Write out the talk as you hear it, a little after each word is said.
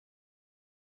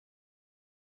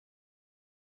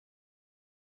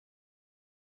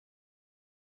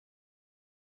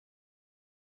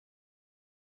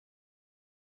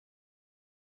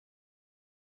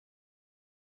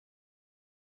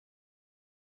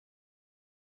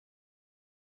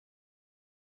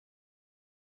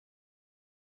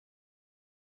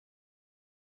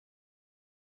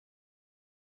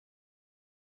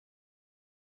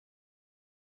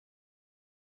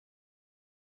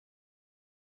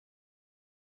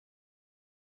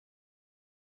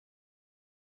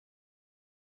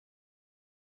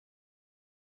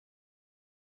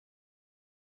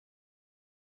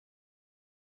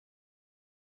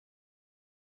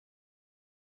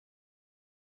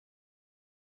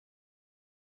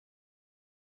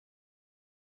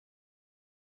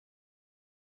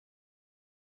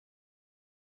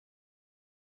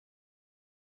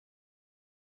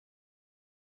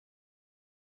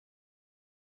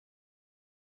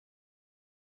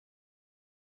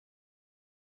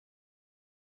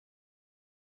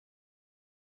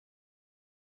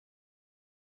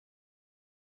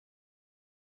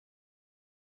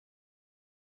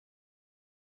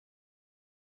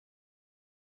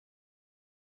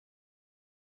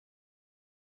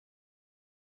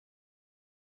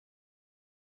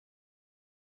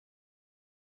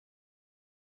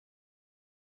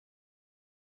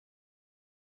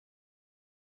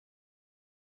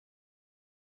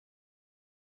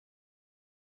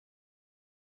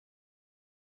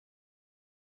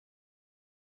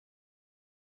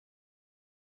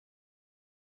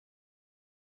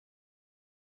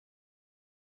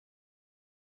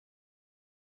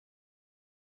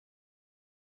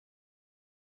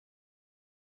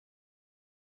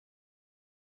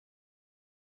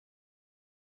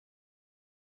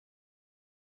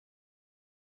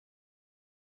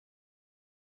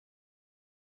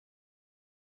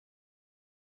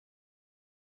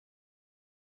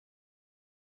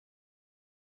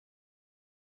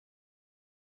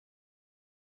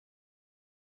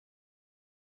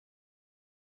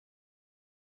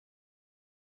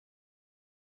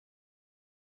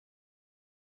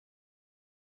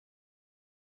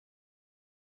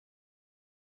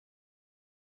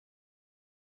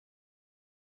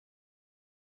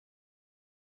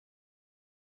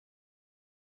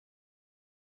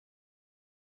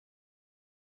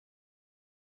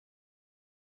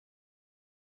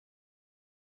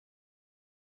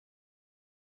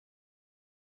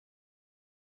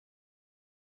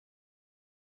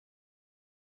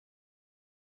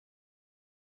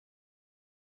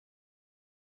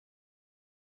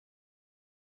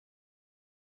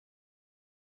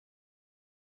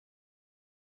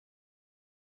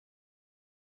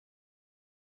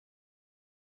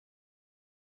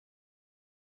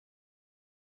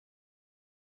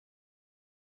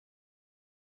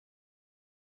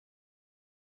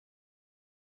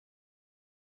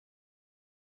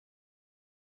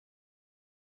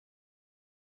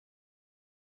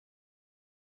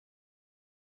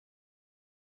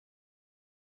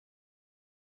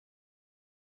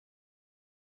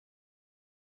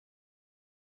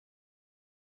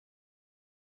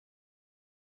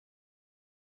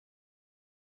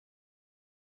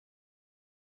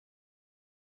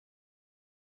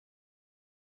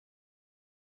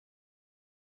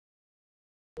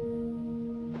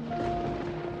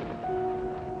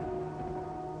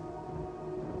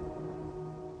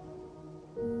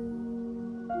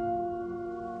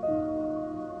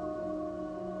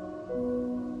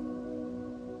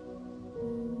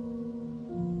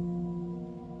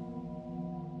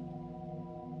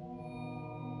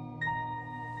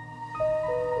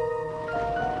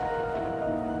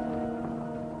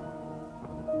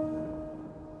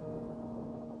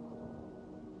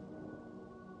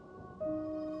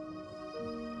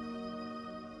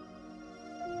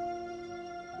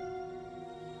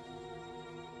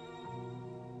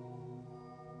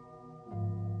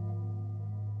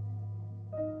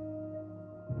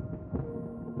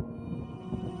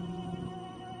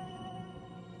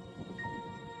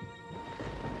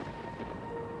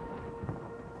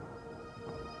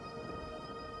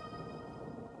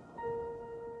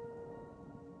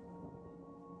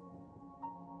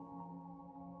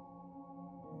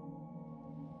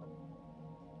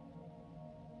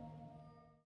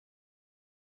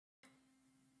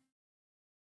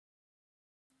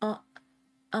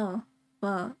Oh,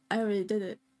 well, I already did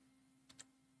it.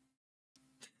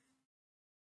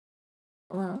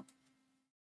 Well,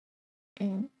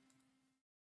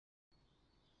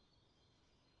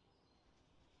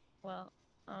 Well,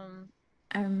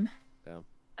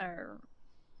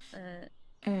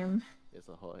 Damn. It's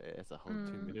a whole 2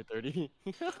 minute 30.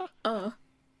 Oh.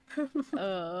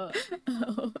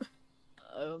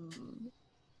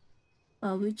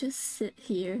 Well, we just sit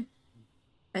here,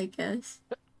 I guess.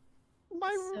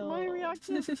 My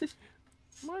reactive.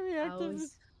 My reactive.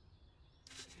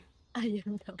 I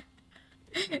don't know.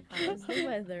 How's the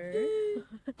weather?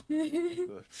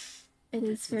 It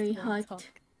is very hot.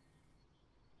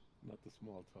 Not the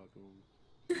small talk.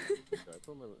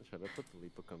 Should I put the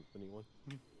Lipo Company one?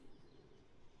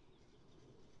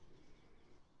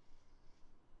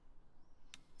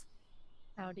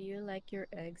 How do you like your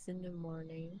eggs in the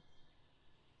morning?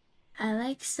 I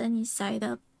like sunny side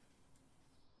up.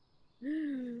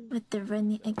 With the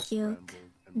runny egg yolk.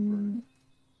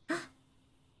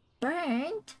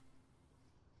 Burnt?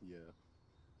 Yeah.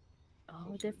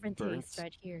 Oh, different tastes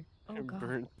right here. Oh god.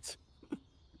 Burnt.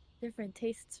 Different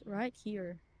tastes right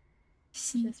here.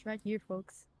 See? Just right here,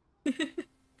 folks.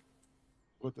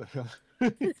 What the hell?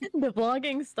 The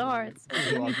vlogging starts.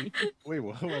 Wait,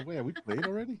 what? Wait, are we played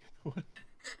already? What?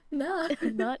 No.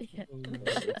 Not yet. Oh, no.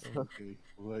 Okay,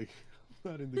 like,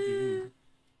 I'm not in the game.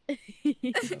 I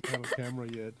don't have a camera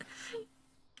yet.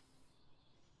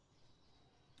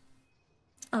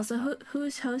 Also,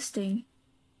 who's hosting?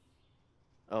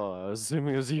 Oh, I was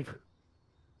assuming it was you.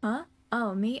 Huh?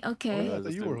 Oh, me? Okay. Oh, I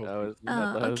thought you were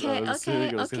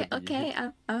hosting. Okay.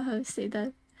 I'll host it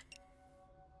then.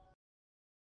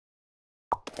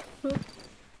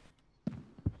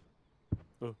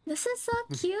 Oh. This is so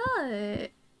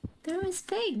cute. The room is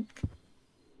pink.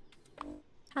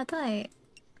 How do I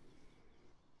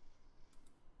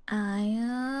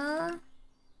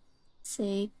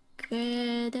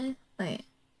sacred. Wait.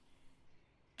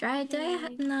 Do I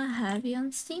not have you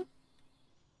on Steam?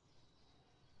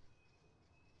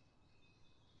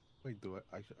 Wait, do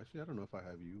I? Actually, I don't know if I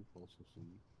have you also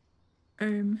soon.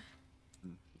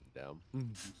 Damn.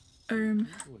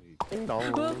 Wait. Ding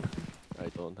dong. I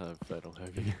don't have you. I don't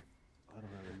have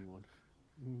anyone.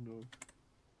 No.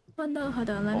 Oh no, hold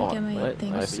on, let me get my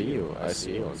thing. I see you on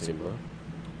Simba.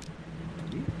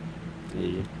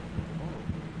 Yeah.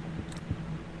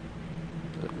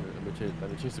 Let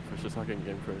me change the pressure talking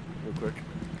again for real quick.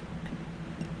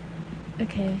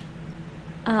 Okay.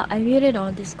 I muted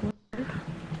on Discord.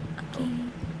 Okay.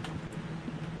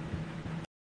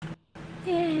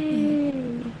 Yay!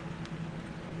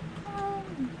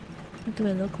 What do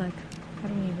I look like? I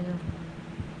don't even know.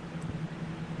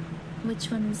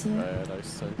 Which one is you? I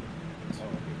sent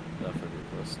that for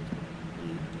request.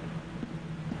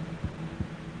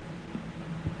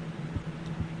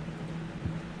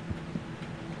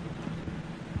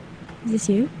 Is this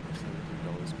you?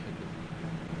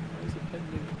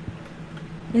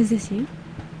 Is this you?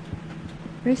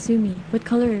 Where's Sumi? What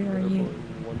color are you?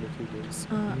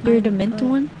 You're the mint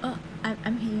one? Oh,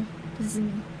 I'm here. This is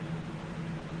me.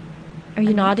 Are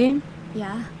you nodding?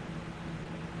 Yeah.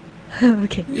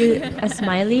 Okay, you're a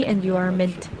smiley and you are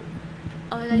mint.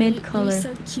 Oh, mint color. You're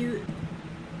so cute.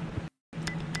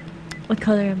 What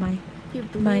color am I? You're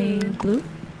blue. My blue?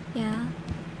 Yeah.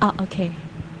 Ah, okay.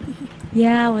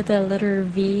 Yeah, with a letter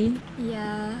V.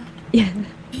 Yeah. Yeah.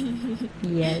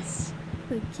 Yes.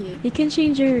 So cute. You can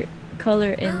change your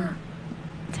color in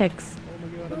text. Oh my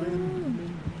god,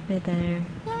 Right there.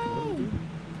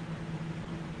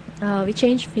 Yay! We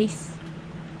change face.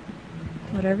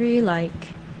 Whatever you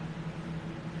like.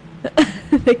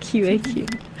 The QAQ.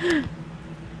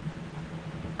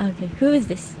 Okay, who is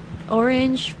this?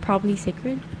 Orange, probably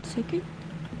Sacred? Sacred?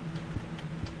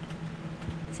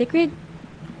 Sacred?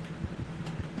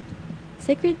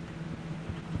 Sacred?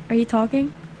 Are you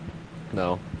talking?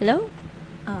 No. Hello?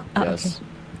 Oh. Yes.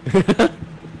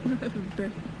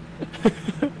 Okay.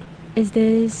 Is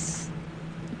this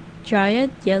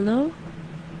Dryad yellow?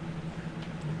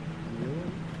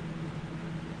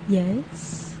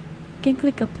 Yes. You can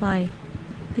click apply.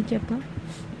 Did you apply?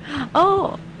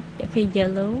 Oh! Okay,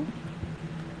 yellow.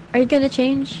 Are you gonna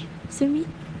change, Sumi?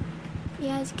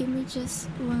 Yes, give me just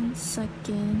 1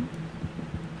 second.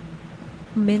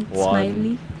 Mint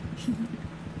smiley.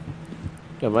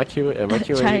 Am I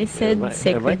QA? Chai said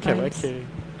sacred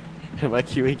Am I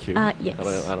QAQ? Yes.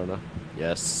 I don't know.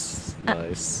 Yes.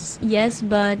 Nice. Yes,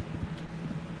 but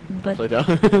Upside down.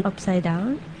 Upside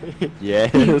down?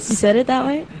 Yes. You said it that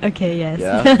way? Okay, yes.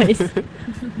 Yeah. Nice.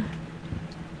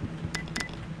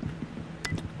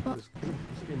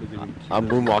 I'm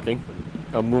moonwalking.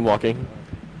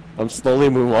 I'm slowly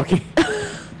moonwalking.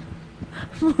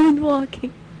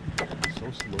 Moonwalking.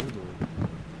 So slow though.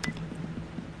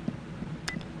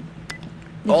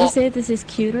 Did you say this is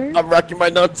cuter? I'm racking my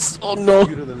nuts. Oh no.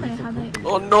 Cuter than Wait, Lethal how do I- Company.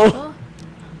 Oh no. Oh,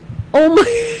 Oh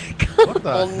my god. What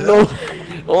the Oh hell?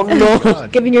 no. Oh no.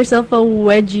 God, Giving yourself a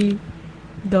wedgie.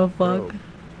 The fuck? bro.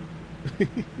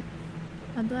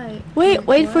 how do I... Wait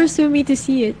what? for Sumi to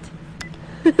see it.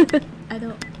 I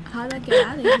don't... How do I get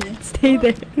out of here? Stay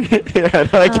there. How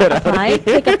do I get out of Apply? here?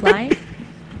 Click apply.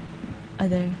 Oh,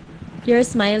 there. You're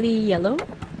smiley yellow?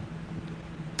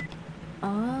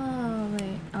 Oh,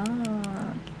 wait.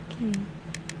 Oh. Okay.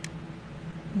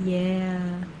 Yeah.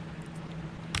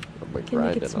 I'm like Can you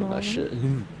make it grinding on that smaller? shit.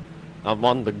 I'm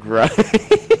on the grind.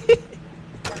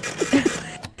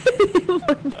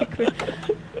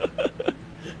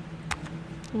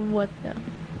 What the?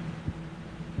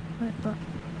 What?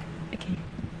 Okay.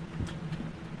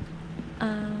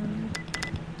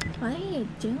 What are you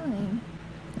doing?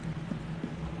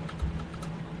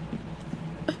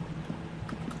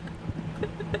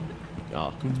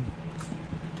 Oh.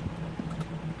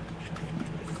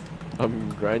 I'm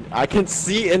grinding. I can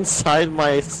see inside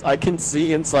my. I can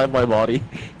see inside my body.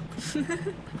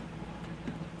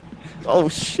 Oh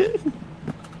shit.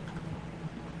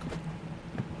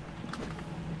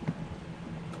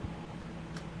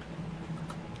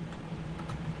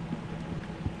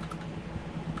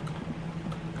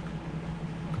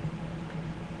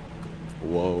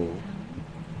 Whoa.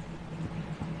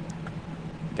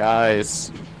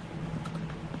 Guys.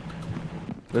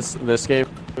 This game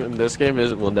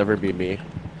will never be me.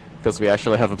 Because we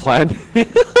actually have a plan.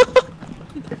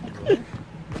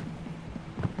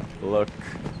 Look.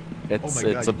 It's my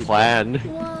God, a you did plan.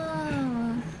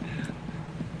 Whoa.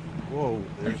 Whoa,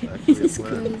 there's actually a This is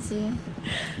plan. crazy.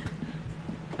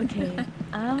 Okay.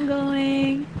 I'm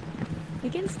going. You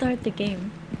can start the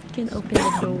game. You can open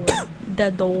the door.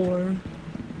 The door.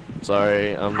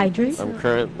 Sorry, Hydrate?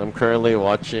 I'm currently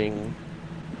watching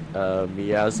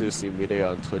Miyazu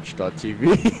Sumire on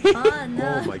twitch.tv. Oh,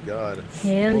 no. Oh my god.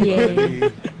 Hell Hold on, yeah.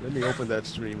 let me open that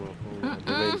stream up. Hold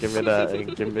on. Give me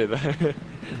that, give me that.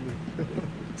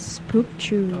 Spook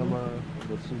True. I'm a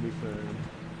Masumi fan.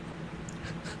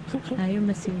 I'm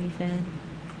a Masumi fan.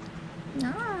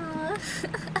 No.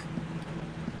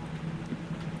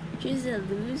 She's a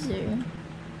loser.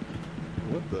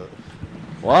 What the?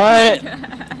 What?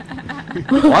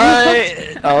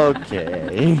 What?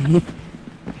 Okay.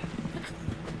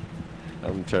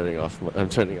 I'm turning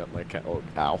up my cat. Oh,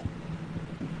 ow.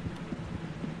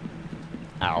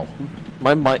 Ow.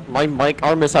 My mic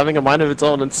arm is having a mind of its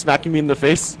own and smacking me in the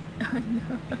face. What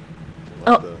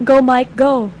Oh, the? go Mike,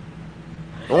 go!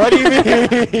 What do you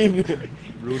mean?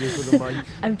 Rooting for the mic.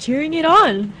 I'm cheering it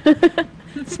on!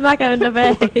 Smack out in the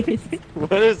face!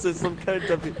 What is this? Some kind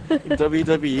of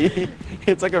WWE?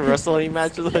 It's like a wrestling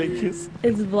match, like it's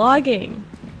It's vlogging!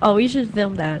 Oh, we should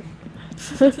film that.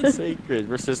 sacred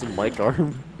versus mic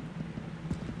arm.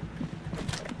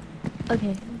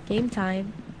 Okay, game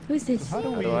time. Who's this? How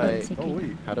do we? do I- Siki. Oh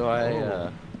wait. How do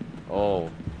I? Oh.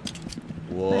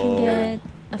 You can Whoa. get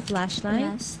a flashlight,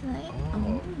 Flashlight.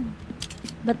 Oh.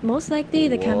 but most likely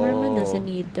the cameraman Whoa. doesn't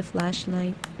need the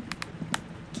flashlight.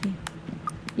 Okay.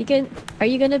 You can. Are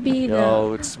you gonna be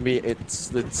No, it's me.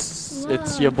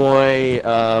 It's your boy.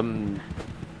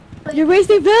 You're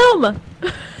wasting film.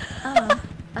 Oh,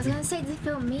 I was gonna say they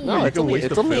film me. No, you it's can only, waste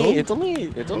it's the only,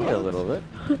 film? it's only a little bit.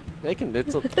 They can, yeah,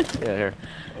 here.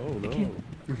 Oh no. Okay.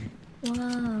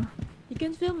 Wow. You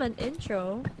can film an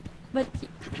intro, but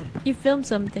you film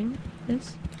something.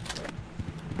 Yes.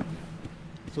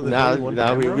 So there's Now, only one now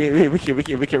camera?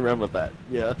 we can run with that.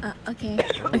 Yeah. Okay.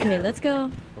 Okay, let's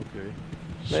go. Okay.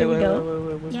 Should we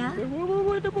go? Yeah.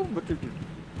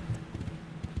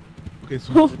 Okay,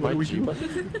 so Oh. what do we do?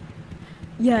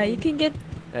 Yeah, you can get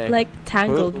Hey, like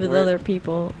tangled with where- other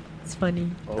people. It's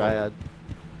funny. Oh, go ahead.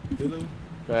 hello.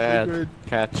 Go ahead. Secret.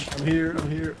 Catch. I'm here. I'm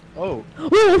here. Oh,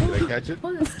 did I catch it?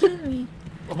 Oh, that scared me.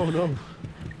 Oh no. You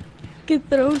can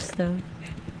throw stuff.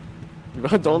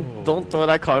 Don't throw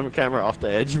that camera off the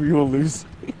edge. We will lose.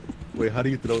 Wait, how do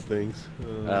you throw things?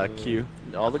 Q.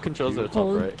 All the controls are top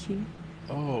Hold right. Q.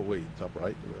 Oh wait, top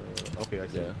right. Okay, I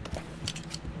see. Yeah.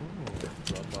 Oh,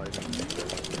 drop by them.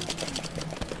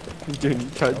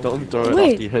 Dude, don't throw it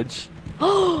Wait. off the edge.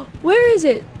 Oh, where is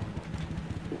it?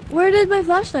 Where did my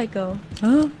flashlight go?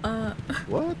 Huh?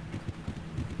 What?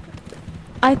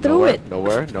 I threw Nowhere,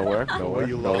 it. Nowhere.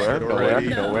 you lost Nowhere. it already.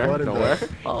 Nowhere. What in the- Nowhere.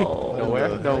 Oh. Nowhere.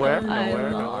 the- Nowhere. I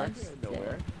Nowhere. lost it.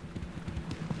 Nowhere.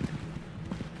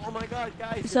 Oh my God,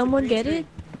 guys! it's a Someone green get screen. it?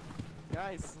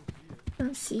 Guys,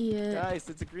 Don't see it. guys,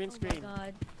 it's a green Oh my screen.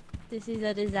 god. This is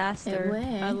a disaster.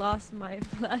 where? I lost my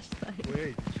flashlight.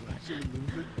 Wait, did you actually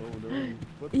lose it? Oh no.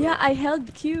 What the? Yeah, I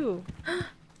held Q.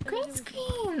 Green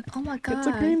screen! Oh my god. It's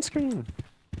a green screen.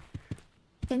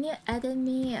 Can you edit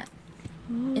me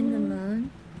in the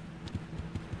moon?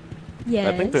 Yes.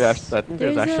 I think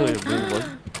there's actually a blue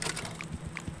one.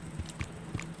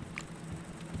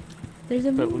 There's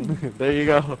a moon. There you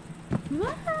go.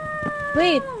 Wow.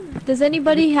 Wait, does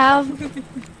anybody have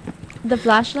the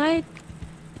flashlight?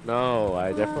 No,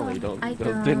 I definitely don't. I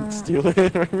Didn't don't. steal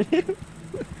it from you.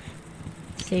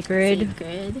 Sacred.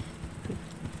 Sacred.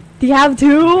 Do you have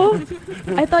two?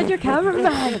 I thought you're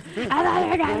cameraman. I thought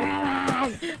you're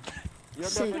cameraman.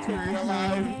 Shake my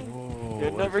hand. Whoa,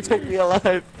 You'd what never a take me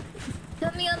alive.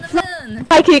 Put me on the moon!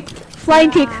 Fly kick.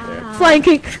 Flying kick. Wow. Flying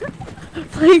kick.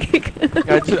 Flying kick.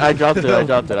 I dropped it. I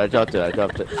dropped it. I dropped it. I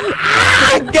dropped it.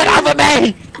 Ah, get off of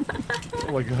me!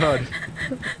 Oh my god.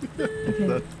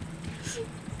 Okay.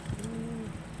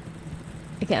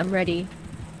 Okay, I'm ready.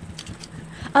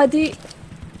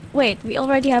 Wait, we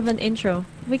already have an intro.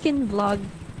 We can vlog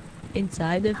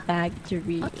inside the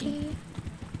factory. Okay.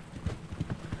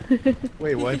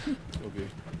 Wait, what? Okay.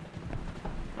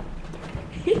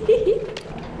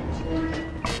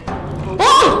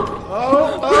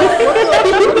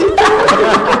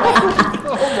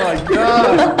 Oh my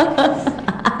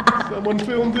god! Someone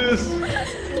filmed this!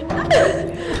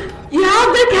 You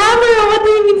have the camera! What do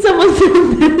you mean someone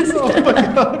filmed this? Oh my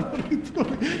god! What are you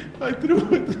doing? I threw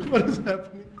it! What is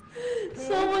happening?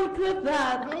 Someone clip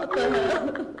that! What the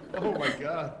hell? Oh my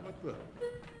god! What the?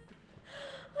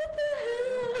 What the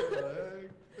hell? heck?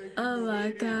 Thank you Oh for my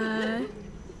waiting. god.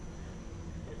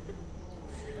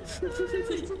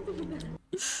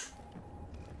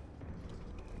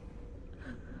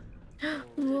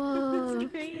 Whoa.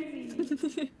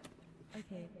 Crazy.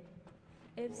 Okay.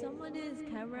 If someone is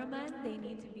cameraman, they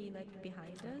need to be like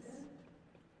behind us.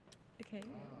 Okay.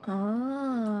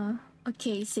 Oh.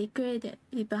 Okay, Sacred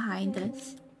be behind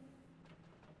us.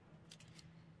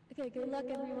 Okay, good luck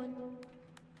everyone.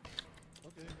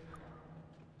 Okay.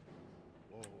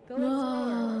 Whoa. Go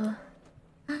explore. Whoa.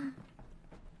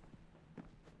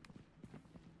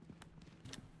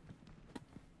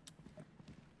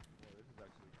 This is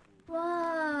actually cool.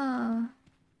 Wow.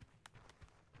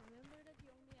 Remember that you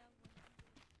only have one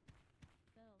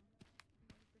film.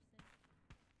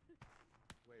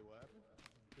 Wait, what happened?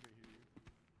 I couldn't hear you.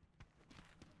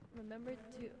 Remember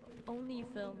to only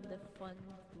film the fun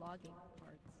vlogging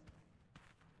parts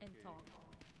and talk.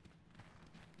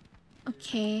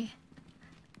 Okay.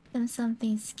 I'm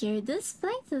something scary. This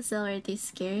place is already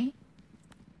scary.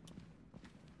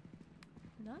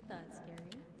 Not that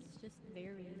scary. It's just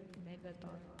very mega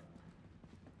dark.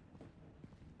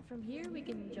 From here we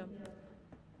can jump.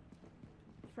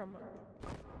 From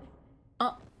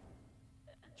Oh.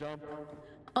 Jump.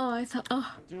 Oh, I thought.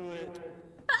 Oh. Do it.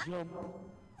 Jump.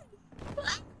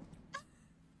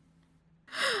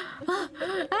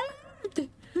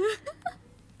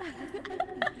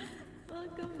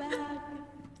 welcome back.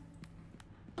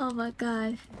 Oh my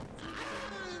god.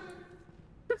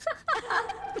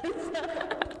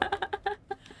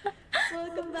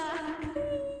 Welcome back.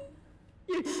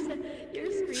 You're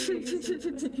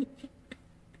screaming.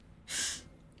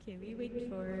 Okay, we wait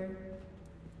for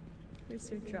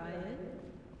Sir Dryad.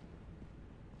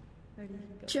 Where did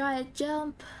he go? Try a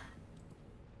jump.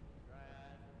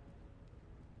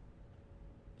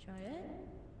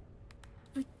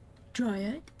 Dryad? Try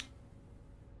it.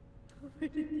 Where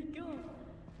did he go?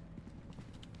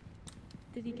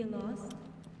 Did he get lost?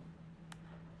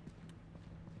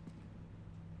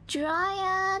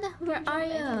 Dryad, where are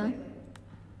you?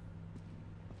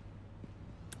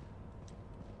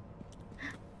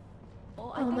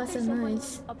 Oh, Oh, think that's there's a someone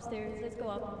noise. upstairs. Let's go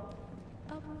up.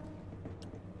 Up.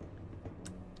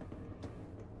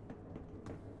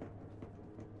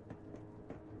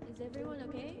 Is everyone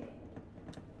okay?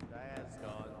 Diane's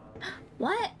gone.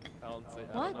 What? I don't see.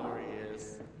 I What? don't know where he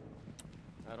is.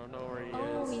 I don't know where he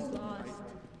Oh, is. he's lost.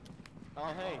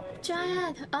 Oh hey.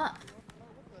 Dryad,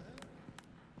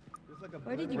 There's like a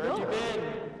Where did you Where have go? you been?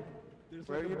 There's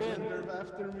Where like you a been? blender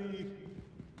after me.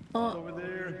 Oh. Over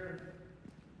there.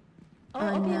 Oh, Oh,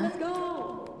 okay, no. let's go.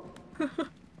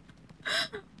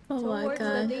 Oh my Towards the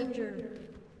god. danger.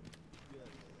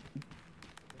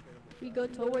 We go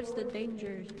towards the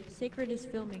danger. Sacred is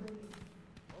filming.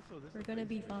 Also, this We're gonna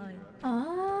be fine.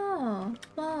 Oh,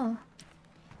 wow.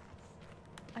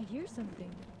 I hear something.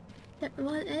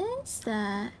 What is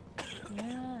that?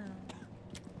 Yeah.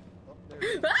 oh, there.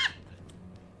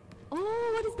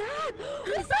 Oh, what is that?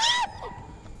 What is that?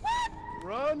 What?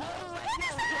 Run! What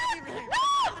is that? What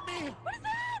is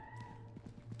that?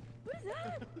 What is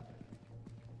that?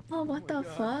 Oh, what the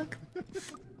fuck?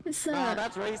 It's Nah,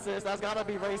 that's racist. That's gotta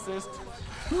be racist.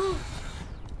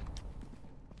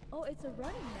 Oh, it's a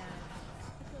running man.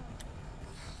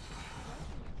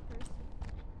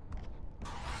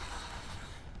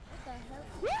 What the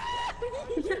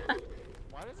hell?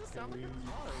 Why does it sound like a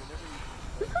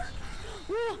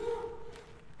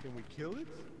Can we kill it?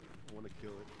 I want to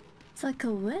kill it. It's like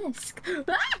a whisk. Oh,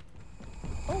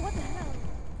 what the hell?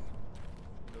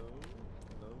 No,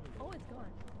 no. Oh, it's gone.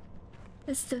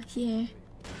 It's still here.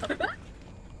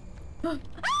 Oh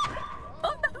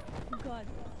god.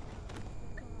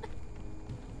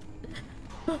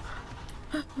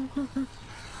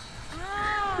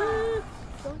 Ah!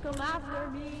 Don't come after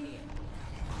me.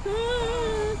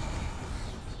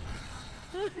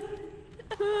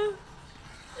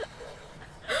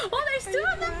 Oh, there's two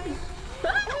of them!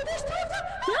 Oh, there's two of them!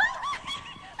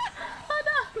 Oh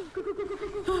no!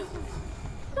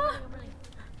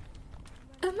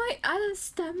 Am I out of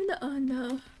stamina? Oh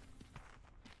no.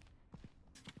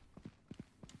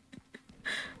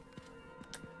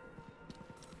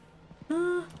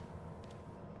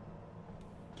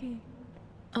 Okay.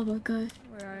 Oh my god.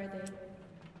 Where are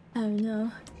they? I don't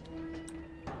know.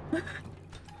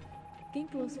 Getting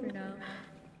close for now.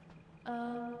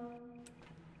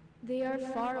 They are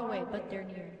far away, but they're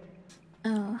near.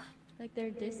 Oh, Like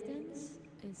their distance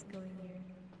is going near.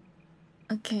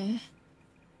 okay.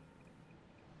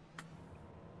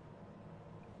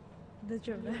 The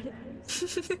dramatic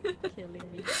killing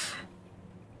me.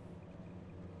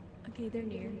 Okay, they're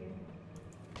near.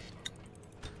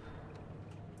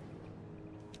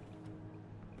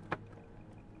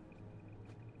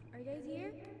 Are you guys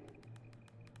here?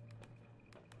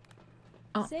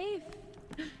 Oh. Safe!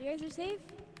 You guys are safe?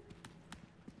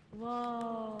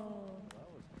 Whoa.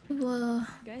 Whoa. You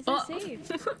guys are Oh.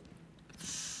 safe.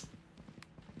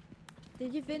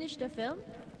 Did you finish the film?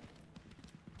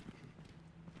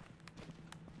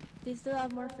 Do you still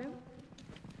have more film?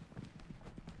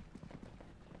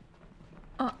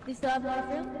 Oh. Do you still have more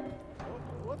film?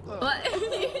 What the? What?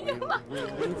 We're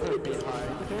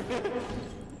behind.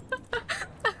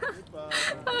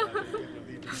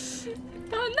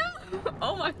 Oh no!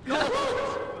 Oh my god!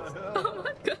 Oh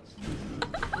my god!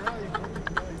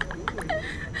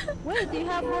 Wait, do you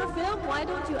have more film? Why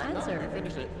don't you answer? We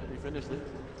finished it. We finished it.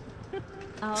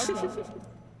 Oh, okay.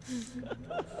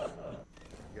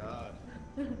 God.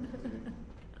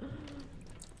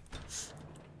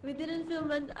 We didn't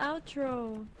film an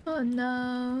outro. Oh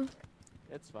no!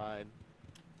 It's fine.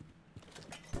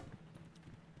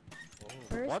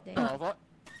 First What day. the what?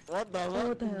 What the Oh,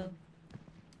 what the hell?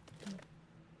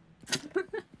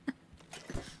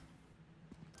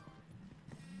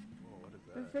 Oh, what is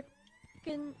We're that?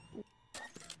 freaking.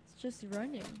 It's just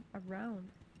running around.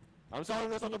 I'm selling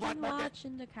this on You the black can market. watch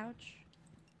in the couch.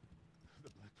 The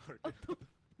black market.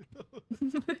 Okay. Oh, we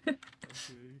can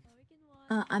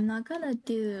watch. I'm not gonna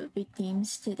do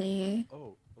redeems today,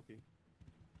 Oh, okay.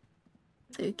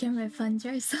 so you can refund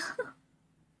yourself.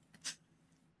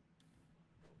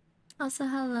 Also,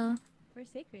 hello. We're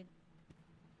sacred.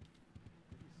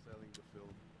 He's selling the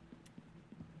film.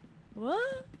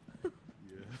 What?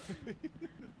 Yeah.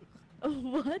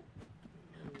 What?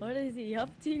 What is he up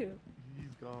to?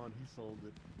 He's gone. He sold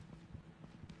it.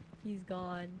 He's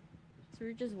gone. So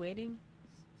we're just waiting.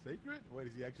 Sacred? Wait,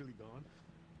 is he actually gone?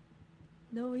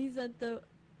 No, he's at the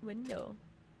window.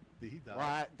 Did he die?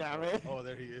 What? Damn it. Oh,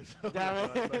 there he is. Damn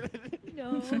I it.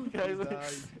 No. Guys,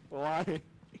 died. why?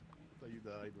 thought you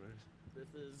died, man.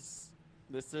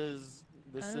 This is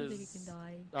I don't think he can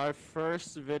die. our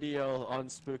first video on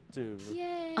SpookTube.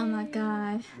 Yay! Oh my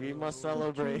god. We must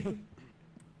celebrate. You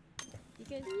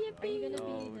guys, are you gonna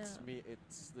Oh, be it's the...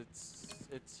 me.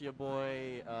 It's your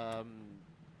boy. I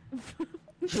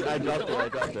dropped it. I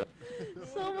dropped it.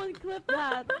 Someone clip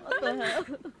that. What the hell?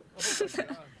 Oh my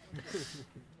god.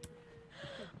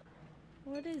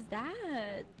 What is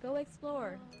that? Go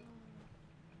explore.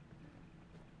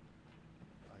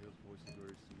 Ayo's voice is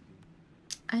very soothing.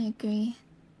 I agree.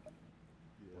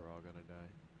 Yeah. We're all gonna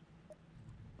die.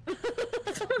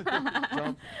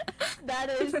 Jump. That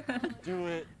is Do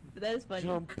it. that is funny.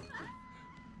 Jump.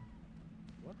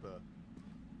 What the?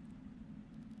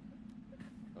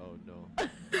 Oh no.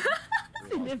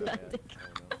 Cinematic.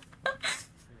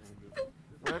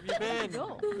 Where have you been? Go.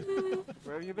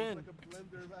 Where have you been? Like a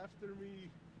blender after me.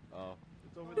 Oh.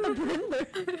 It's over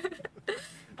there.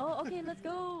 Oh, okay, let's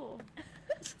go.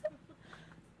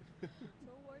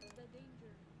 Towards the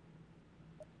danger.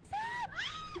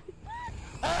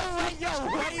 Oh my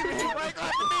god! What do you mean? Right on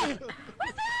me?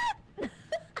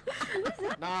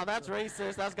 Nah, that's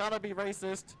racist. That's gotta be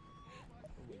racist.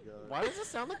 Oh my god. Why does it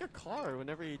sound like a car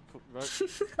whenever you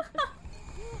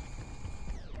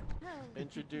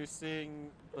introducing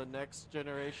the next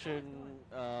generation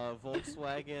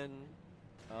Volkswagen?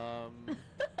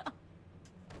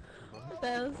 What the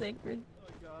hell, Sacred? Oh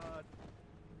god.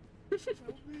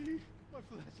 Help me! My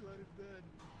flashlight is dead.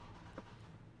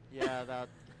 Yeah, that.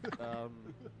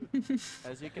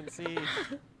 As you can see,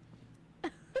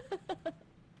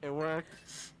 it worked.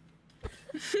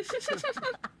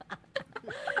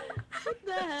 What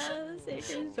the hell?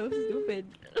 Sacred's so stupid.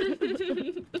 Oh,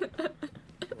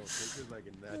 Sacred's like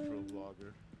a natural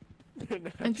vlogger.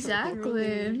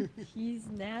 Exactly. He's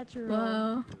natural.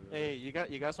 Wow. Hey, you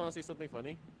guys want to see something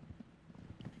funny?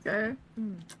 Sure.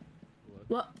 What?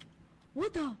 What?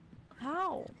 What the?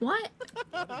 How? What?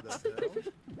 What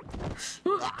the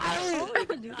Oh, you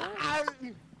can do that? hell? How the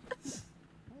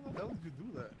hell did you do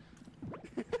that?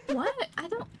 What? I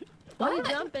don't. Oh, you What?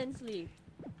 jump and sleep.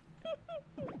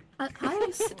 How do I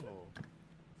s- Oh.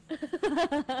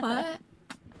 What?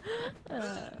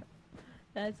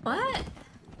 That's What?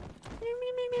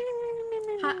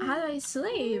 How do I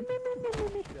sleep?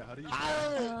 Yeah, how do you...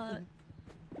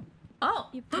 Oh.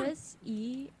 You press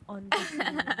E on the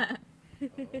Oh.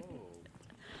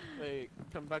 Hey,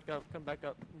 come back up, come back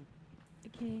up.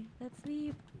 Okay, let's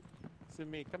sleep.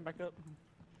 Sumi, come back up.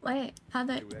 Wait. How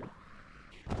do I? Hey, we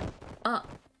Oh.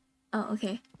 Oh.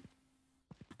 Okay.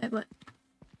 Wait. What?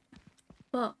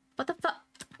 Whoa. What the fuck?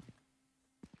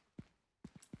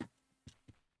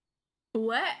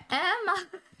 Where am I?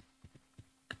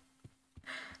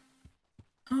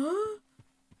 Huh?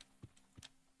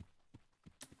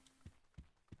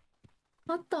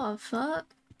 What the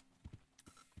fuck?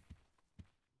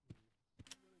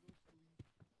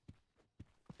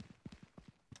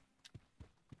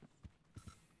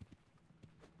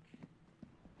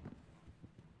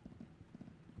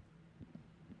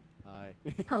 Hi.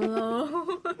 Hello?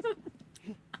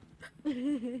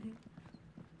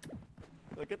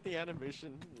 Look at the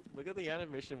animation. Look at the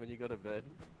animation when you go to bed.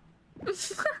 Jump.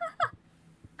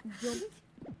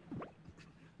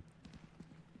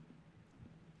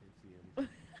 can't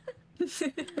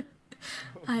see anything.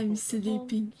 I'm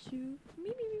sleeping. Shoo.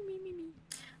 Me.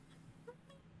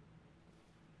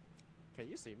 Can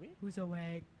you see me? Who's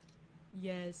awake?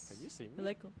 Yes. Can you see me?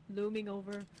 Like looming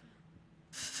over.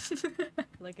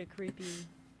 Like a creepy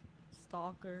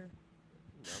stalker.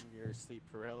 I'm your sleep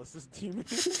paralysis demon.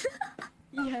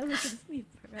 Yeah, like a sleep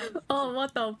paralysis. Oh,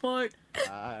 what the fuck?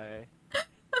 Hi.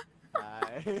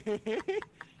 Hi.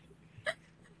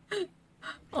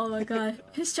 Oh my god,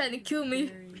 he's trying to kill me.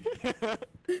 Scary.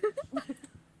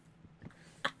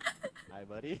 Hi,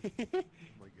 buddy. Oh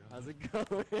my god. How's it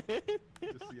going?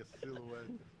 Just see a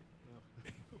silhouette.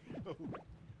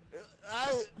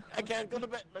 Oh. I can't go to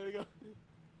bed. There we go.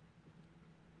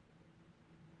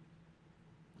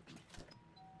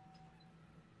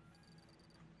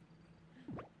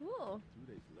 Cool.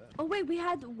 2 days left. Oh wait, we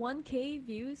had 1K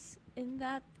views in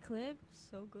that clip.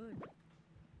 So good.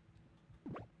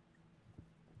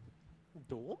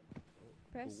 Door?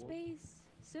 Press Cool. space.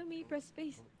 Sumi, press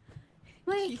space.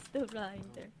 Wait. She's still lying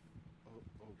there. Oh,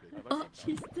 okay. Oh.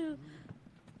 She's still.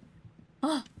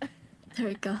 Oh, there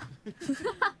we go.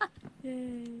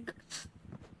 Yay.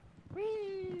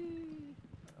 Whee!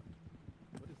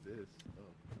 What is this? Oh,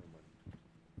 never mind.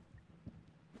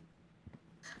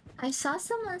 I saw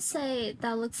someone say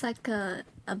that looks like a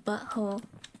butthole.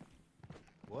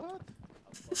 What?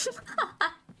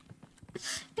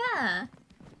 Yeah,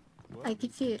 What? like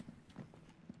if you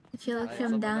look Hi, from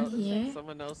someone down else- here.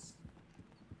 Someone else.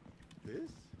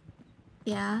 This?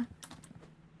 Yeah.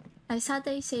 I saw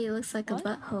they say it looks like What? a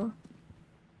butthole.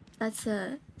 That's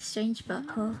a strange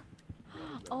butthole.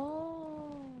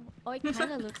 Oh. Oh, it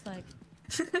kind of looks like.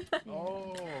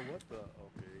 Oh, what the?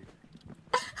 Okay.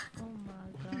 Oh my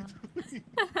god.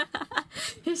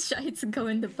 He's trying to go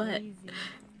in the butt. Crazy.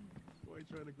 Why are you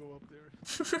trying to go up there?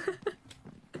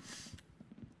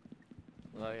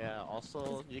 Oh yeah.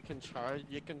 Also, you can charge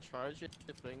your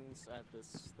things at this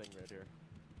thing right here.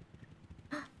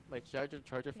 Like charge your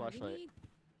flashlight. Really?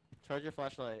 Charge your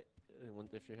flashlight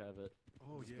if you have it.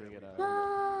 Oh, Just yeah. bring it out.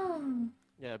 Wow,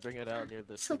 Yeah, bring it out near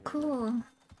this. so thing right there. cool.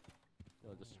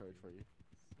 It'll just charge for you.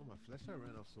 Oh, my flashlight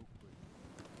ran out so quick.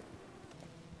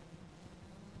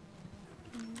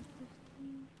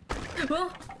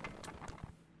 Oh,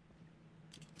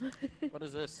 What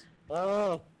is this?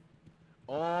 Oh!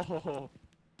 Oh!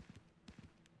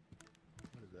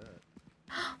 What is that?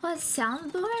 what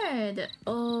soundboard?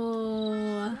 Oh,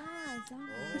 Yeah, sound-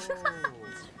 Oh!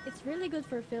 it's really good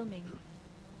for filming.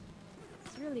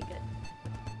 It's really good.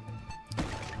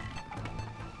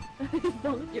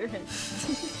 Don't your head.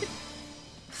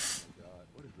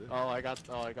 Oh, I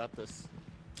got this.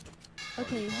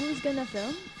 Okay, who's gonna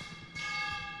film?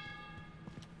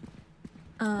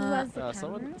 Who Uh, has the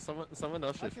camera? Someone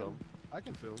else should film. I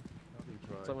can film. I can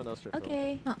try. Someone else should film.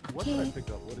 Okay. What did I okay. pick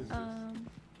up? What is this?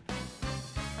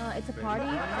 It's a party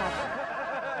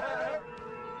popper.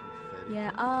 Confetti?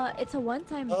 Yeah, it's a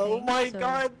one-time Oh thing. my so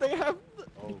god, they have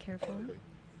Be careful. Okay.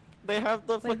 they have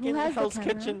the Wait, who fucking has the Hell's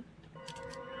camera? Kitchen.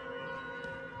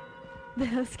 The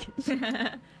Hell's Kitchen.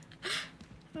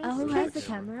 Who has the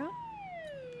camera?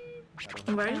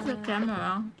 Where is the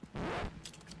camera?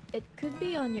 It could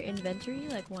be on your inventory,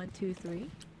 like 1, 2, 3. No,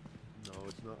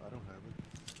 it's not. I don't have it.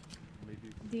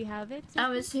 Maybe. Do you have it?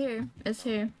 Oh, it's here. It's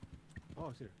here. Oh,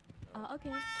 it's here.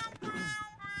 Okay.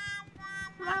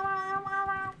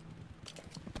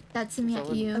 That's me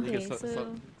at you. Okay,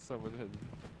 so- someone had.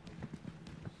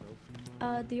 Selfie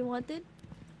mode. Do you want it,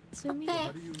 Sumi? Okay.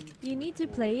 How do you? You need to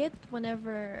play it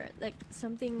whenever like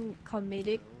something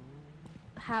comedic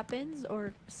happens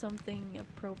or something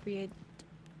appropriate.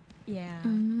 Yeah.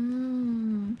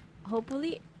 Mm.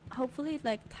 Hopefully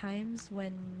like times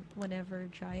whenever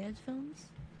Dryad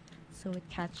films, so it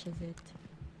catches it.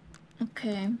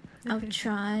 Okay, I'll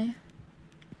try.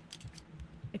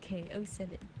 Okay,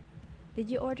 07. Did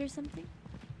you order something?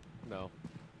 No.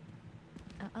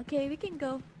 Okay, we can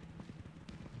go.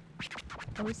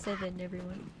 07,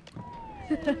 everyone.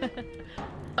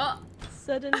 Oh,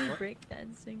 Suddenly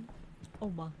breakdancing. Oh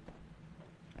ma.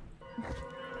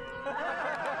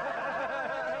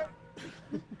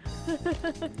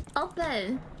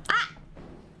 open.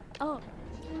 Oh.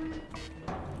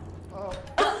 Oh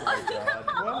my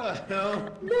god. What the hell?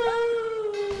 No!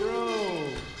 Bro!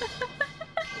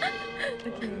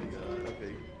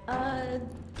 Okay. Okay.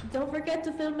 Don't forget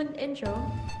to film an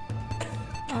intro.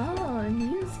 Oh,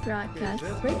 news broadcast.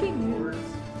 That's Breaking record. news.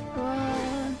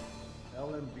 Uh,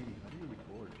 LMB. How do you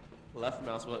record? Left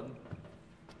mouse button.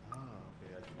 Ah,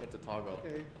 okay. Hit the toggle.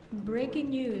 Okay. Breaking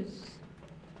news.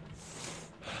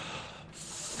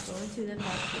 Going to the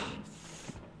bathroom.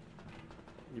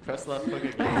 You press left click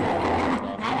again.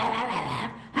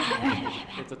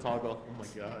 Hit the toggle. Oh my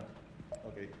god.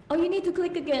 Okay. Oh, you need to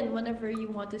click again whenever you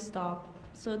want to stop.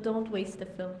 So don't waste the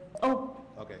film. Oh,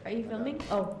 Okay. are you I got filming? it.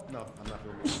 Oh. No, I'm not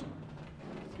filming. Let's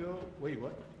go. Wait,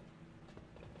 what?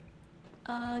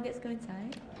 Let's go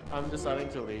inside. I'm deciding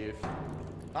to leave.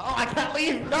 Oh, I can't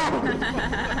leave! No!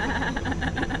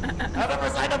 I never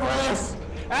signed up for this!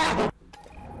 Ah!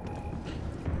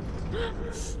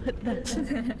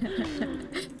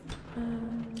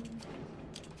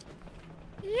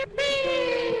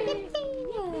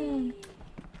 yay.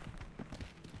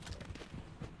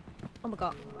 Oh my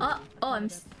god. Oh, I'm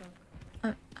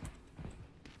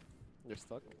You're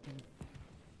stuck?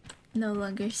 no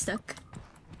longer stuck.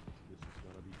 This is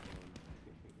gonna be fun.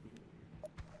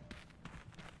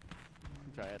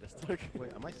 Dryad is stuck.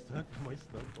 Wait, am I stuck? Am I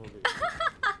stuck? Okay.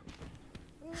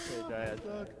 Okay, Dryad.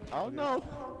 Stuck. Oh Okay. no!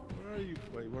 Where are you?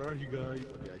 Wait, where are you guys?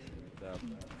 Okay, I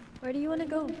see. Where do you want to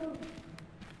go?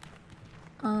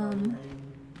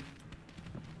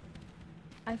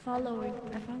 I follow you.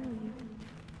 I follow you.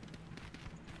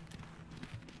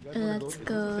 You guys wanna Let's Is this the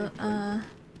go. same place?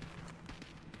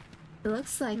 It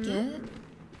looks like it.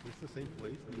 It's the same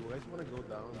place. Do you guys want to go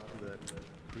down to that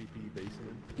creepy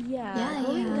basement? Yeah, Yeah,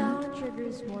 going yeah. down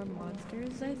triggers more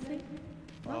monsters, I think.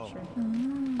 Not Oh. sure.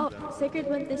 Mm. Oh, Sacred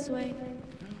went this way.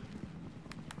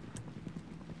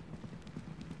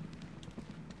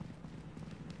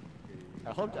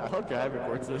 I hope Dryad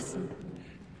records this.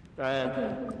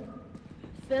 Dryad.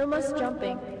 Film us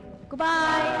jumping.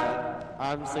 Goodbye!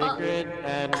 I'm Sacred,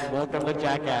 and welcome to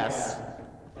Jackass.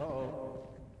 Uh-oh.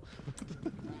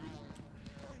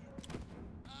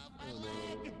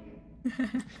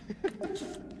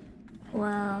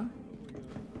 Well,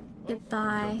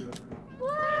 goodbye.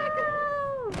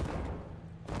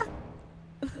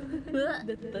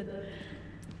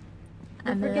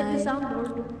 I'm Don't forget the alive.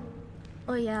 soundboard.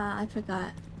 Oh yeah, I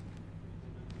forgot.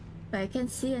 But I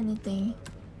can't see anything.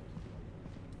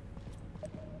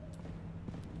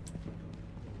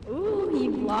 Ooh, he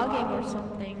vlogging or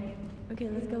something. Okay,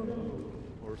 let's go.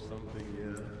 Or something,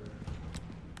 yeah.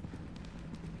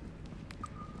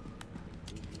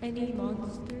 Any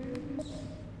monsters?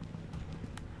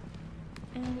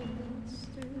 Any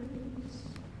monsters?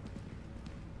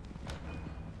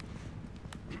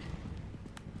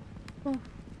 Oh.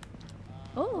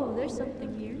 Oh, there's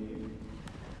something here.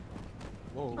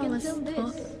 Whoa. You can what's- film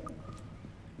this.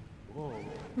 Whoa.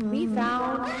 We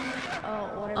found.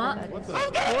 Oh, whatever that What is. the?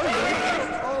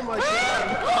 Oh my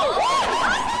god!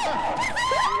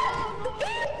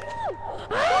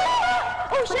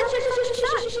 Oh shit!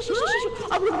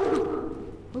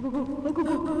 Go, go, go, go, go,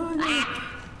 go. Ah!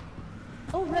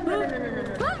 Oh, run, run, run, run, run, run,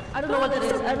 run. I don't know what it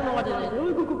is. I don't know what it is.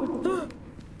 Oh, go, go, go, go, go.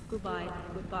 Goodbye,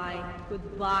 goodbye,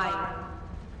 goodbye.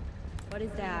 What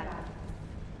is that?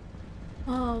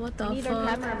 Oh, what the We need our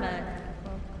fuck? cameraman. Oh,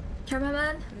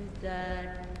 Cameraman? what is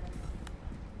that?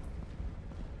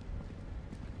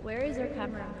 Where is our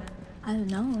cameraman? I don't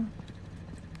know.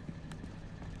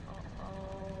 Oh,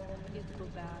 we need to go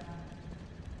back.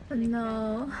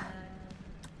 No.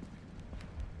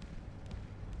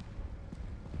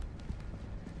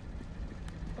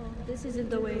 Oh, this isn't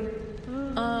the way.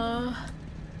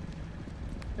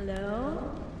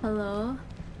 Hello? Hello?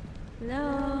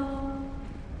 Hello?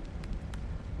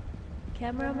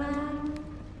 Cameraman?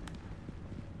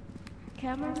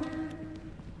 Cameraman?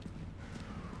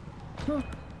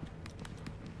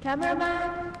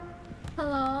 Cameraman?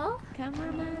 Hello?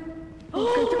 Cameraman?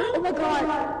 Oh my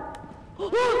god!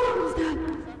 What is that?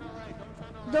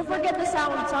 Don't forget the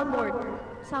soundboard.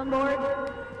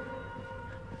 Soundboard.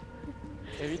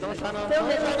 If you don't shine on, Film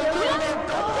it, film it.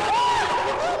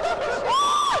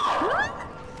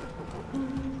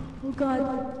 Oh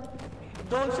god.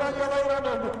 don't shine your light on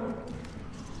him.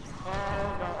 Oh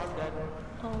no, I'm dead.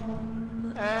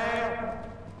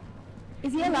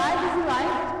 Is he alive? Is he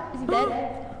alive? Is he dead?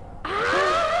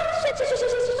 Ah! Shit, shit, shit, shit,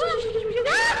 shit, shit, shit, shit, shit, shit.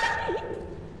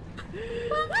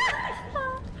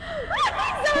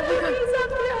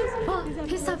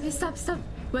 Oh, he stopped.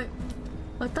 Wait.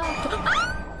 What the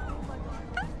fuck?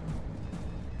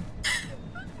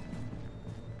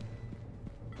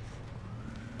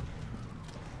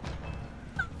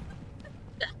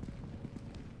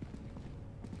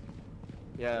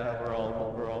 Yeah, we're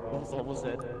almost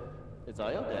dead. Is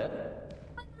Ayo dead?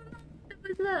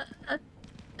 There was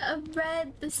a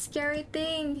red, scary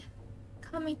thing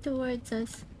coming towards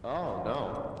us. Oh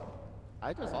no.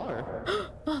 I just saw her.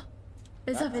 Oh,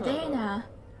 it's That's over there now.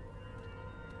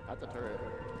 At the turret.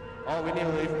 Oh, we need to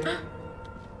leave.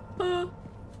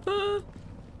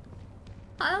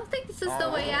 I don't think this is the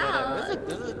Oh, way this is dead end. out.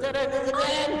 This is dead end. This is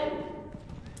dead end.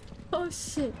 Oh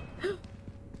shit.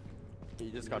 You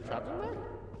just got trapped in there?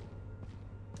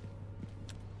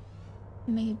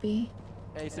 Maybe.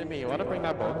 Hey, Simi, you wanna bring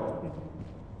that bone?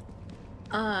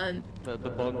 The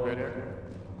bone right here.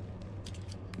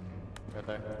 Right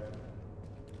there.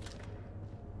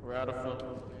 We're out of film.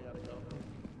 We gotta go.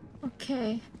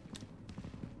 Okay.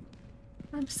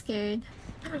 I'm scared.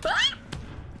 Ah!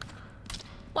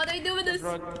 What do I do with this?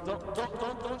 Run.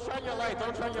 Don't shine your light.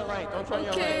 Don't shine your light. Don't shine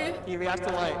your Okay. light. He reacts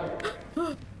to light.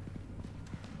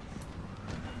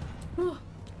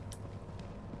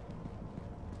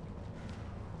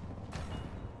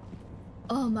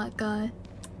 Oh my god.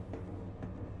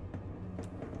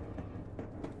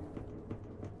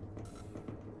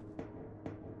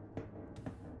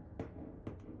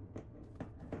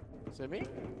 Simi?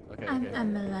 Okay, I'm okay.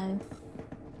 alive.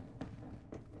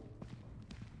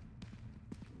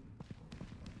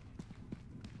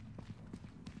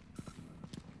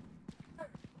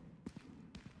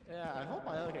 Yeah, I hope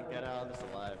I can get out of this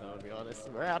alive, I'm gonna be honest.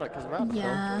 We're out of, cause we're out of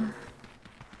Yeah. film.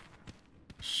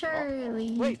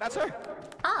 Surely. Wait, that's her!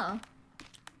 Oh.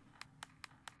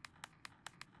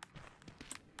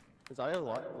 Is I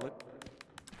alive?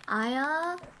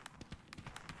 Aya?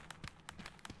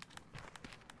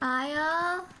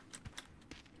 Aya?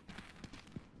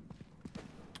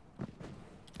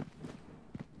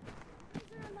 We're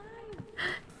alive!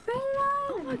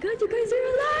 Oh my god, you guys are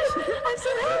alive! I'm so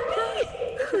happy!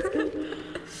 Let's go.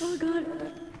 Oh god.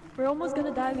 We're almost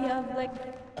gonna die. We have like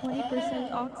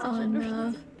 20% oxygen Oh or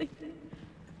no. something.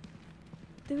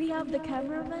 Do we have the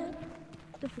cameraman?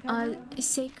 The camera?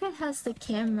 Sacred has the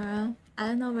camera. I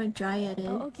don't know where Dryad is.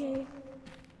 Oh, okay.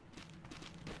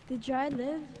 Did Dry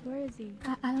live? Where is he?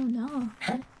 I don't know.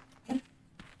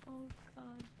 Oh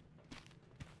god.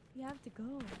 We have to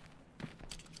go.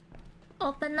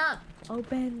 Open up!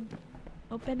 Open.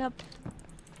 Open up.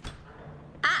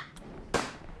 Ah!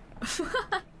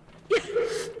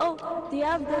 Oh, do you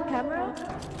have the camera?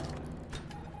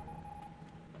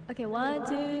 Okay, 1,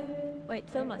 2. Wait,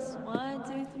 film us. 1,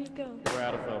 2, 3, go. We're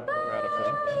out of film. We're out of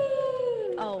film.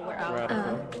 Oh, we're out. We're out of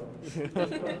film.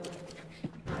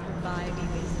 Goodbye, we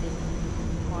wasted.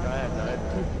 Go ahead.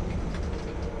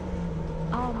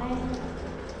 Oh man.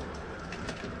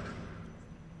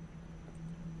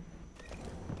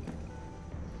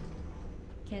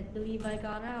 Can't believe I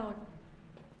got out.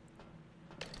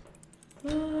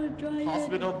 Oh, Dryad.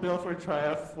 Hospital bill for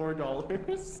Triumph, $4. Dryad.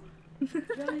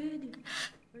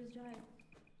 Where's Dryad?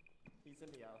 He's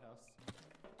in the outhouse.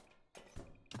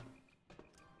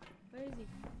 Where is he?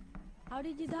 How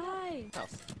did you die?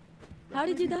 House. How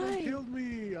did you That thing die? killed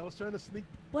me. I was trying to sneak.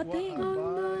 What thing? by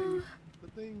no. the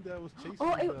thing that was chasing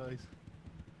Oh, you it- guys.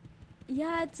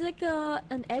 Yeah, it's like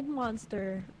an egg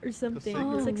monster or something.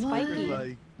 Oh, It's like what?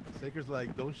 spiky. Saker's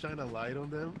like, don't shine a light on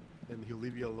them, and he'll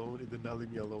leave you alone. It did not leave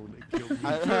me alone. It killed me.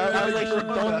 I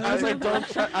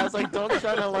was like, don't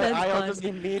shine a light. That's I'll fun. just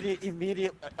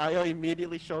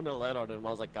immediately shone a light on him. I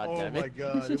was like, God Oh damn my it.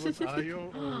 god, it was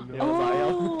Ayo? Oh no. It was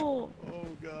Ayo. Oh, Oh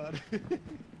god.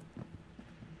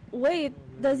 wait,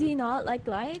 does he not like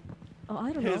light? Oh,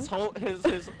 I don't know.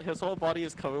 His whole body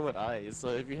is covered with eyes. So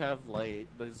if you have light,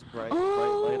 this bright light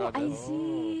Oh, on I him,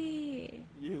 see.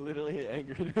 you literally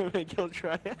angered him and killed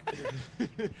Triad.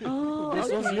 Oh,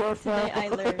 This was okay. your Today I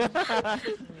fault. learned.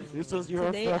 This was your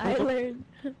Today I fault. learned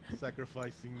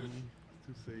Sacrificing me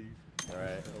to save.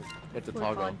 Alright, hit the for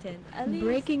toggle. content.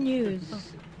 Breaking news.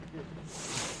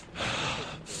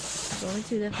 Going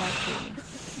to the factory.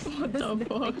 What the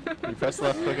fuck? You press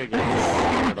left click again to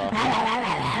turn it off.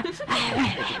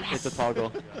 Hit the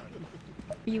toggle.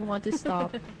 You want to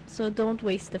stop, so don't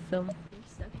waste the film.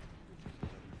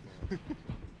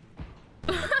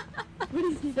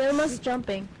 Film us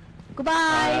jumping.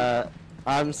 Goodbye.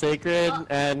 I'm Sacred,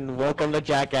 and welcome to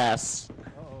Jackass.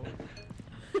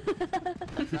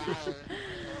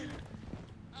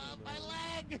 My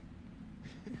leg!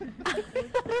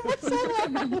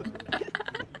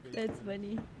 That's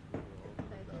funny. Oh,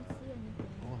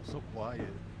 I'm so quiet.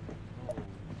 Oh.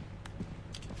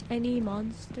 Any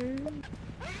monster?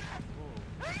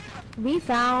 We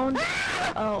found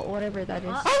whatever that is.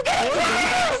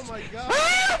 Oh my god!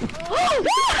 Oh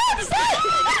shit!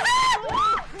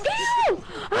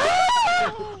 Oh,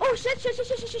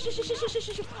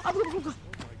 go, go, go. Oh my god.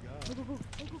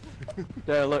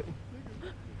 There, look.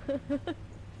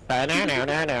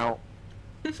 Now.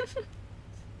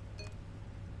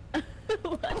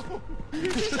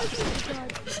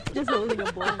 Just holding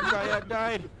a ball. Triad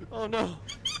died. Oh no.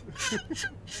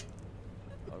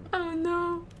 Oh no.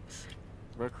 No,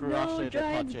 Recruit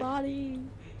giant body.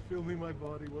 Filming my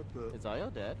body, what the? Is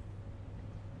Ayo dead?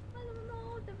 I don't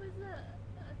know. There was a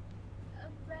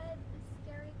red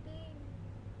scary thing.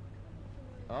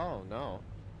 Oh no.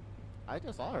 I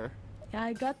just saw her.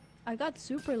 Yeah, I got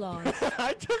super long.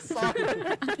 I just saw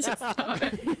her.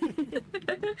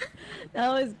 That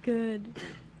was good.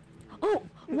 Oh,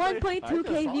 I 1.2k just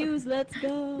saw it. views. Let's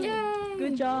go. Yay!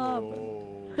 Good job.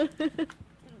 Oh.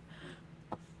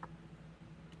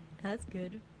 That's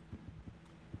good.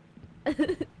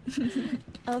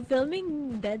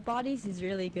 Filming dead bodies is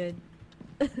really good.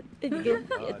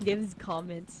 It gives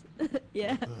comments.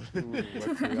 Yeah. Ooh,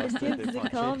 It gives the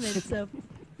comments up.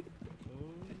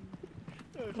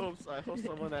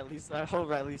 I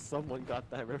hope at least someone got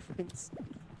that reference.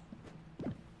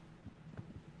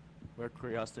 Where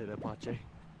Curiosity de Pache.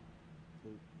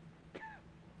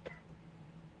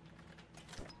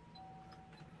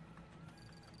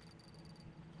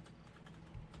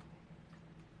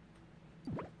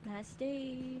 Last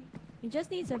day. You just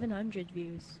need 700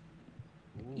 views.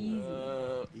 Easy.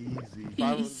 Easy.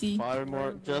 Easy. Five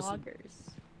more. For Just vloggers.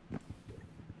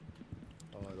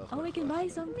 I lost Oh, my we can buy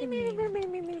flashlight. something.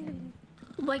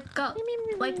 Wake up.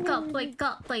 Wake up. Wake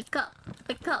up. Wake up.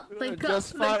 Wake up. Wake up.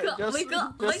 Just Wake five- up. just- Wake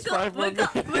up. just Wake five up. more Wake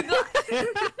up. Wake up.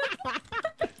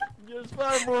 just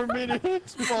 5 more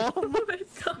minutes, Mom.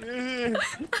 Wake up. What the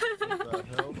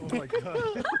hell? Oh my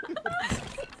god.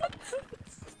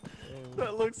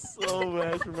 That looks so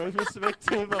bad from my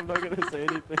perspective. I'm not gonna say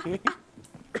anything.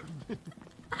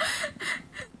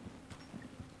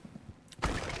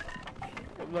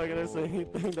 I'm not gonna say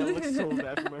anything. That looks so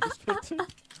bad from my perspective.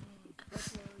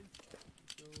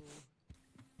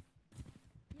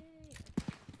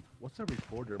 What's a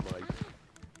recorder mic?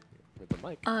 With the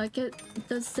mic.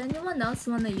 Does anyone else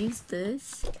want to use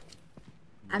this?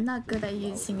 I'm not good at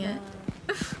using it.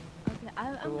 Okay,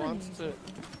 I'm Who gonna wants use to? it.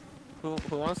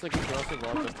 Who wants to control the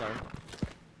vlog this time?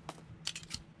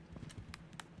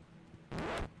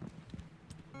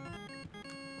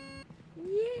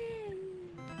 Yay!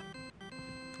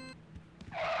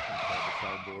 The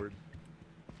soundboard.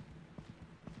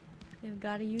 You've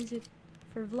gotta use it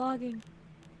for vlogging.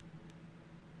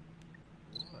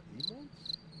 What?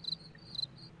 Emotes?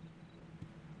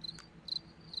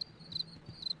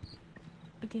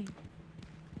 Okay.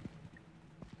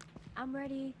 I'm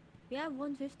ready. We have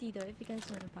 150 though, if you guys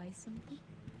want to buy something.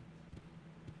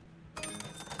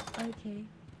 Okay.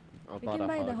 I We bought can a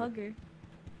buy the hug. hugger.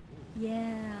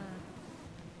 Yeah.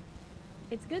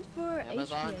 It's good for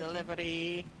Amazon HP.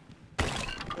 delivery.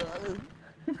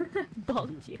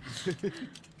 Bonked you.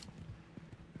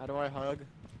 How do I hug?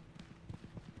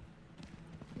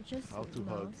 Just How to hug.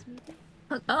 mouse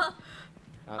maybe? Oh,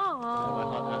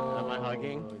 Am I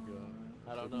hugging? Oh my god.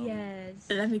 I don't know. Yes.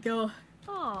 Let me go.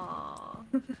 Aww.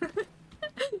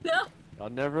 No. I'll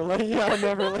never let you. I'll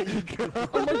never let you go.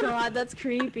 Oh my god, that's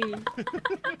creepy.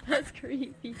 That's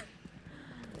creepy.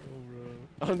 Oh,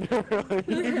 bro. I'll never let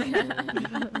you go.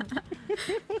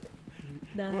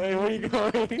 Nice. Wait, where are you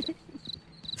going?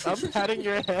 I'm patting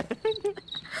your head.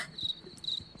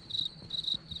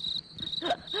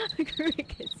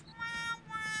 Crickets.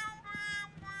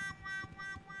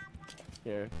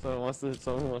 Here, someone wants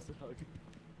to hug.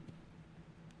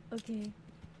 Okay.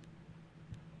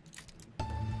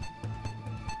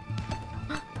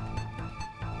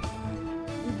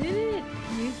 You did it!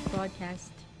 News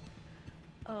broadcast.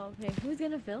 Oh, okay. Who's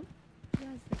gonna film? Who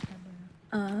has the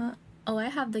camera? Oh, I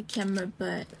have the camera,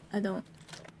 but I don't.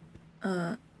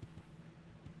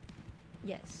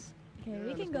 Yes. Okay, Yeah, we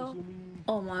let's can go. Sumi.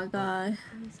 Oh my god.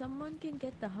 Someone can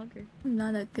get the hugger. I'm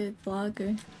not a good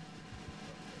vlogger.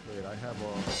 Wait, I have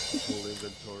a full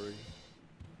inventory.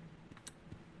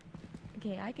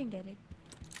 Okay, I can get it.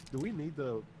 Do we need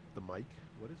the mic?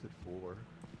 What is it for?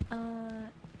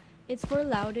 It's for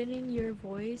loudening your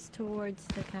voice towards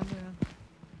the camera.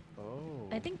 Oh.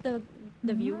 I think the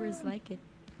viewers like it.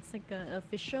 It's like a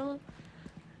official,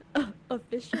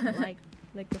 official like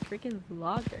a freaking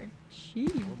vlogger.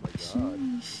 Sheesh. Oh my god.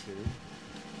 Okay.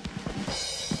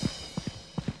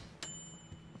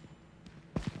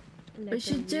 Like We a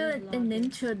should do real an vlogger.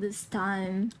 intro this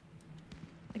time.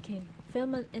 Okay,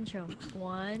 film an intro.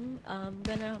 One, I'm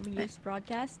gonna use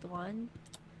broadcast. One,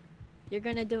 you're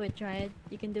gonna do it. Try it.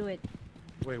 You can do it.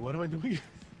 Wait, what am I doing?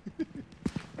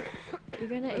 You're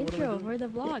gonna Wait, what am I intro doing? for the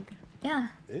vlog. Yeah.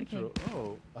 Intro?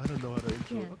 Oh, I don't know how to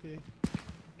intro. Yeah. Okay.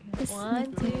 This One, is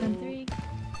two, different. three.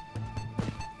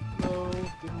 Hello,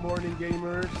 good morning,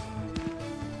 gamers.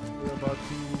 We're about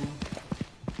to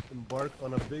embark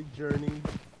on a big journey.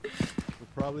 We'll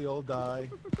probably all die,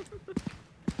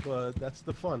 but that's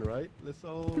the fun, right? Let's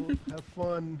all have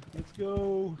fun. Let's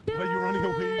go. Why are you running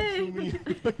away from me?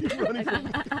 Why are you running from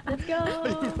me? Let's Why are you go.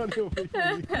 running away from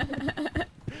me?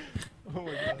 Oh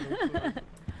my god, I'm sorry.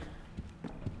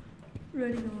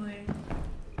 Running away.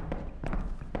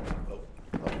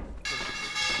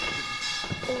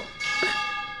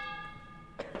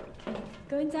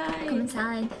 Go inside. Come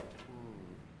inside.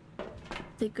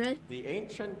 Secret? The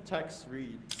ancient text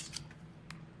reads.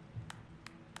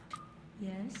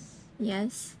 Yes.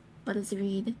 Yes. What does it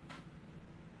read?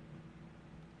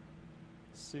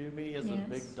 Sumi is a Yes.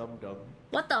 big dum dum.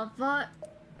 What the fuck?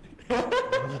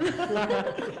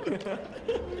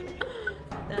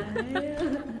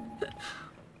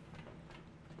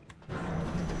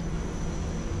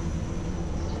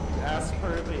 As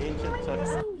per the ancient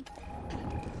text.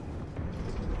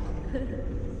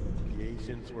 The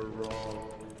Asians were wrong.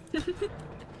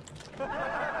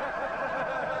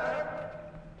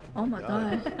 Oh my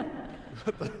god.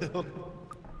 What the hell?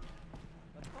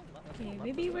 Okay,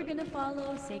 maybe we're gonna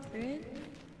follow Sacred.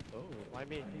 Oh, Why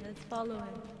me? Let's follow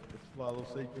him. let's follow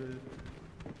Sacred.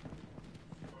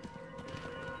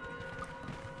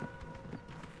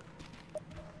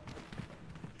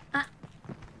 Ah.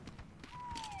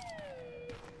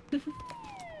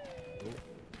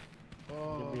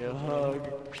 Oh, Give me a hug.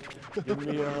 Give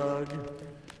me a hug.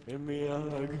 Give me a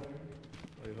hug.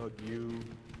 I hug you.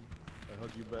 I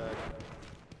hug you back.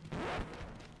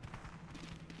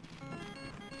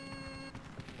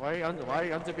 Why are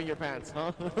you unzipping your pants,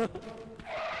 huh?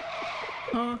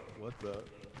 Huh? What the?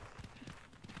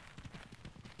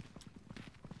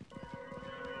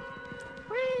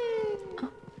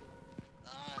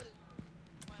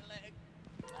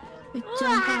 We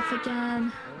jump off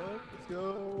again. Oh, let's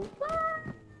go.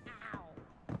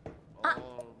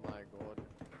 Oh my god.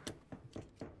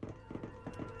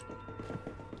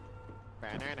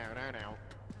 Ba-na-na-na-na.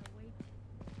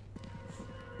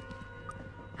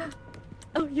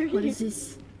 Oh, you're What here. is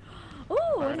this? Oh,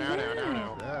 what is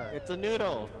Ba-na-na-na-na. that? Yeah. It's a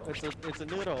noodle. It's a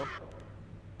noodle.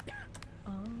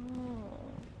 Oh.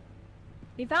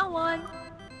 We found one.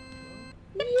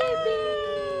 Yippee!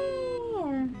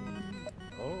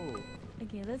 Oh,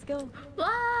 Okay, let's go.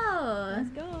 Wow! Let's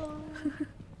go.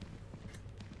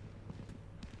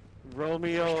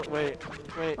 Romeo. Wait.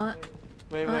 What?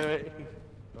 Wait.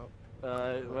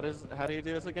 oh. What is? How do you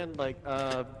do this again? Like,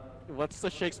 what's the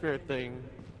Shakespeare thing?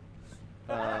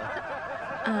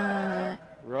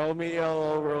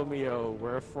 Romeo, Romeo,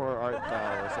 wherefore art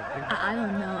thou? Or something. I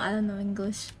don't know. I don't know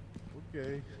English.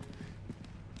 Okay.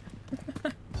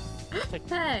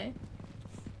 Hey!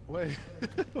 Wait.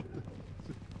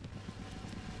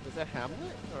 Is that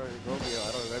Hamlet or Romeo?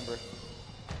 I don't remember.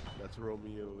 That's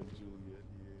Romeo and Juliet.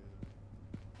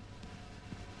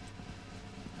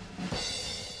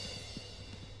 Yeah.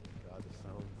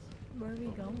 Where are we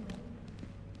going?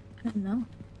 I don't know.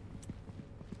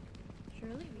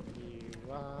 Surely we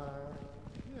You are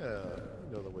Yeah,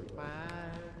 you know the way. my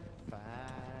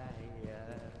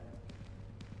fire.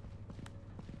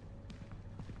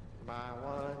 My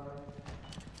one.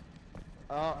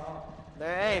 Oh,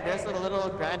 there, hey, there's a little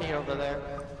granny over there.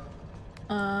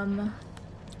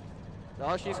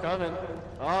 Oh, she's coming.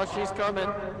 Oh, she's coming.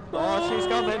 Oh, she's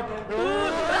coming.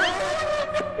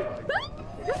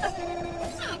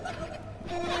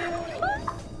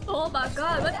 Oh my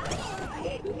god,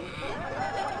 what?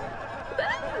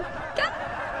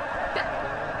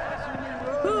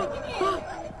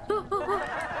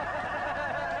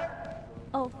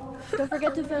 Oh, don't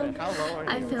forget to film. How low are you?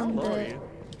 I filmed How low are it. you?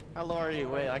 How low are you?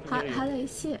 Wait, I can How, hear you. how do I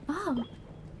see it? Oh.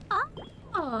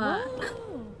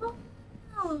 Oh.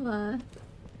 Oh.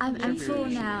 I'm You should full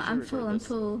re- you now. should I'm record full. I'm this.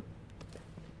 full.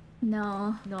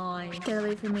 No. Nice. Get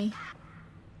away from me.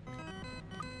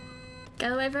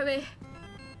 Get away from me.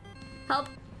 Help.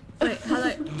 Wait, how do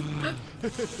I...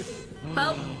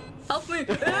 Help. Help me.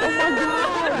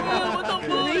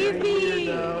 Creepy.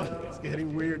 Now it's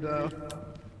getting weird now.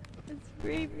 It's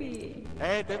creepy.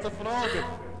 Hey, there's a frog.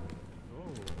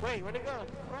 Wait, where'd it go?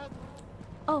 Run.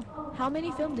 Oh, how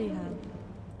many film do you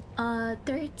have?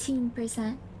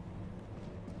 13%.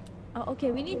 Oh,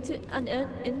 okay, we need to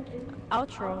in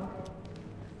outro.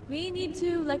 We need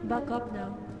to like back up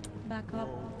now. Back up.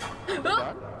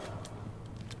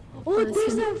 Oh,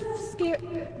 there's a scare.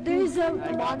 There's a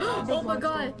monster. Oh my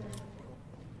god.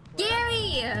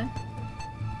 Scary!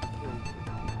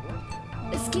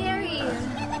 It's scary!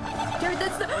 There,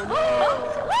 that's the... What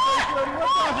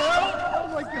the hell? Oh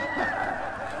my god!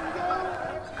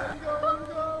 Where'd he go? Where'd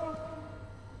he go?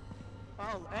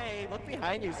 Oh, hey, look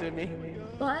behind you, Sydney.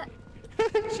 What?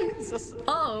 Jesus.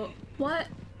 Oh, what?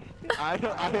 I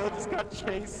just got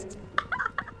chased.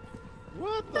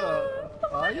 What the?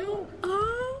 Are you?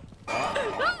 Oh.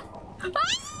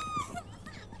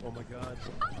 Oh my god.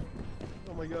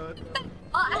 Oh my god.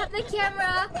 Oh, I have the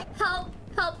camera! Help!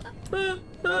 Help!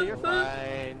 No, you're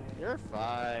fine. You're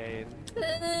fine.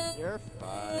 You're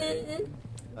fine.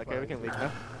 Okay, we can leave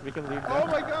now. We can leave Oh now.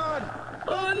 my god!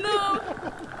 Oh no!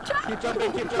 Keep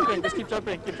jumping, keep jumping, just keep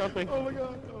jumping, keep jumping. Oh my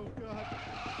god! Oh god!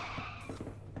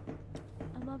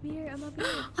 I'm up here. I'm up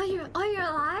here. Oh, you're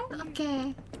alive?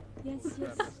 Okay. Yes,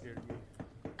 yes, That scared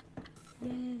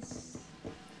me. yes.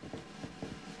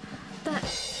 That...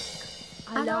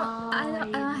 I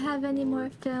don't have any more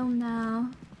film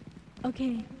now.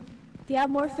 Okay. Do you have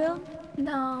more film?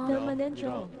 No. Film an You intro.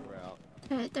 don't. We're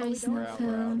out. There is don't? no We're out,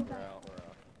 film. we're out, we're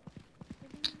out.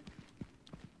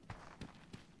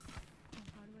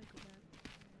 How do I go back?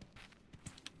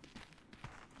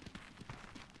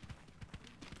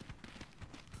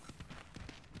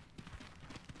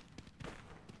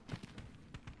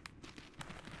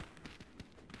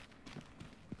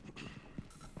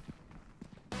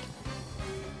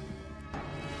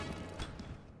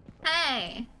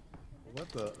 Hey! What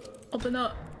the? Open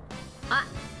up. Ah!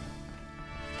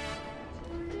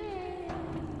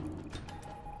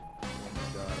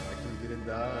 God, I actually didn't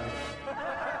die.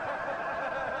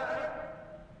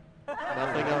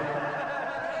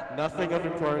 Nothing of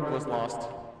importance was lost.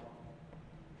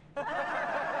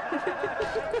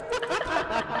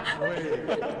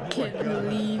 Wait. Can't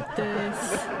believe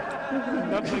this.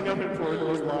 Nothing of importance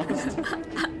was lost.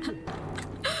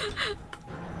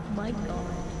 My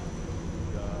god.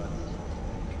 God.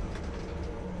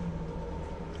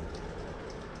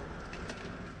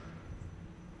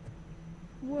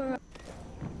 We're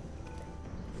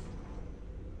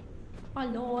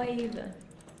alive.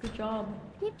 Good job.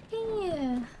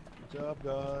 Yippee! Good job,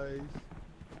 guys.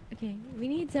 Okay, we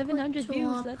need 700 Good views.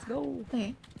 job. Let's go.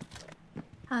 Wait.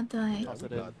 How do I... Toss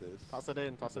it We in. got this. Toss it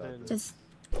in, toss it in. Just...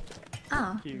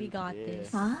 Oh. We got this.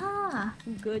 Ah!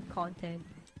 Good content.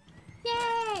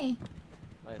 Yay!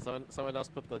 Alright, someone else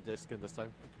put the disc in this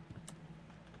time.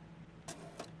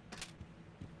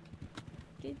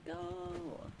 Get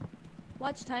go.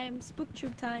 Watch time.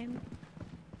 SpookTube time.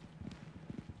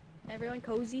 Everyone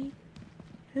cozy?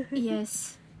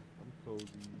 Yes. I'm cozy.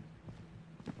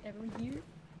 Everyone here?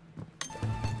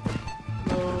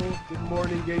 Hello, good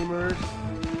morning, gamers.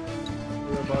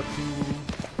 We're about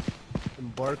to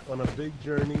embark on a big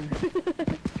journey.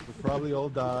 We'll probably all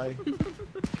die.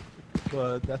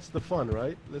 But that's the fun,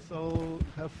 right? Let's all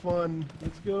have fun.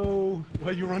 Let's go. Why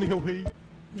are you running away?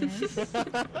 Yes.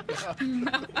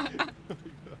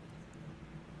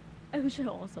 I wish I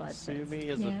also had See friends. me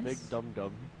as a Yes. big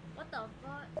dum-dum. What the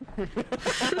fuck?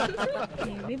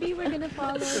 Okay, maybe we're gonna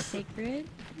follow Sacred.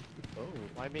 Oh,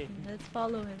 Why me? Let's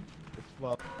follow him. it's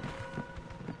fun.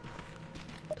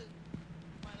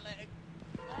 My leg.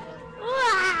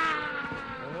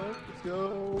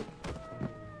 go.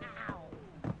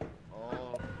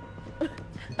 Oh.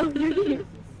 Oh, you're here.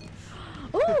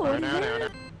 Oh, No, no, no.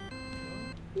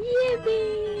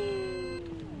 yippee!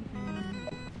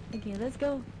 Okay, let's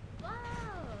go. Wow.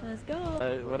 Let's go.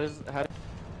 What is? How?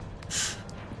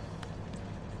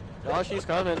 Oh, she's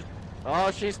coming.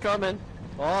 Oh, she's coming.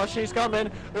 Oh, she's coming.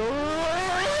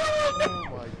 Oh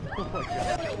my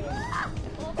god.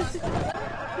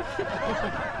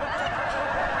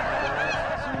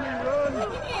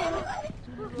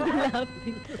 You're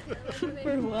laughing.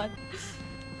 For what?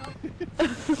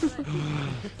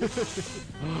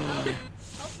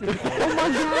 Oh my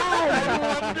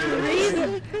god!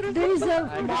 There's a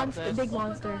got monster, this. big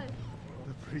monster.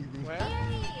 The breathing. Where?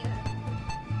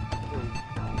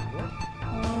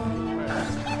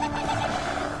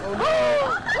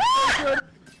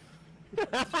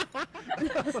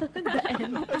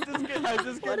 I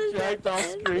just What get is dragged that off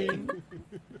then? screen.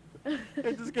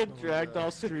 I just get dragged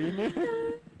off screen.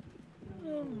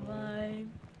 Oh my.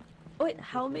 Wait,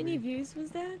 how many views was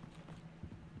that?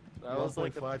 That was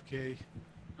like 1.5k.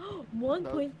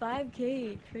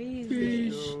 1.5k.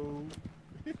 Crazy. Yo.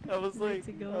 I was like,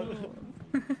 To go.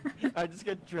 I just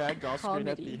get dragged off screen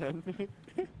at Comedy. the end.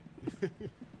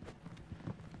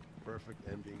 Perfect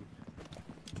ending.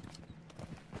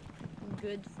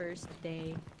 Good first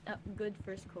day. Good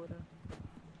first quota.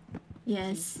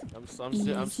 Yes. I'm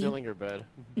Easy. stealing your bed.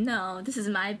 No, this is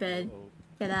my bed. Oh.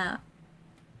 Get out.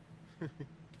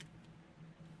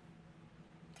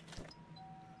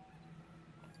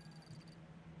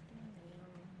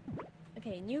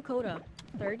 Okay, new quota.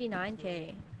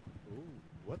 39k. Ooh,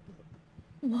 what the?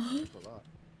 What? That's a lot.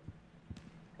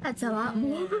 That's a lot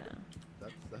more.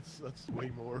 That's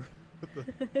way more. What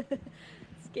the?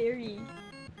 Scary.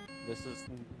 This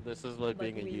is what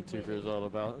being a we YouTuber win. is all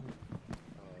about.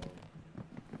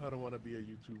 I don't want to be a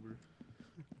YouTuber.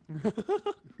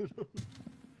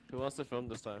 Who wants to film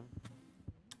this time?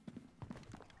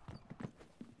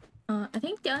 I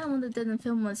think the other one that didn't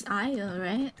film was Io,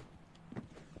 right?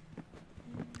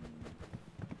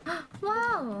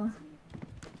 Wow!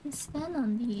 You can stand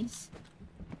on these.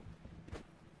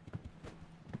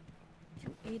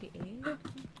 288.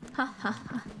 Ha ha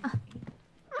ha ha.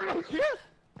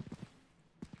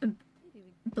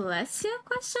 Bless you?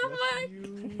 Question mark?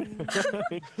 You. Question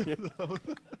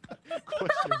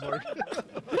mark.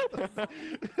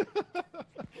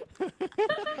 Oh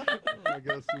my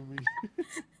god, Sumi.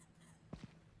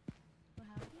 What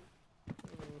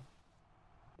happened?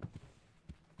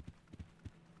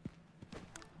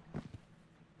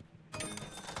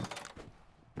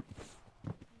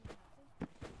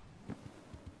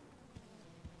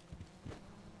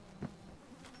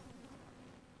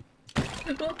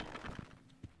 Oh.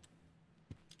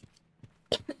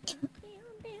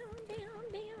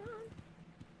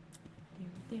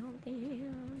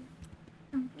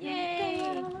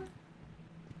 Yay!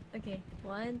 Okay,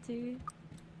 1, 2.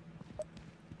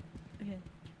 Okay.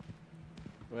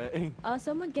 Wait.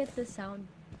 Someone get the sound.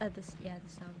 The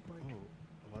soundboard. Oh,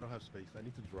 I don't have space. I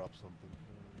need to drop something.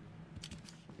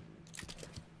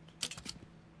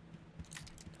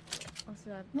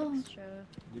 Also have Oh. extra.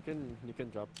 You can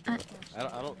drop. Uh, I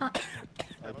don't. Uh, I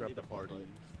don't dropped need the a party. flashlight.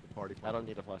 The party. I don't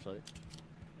need a flashlight.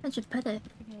 Where'd you put it?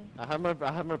 Okay. I have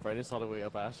my brightness all the way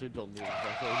up. I actually don't need a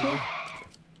flashlight.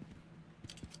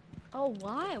 Oh,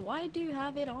 why? Why do you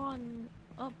have it on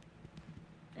up?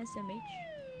 SMH?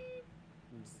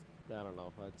 I don't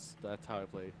know. That's how I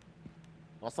play.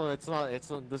 Also,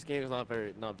 this game is not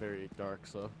very dark,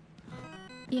 so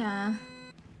Yeah.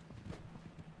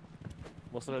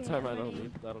 most of the Okay, time I'm I don't ready.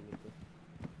 need to.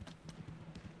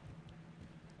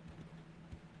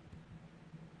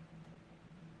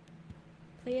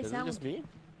 Play a Is it sound. just me?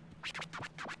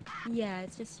 Yeah,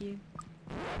 it's just you.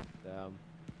 Damn.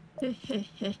 Push,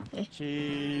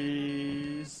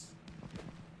 Cheese.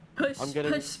 I'm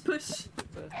getting- push.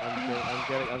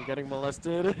 I'm getting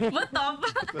molested. What the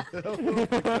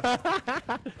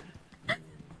fuck?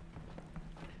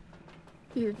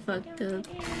 You fucked up.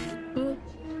 Ooh.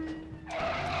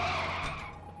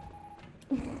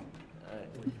 Alright.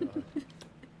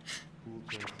 Cool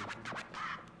transition.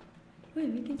 Wait,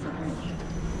 we can separate.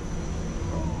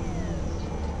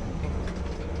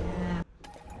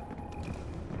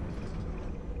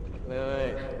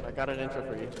 Wait. I got an intro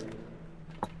for you.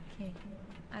 Okay.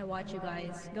 I watch you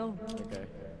guys. Go. Okay.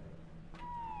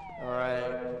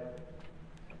 Alright.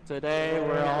 Today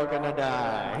we're all gonna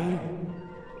die.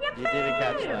 You didn't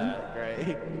catch that.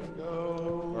 Great.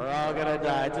 Go. We're all gonna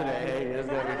die today. It's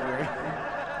gonna be great.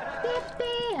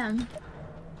 Damn.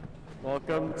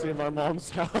 Welcome to my mom's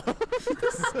house.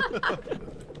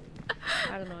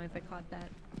 I don't know if I caught that.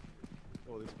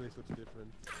 Oh, this place looks different.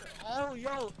 Oh,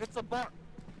 yo, it's a bar.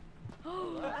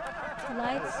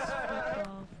 Lights flipped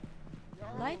off.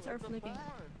 Lights are flicking.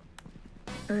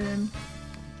 Lights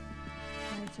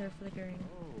are flickering.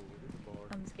 Oh, it is a bar.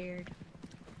 I'm scared.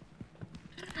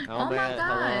 Oh my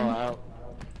God.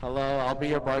 Hello, I'll be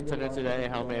your bartender today.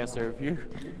 How may I serve you?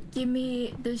 Give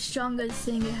me the strongest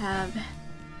thing you have.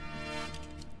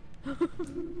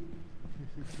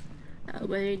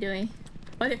 What are you doing?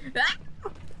 What? Ah!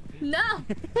 No!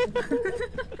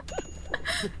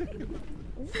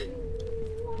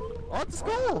 Let's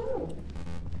go!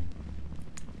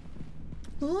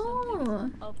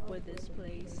 Ooh. Up with this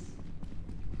place.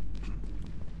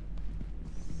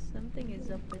 Something is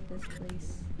up with this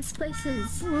place. This place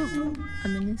is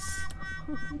ominous.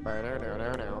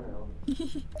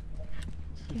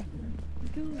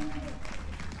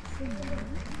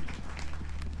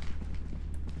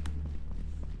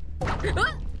 Let's go.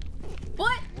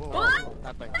 What? Whoa. What?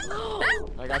 Nothing.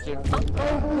 I got you.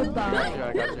 Goodbye.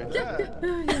 I got you. Yeah.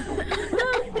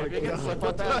 If you can slip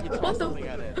on that, you toss What the- something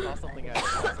at it. Toss something at it.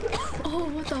 Oh,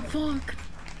 what the fuck?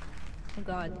 Oh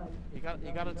god. You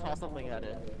gotta toss something at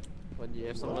it. When you,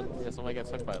 if someone gets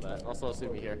hooked by that. Also,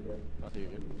 Sumi here. Not you.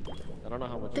 I don't know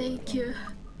how much. Thank you.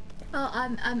 Oh,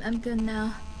 I'm good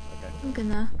now. Okay. I'm good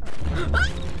now.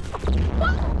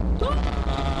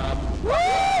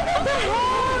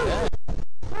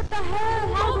 What the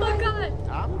hell? Oh my god!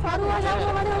 How do I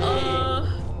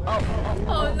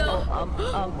Oh no! Oh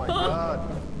my god.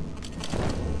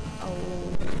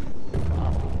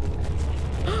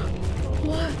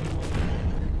 What?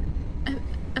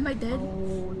 Am I dead?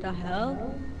 Oh, the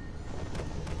hell?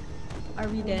 Are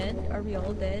we dead? Are we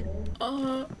all dead?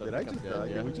 Did I just die?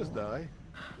 Did we just die?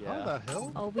 Yeah. How the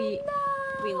hell? Oh, we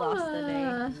lost the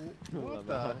day. What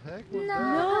the heck was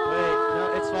No. Wait,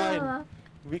 no, it's fine.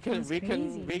 We That's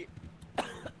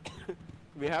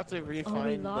we have to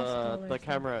refine lost all the our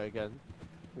camera again.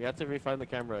 We have to refine the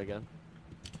camera again.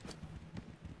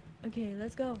 Okay,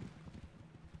 let's go.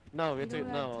 No, we have We to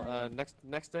don't have time.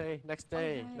 next day. We have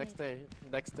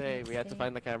to day.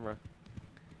 find the camera.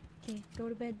 Okay, go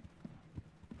to bed.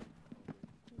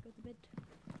 Go to bed.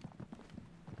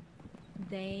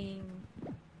 Dang.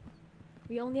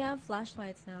 We only have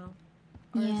flashlights now.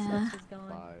 Our Yeah. stuff is gone.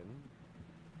 Fine.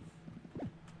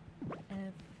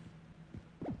 F.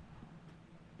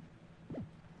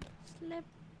 Slip.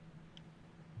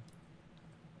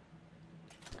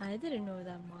 I didn't know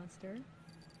that monster.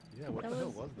 Yeah, what That the hell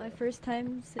was was my that? first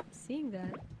time seeing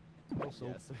that. Also,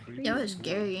 Yes. pretty That was cool.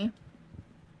 scary.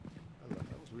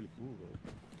 That was really cool though.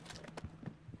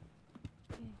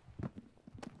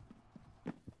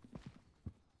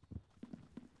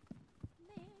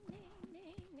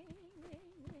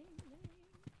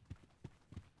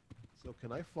 So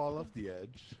can I fall off the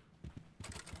edge?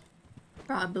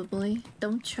 Probably.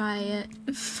 Don't try it.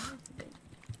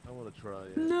 I want to try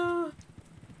it. No.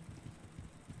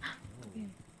 Okay.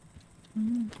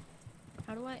 Mm.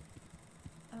 How do I?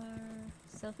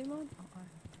 Selfie mode? Oh,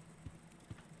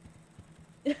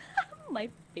 R. My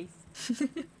face.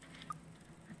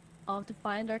 I'll have to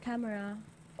find our camera.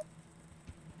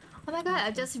 Oh my god!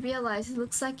 I just realized it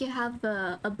looks like you have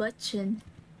a butt chin.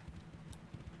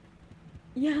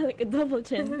 Yeah, like a double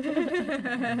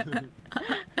chin.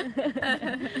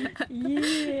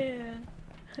 Yeah.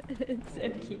 It's so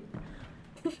cute.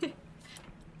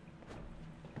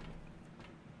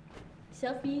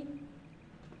 Selfie.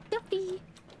 Yuppie.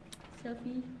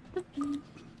 Selfie. Yuppie.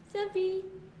 Selfie.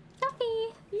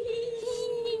 Yuppie.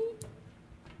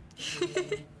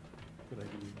 Could I do?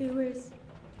 Okay, where's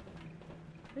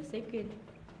Sacred?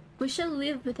 We should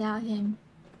live without him.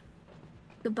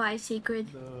 Goodbye,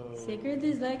 Sacred. No. Sacred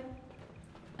is like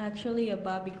actually a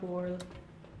Bobby girl.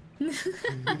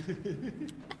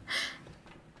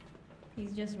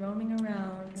 He's just roaming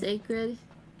around, Sacred.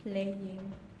 playing.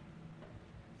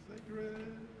 Sacred.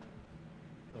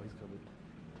 Oh, he's coming.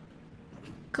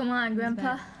 Come on, He's Grandpa.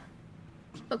 back.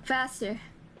 Look faster.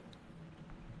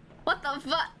 What the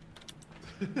fuck?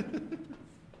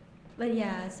 But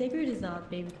yeah, Sacred is not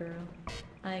baby girl.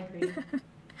 I agree.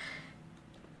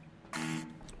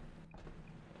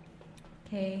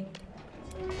 Okay.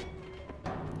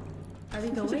 Are we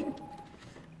going?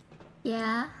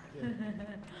 Yeah.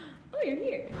 Oh, you're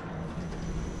here.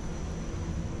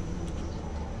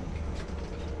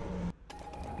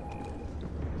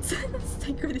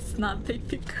 Sacred is not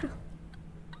baby girl.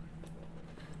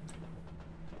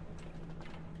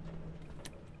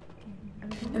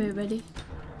 Are we ready?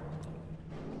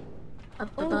 Up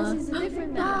Oh, above. this is a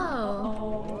different map. No.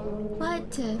 Oh.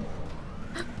 What? Oh,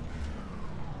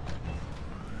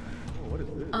 what is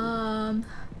this?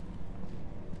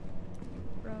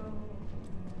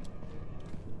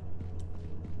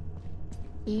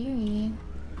 Eerie.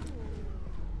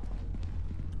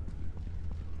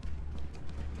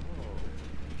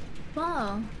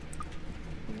 Whoa.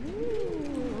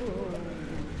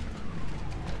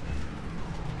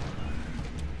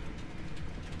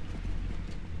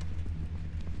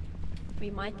 We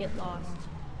might get lost.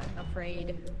 I'm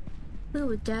afraid. We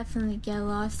would definitely get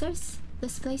lost.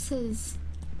 This place is...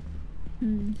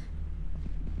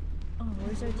 Oh,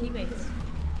 where's our teammates?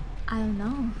 I don't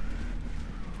know.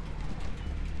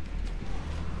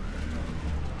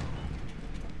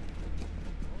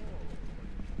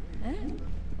 Eh?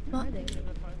 What? Are they?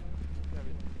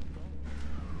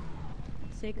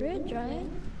 Sacred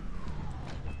Giant?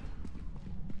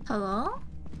 Hello?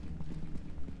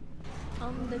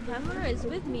 The camera is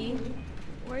with me.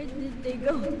 Where did they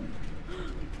go?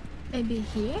 Maybe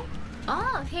here?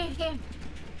 Oh, here.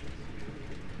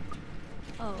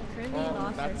 Oh, currently Oh,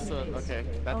 lost our that's teammates. okay.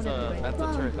 Oh, That's never mind. that's a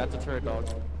Wow. turret. That's a turret dog.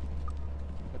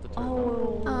 That's a turret dog.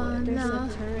 Oh, Oh, there's no. a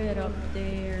turret up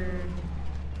there.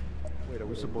 Wait, are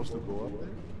we supposed to go up there?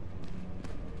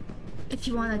 If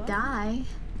you wanna die.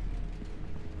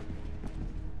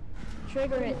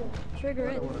 Trigger it. Trigger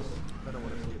I it. don't want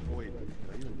to see it. Oh, wait,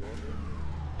 can I even go up there?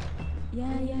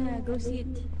 Yeah, go see it.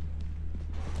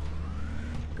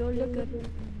 Go look at it.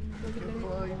 I can't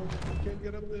climb. I can't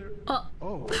get up there. Oh,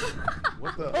 Oh,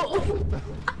 what the? Oh,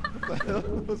 What the hell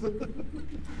was that?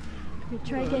 okay,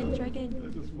 try again, try I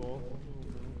again. just fall. Oh,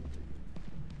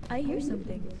 no. I hear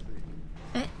something.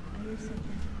 eh, I hear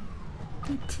something.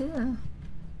 me too.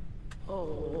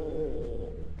 Oh.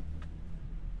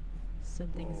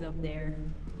 Something's up there.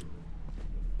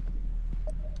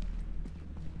 I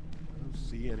don't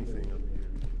see anything up here.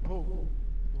 Oh,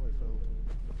 I fell.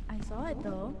 I saw it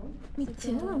though. Me It's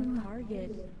too. a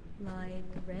target, like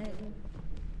red.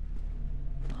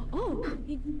 Oh,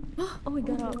 he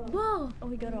got up. Whoa! Oh,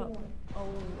 he got up. Oh.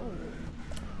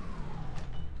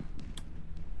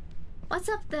 What's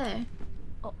up there?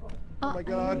 Oh. Oh my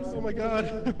god, oh my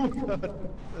god, oh my god.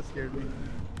 That scared me.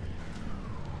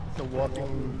 It's a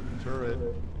walking turret.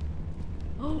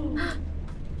 Oh.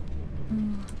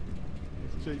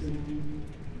 It's chasing me.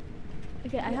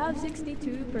 Okay, I have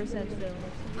 62% film.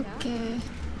 Yeah? Okay.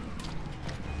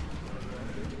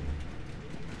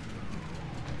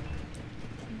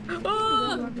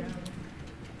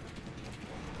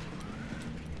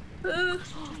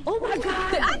 Oh my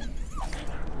god!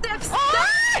 There's...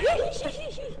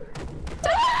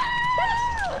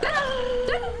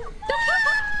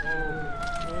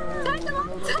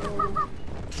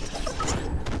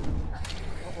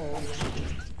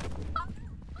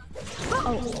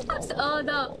 Oh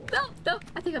no! No!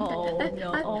 I think I'm Oh, dead.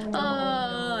 no. I- Oh, no.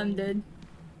 Oh, I'm dead.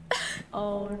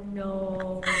 Oh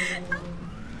no.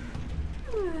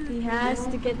 He has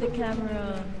to get the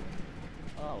camera.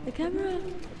 Oh, The camera? I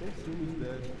think Sumi's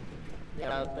dead.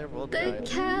 yeah, they're both The died.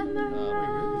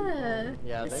 camera!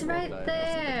 Yeah, It's they both right died.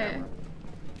 there!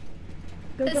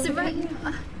 Go It's get the right...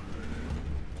 camera.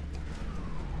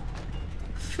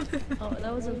 Oh,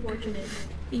 that was unfortunate.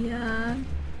 Yeah.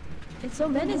 It's so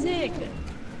menacing.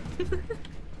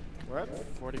 We're at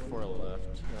 44 left.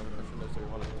 The question is, do we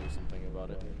want to do something about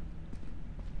it?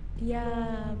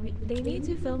 Yeah, they need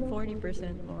to film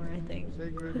 40% more, I think.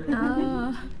 Sacred.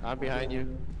 I'm behind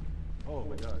you. Oh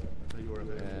my god, I thought you were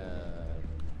there.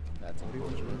 That's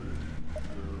unfortunate.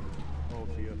 Oh,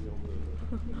 she got filmed.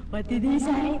 What did he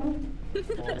say?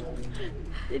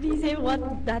 Did he say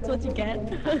what? That's what you get?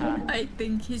 I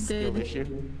think he Skill did.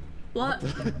 issue. What?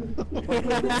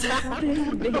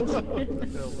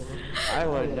 I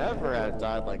would never have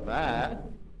died like that.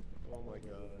 Oh my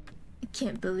god. I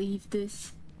can't believe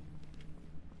this.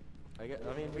 I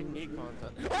mean, we need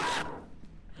content.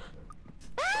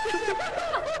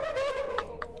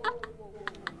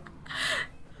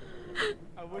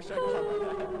 I wish I got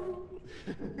that.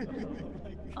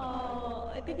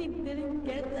 Oh, I think he didn't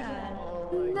get that.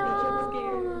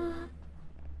 No!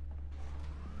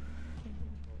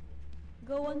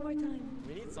 Go one more time.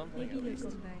 We need something Maybe at he'll least.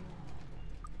 come back.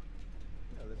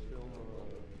 Yeah, let's film,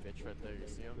 Bitch right there, you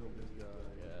see him? film this guy.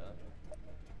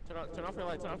 Yeah. Turn off your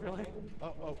light, turn off your light.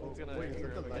 Oh, It's gonna wait, is hear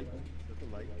that the him light? again. Is that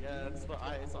the light? Yeah, it's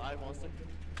the eye monster.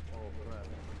 Oh crap.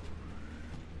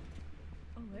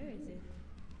 Oh, where is it?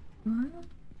 What?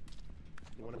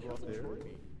 You wanna go up there?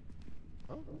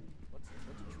 Huh?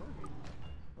 What's a trophy?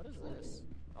 What is this?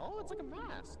 Oh, it's like a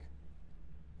mask.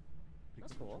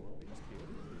 That's cool. That's cute.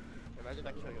 Imagine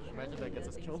that kills. Imagine that gets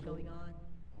us Nothing's killed. going on.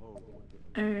 Oh,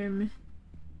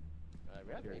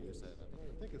 We have to use it.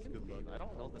 I think it's good luck. I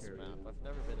don't know this map. I've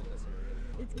never been in this area.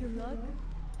 It's good luck.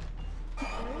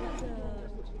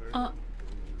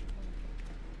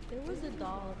 There was a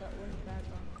doll that went back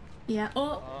on. Yeah.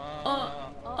 Oh.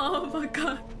 Oh my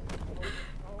god.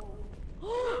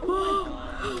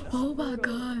 Oh my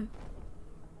god.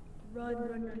 Run, run, run,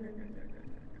 run, run, run, run,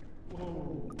 run.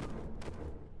 Whoa.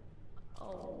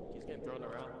 Oh. He's getting thrown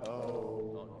around. Oh.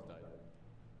 Oh, he's died.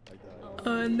 I died.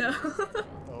 Oh no.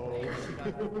 Oh. Hey, you got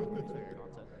that. Thanks for your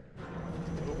content.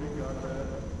 Hope you got that.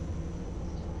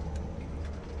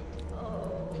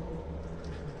 Oh.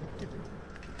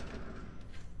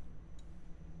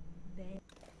 Damn.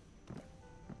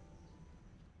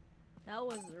 That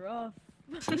was rough.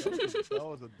 That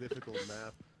was a difficult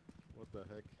map. What the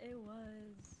heck? It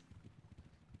was.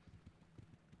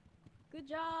 Good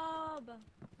job!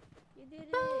 You did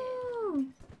it!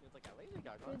 It's like a lazy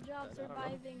guy. Good job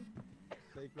surviving.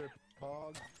 Sacred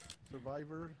Pog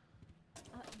Survivor.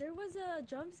 There was a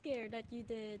jump scare that you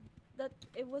did. That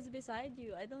it was beside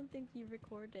you. I don't think you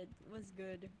recorded. It was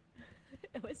good.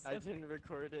 It was so I didn't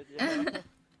record it. Yeah.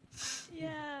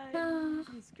 Yeah,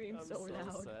 you screamed I'm so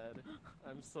loud. sad.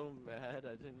 I'm so mad.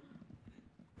 I didn't.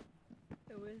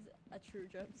 It was a true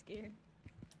jump scare.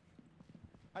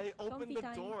 I opened Comfy the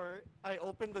time. door. I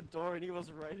opened the door and he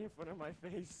was right in front of my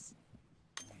face.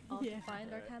 I'll Yeah.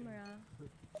 find our camera.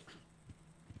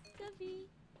 Duffy.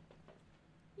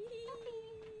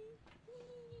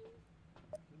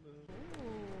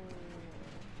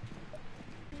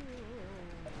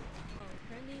 Oh,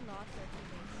 currently lost our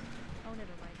teammates. Oh,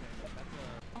 never mind.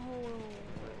 Oh,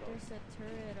 there's a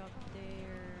turret up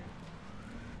there.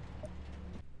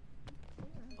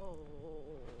 Oh.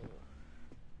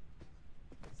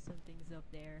 Something's up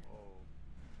there. Oh.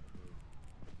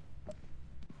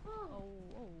 Oh,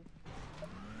 oh.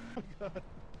 God,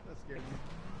 that scared me.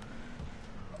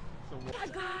 So Oh what? my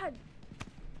god!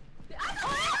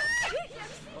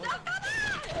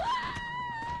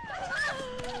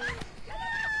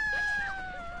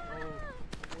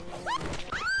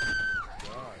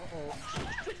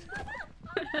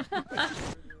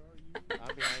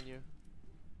 I'm behind you.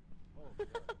 Oh,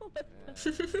 Yeah.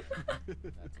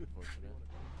 That's unfortunate.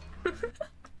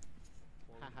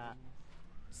 Haha.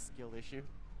 Skill issue.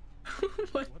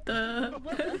 What the?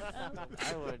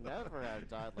 I would never have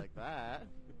died like that.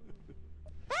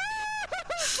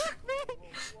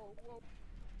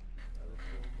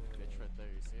 Bitch right there,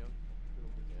 you see him?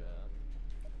 Yeah.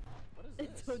 What is this?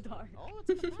 It's so dark. Oh,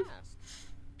 it's like a mask.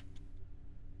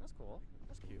 That's cool.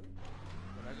 That's cute.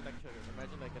 Imagine that kill.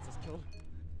 Imagine that gets us killed.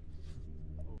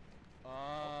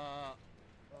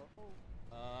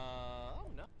 Oh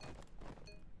no.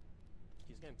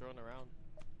 He's getting thrown around.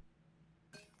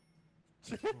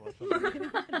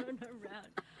 Run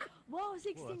around. Whoa,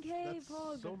 16k, That's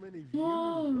Pog. so many views.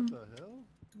 Whoa. What the hell?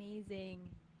 Amazing.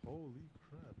 Holy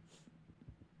crap.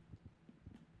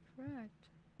 Correct.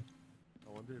 I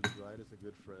wonder if Dryad is a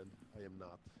good friend. I am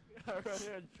not. I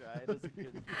rather try this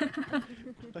again.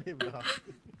 I am not.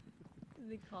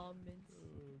 The comments.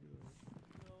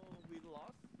 No, we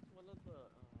lost one of the.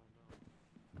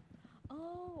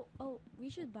 Oh, we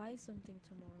should buy something Oh,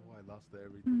 tomorrow. I lost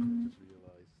everything. I just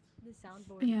realized. The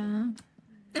soundboard. Yeah.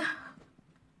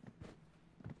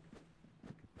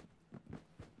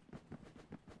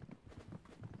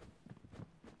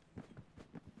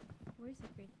 Where's the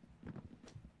crate?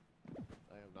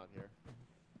 I am not here.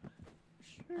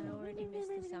 I already missed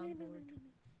the soundboard.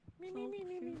 Oh,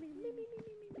 shoot.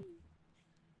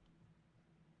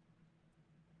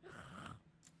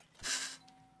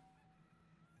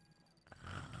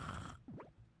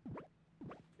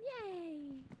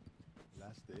 Yay!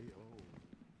 Last day? Oh.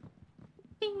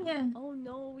 Yeah. Oh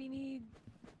no, we need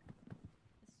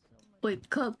so much.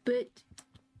 Wake up, bitch.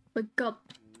 Wake up.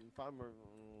 5 more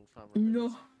No.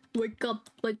 minutes. Wake up.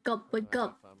 Wake up. Wake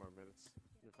up. 5 more minutes.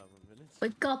 5 more minutes.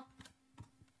 Wake up.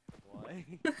 Why?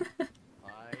 Fine.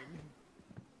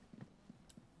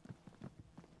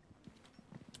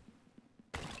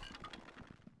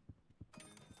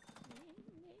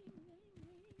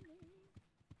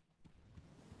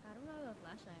 I don't have a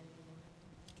flashlight anymore.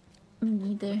 Me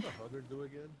neither. What does the hugger do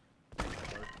again?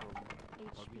 Apart from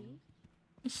HP? hugging?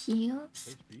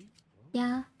 Shields. HP? Oh.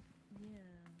 Yeah. Yeah.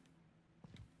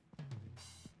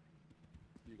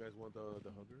 You guys want the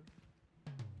hugger?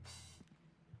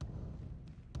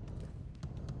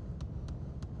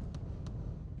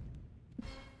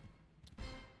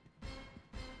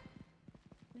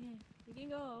 Okay, we can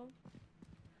go.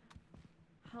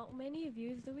 How many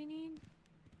views do we need?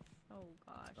 Oh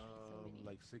gosh, so many.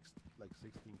 Like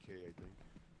 16k, I think.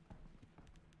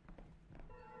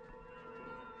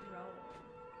 Bro.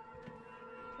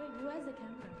 Wait, who has a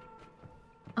camera?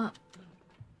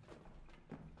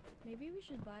 Maybe we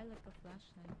should buy like a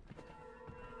flashlight.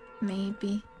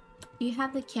 Maybe. Do you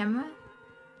have the camera?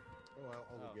 Oh,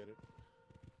 I'll go get it.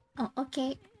 Oh,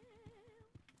 okay.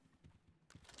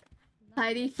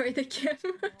 Hiding for the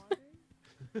camera.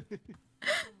 Oh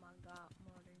my god,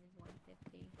 modern is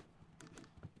 150.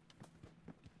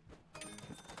 Okay,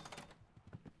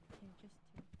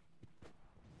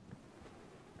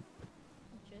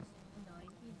 just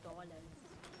 $90.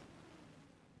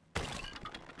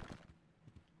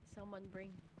 Someone bring.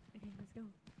 Okay, let's go.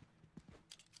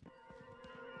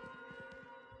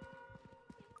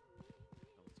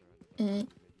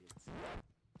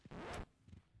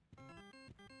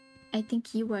 I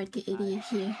think you are the idiot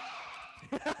here.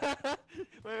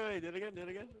 Wait, do it again, do it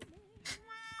again.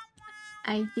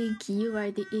 I think you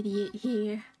are the idiot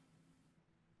here.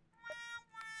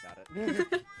 Got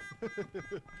it.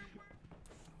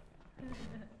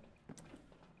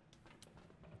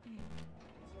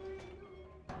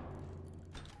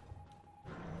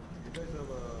 You guys have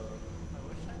a. I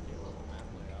wish I knew what the map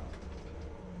layout.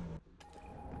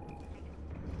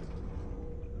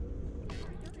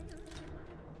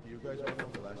 Do you guys want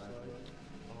a flashlight?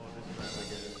 Oh, this map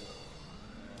again.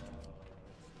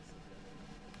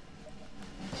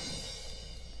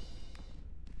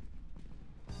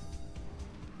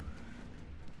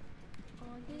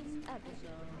 On this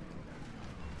episode.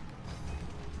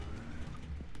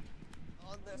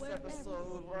 On this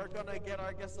episode, we're gonna get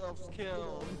ourselves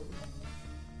killed.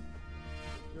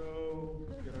 Go.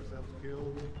 Let's get ourselves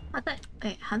killed.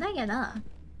 Wait, how did I get up?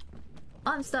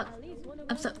 Oh, I'm stuck. At least one of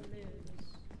I'm us stuck. lives.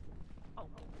 Oh.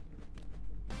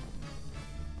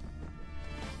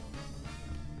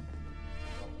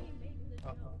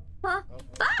 Huh? Oh,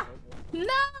 Ah! oh,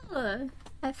 No!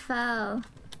 I fell.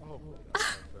 oh, I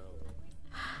fell.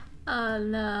 Oh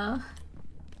no.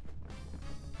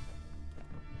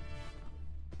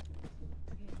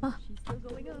 Okay, she's still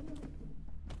going up.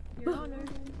 Your honor.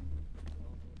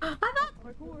 I'm up!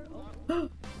 Parkour. Oh,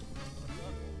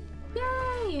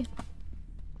 Yay!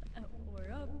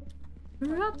 we're up.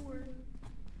 We're up. Parkour.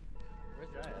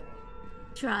 Where's Dryad?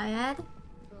 Triad.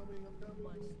 Coming, I'm coming.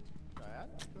 Must Dryad?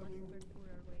 Coming, parkour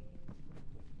our way.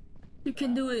 You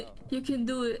can do it. You can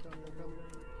do it. coming, I'm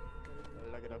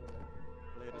coming. Look it up.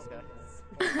 Look at this guy.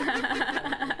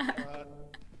 God.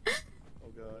 Oh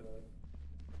god.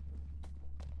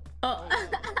 Oh.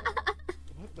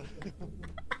 What the hell?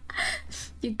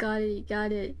 You got it. You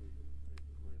got it.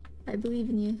 I believe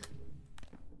in you.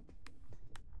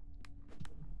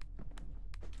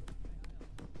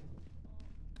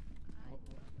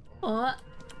 Oh.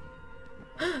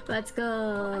 Let's go.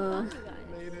 I found you I guys.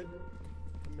 made it.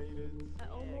 I made it. I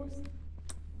almost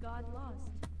got lost.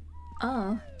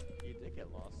 Oh. You did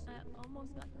get lost. I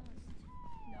almost got lost.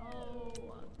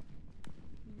 No.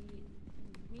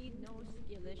 Need no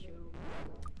skill issue.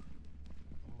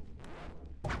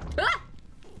 Ah!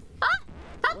 Ah!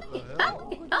 Help What me! the Help hell?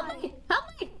 me! Help me! Help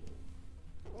me!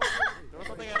 Throw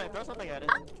something at it, throw something at it.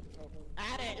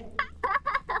 At it!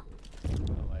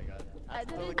 Oh my god. I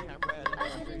Throw the didn't. camera at it.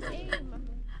 I didn't aim.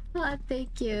 Oh,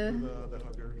 thank you. The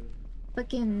hugger.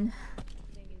 Fucking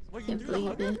Thing is, What, you can't do the believe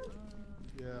hugger? it.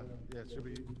 Yeah, yeah, it should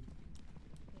be.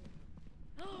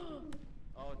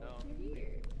 Oh no. You're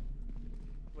here.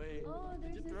 Wait, Oh, did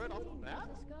there's you a throw it off thing. the map?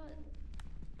 There's a Scott.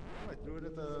 Oh, I threw it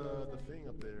at the thing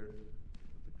up there.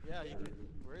 Yeah, you did.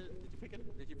 Where did you pick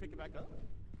it? Did you pick it back up?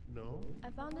 No, I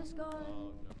found a Scott.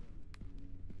 Oh no.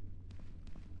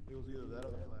 it was either that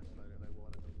or the flashlight, and I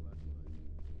wanted the flashlight.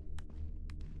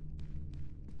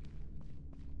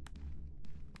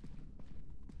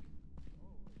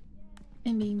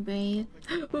 I'm being brave.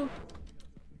 Oh.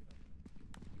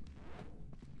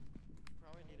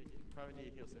 Probably need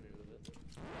to heal Simi with it.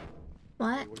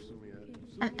 What? Hey, where's Sumi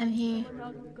at? I'm here. Someone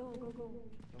hug. Go, go, go.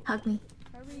 Hug me.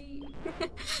 Hurry.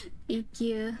 Thank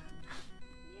you.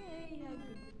 Yay, hug.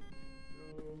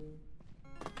 Go.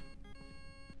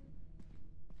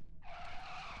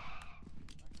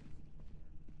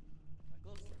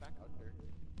 That goes back under.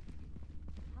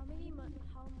 How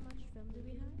much film do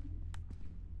we have?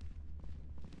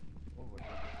 Oh my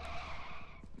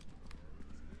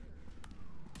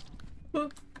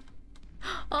god.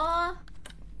 Oh.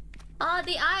 Oh,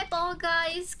 the eyeball guy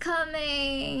is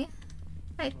coming.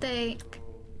 I think.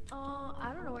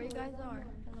 I don't know where you guys are.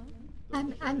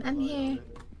 Hello? I'm here.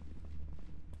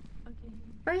 Okay.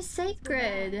 We're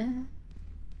sacred.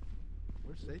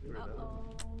 We're sacred, huh?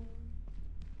 Uh-oh.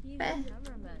 He's a Eh.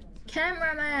 cameraman. So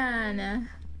Cameraman.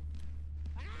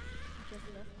 he just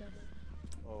left us.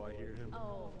 Oh, I hear him.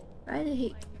 Oh. Why did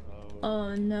he?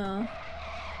 Oh. Oh no.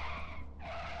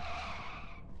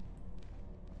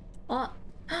 Oh.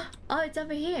 Oh, it's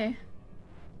over here.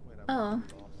 Wait, I'm Oh,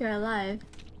 lost. you're alive.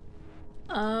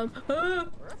 Oh. We're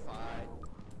fine.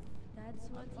 That's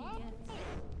what he gets.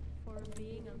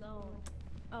 being alone.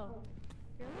 Oh,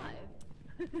 you're alive.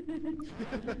 That's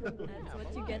what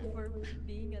you get for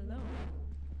being alone.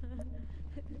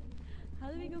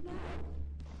 How do we go back?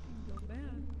 Go back.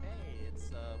 Hey, it's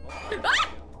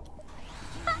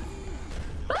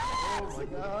Oh my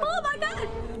god. Oh my god!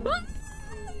 What?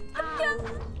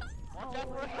 watch out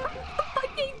for it.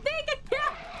 Fucking thing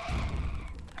again!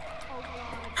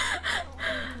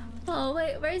 Oh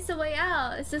wait, where's the way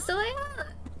out? Is this the way out?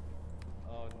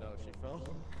 Oh no, she fell.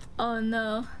 Oh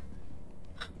no.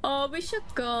 Oh, we should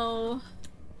go.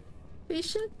 We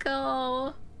should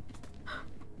go.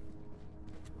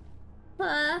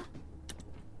 Ah.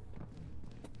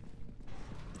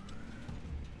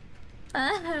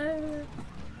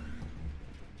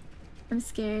 I'm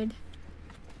scared.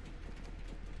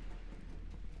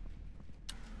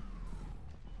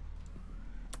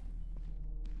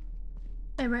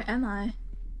 Hey, where am I?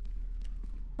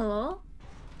 Hello?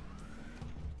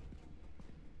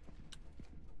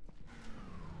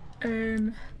 Oh. Be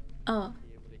able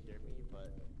to hear me,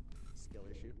 but skill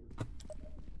issue.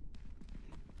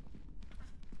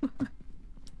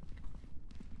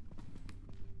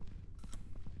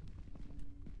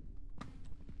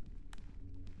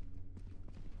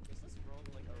 Is this room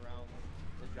like around?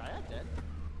 Is Dryad dead?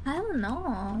 I don't know.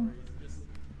 Or is it just? I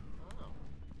don't know.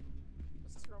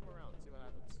 Let's just roam around, see what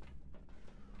happens.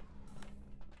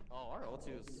 Oh, our O2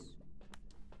 is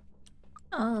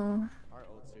Oh,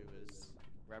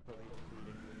 rapidly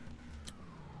depleting.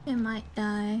 it might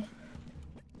die.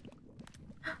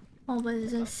 Oh, what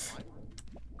is this? Slime?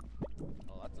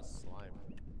 Oh, that's a slime.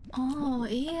 Oh,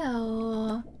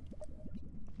 ew.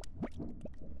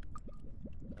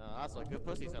 That's what good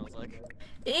pussy sounds like.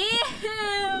 Ew!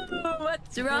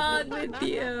 What's wrong with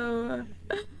you?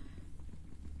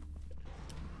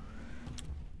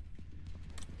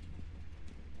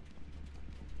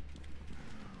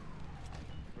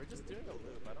 We're just doing a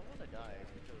loop. I don't want to die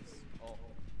because. Oh.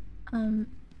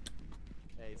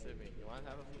 Hey, Sydney, you ever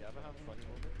have a funny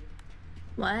moment?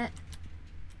 What?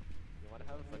 You want to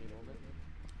have a funny moment?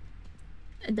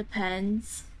 It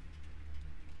depends.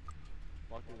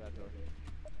 Walk through that door.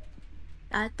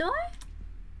 That door?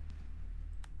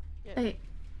 Yeah. Wait.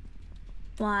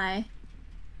 Why?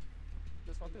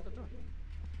 Just walk through the door.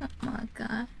 Oh my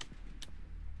god.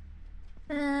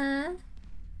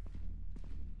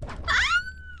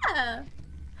 Ah!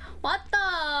 What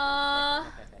the?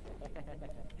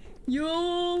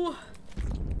 Yo!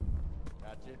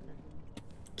 Gotcha.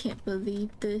 Can't believe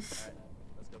this. Alright,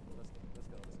 let's go.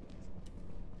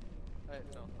 Alright,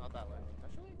 no, not that way.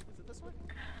 Actually, is it this way?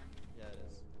 Yeah, it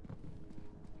is.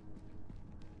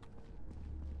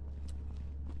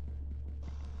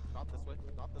 Not this way,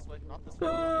 not this way, not this way,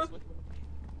 not this way.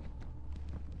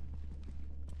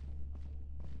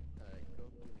 Alright, go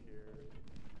through here.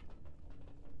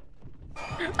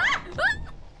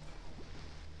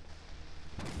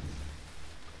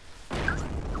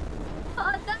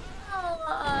 Oh no!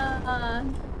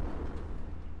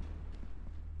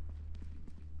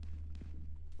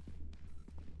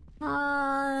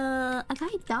 A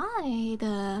guy died.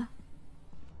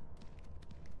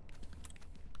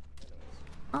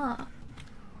 Oh.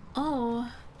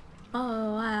 Oh.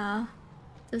 Oh wow.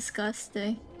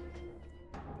 Disgusting.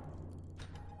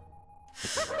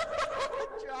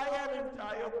 Dryad and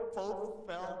Dio both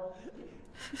fell.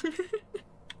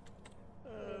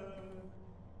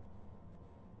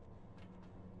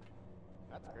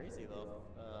 That's crazy though.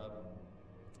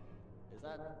 Is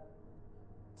that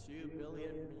 2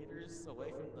 billion meters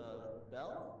away from the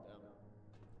bell? Damn.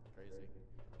 Crazy.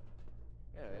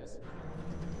 Anyways.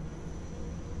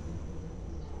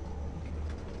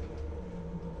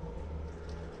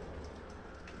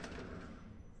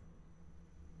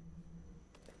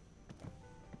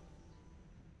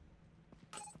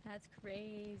 That's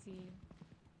crazy.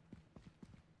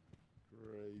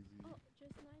 Crazy. Oh,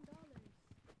 just $9.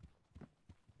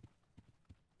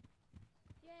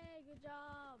 Yay, good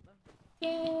job.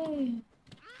 Yay!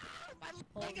 My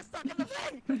leg is stuck in the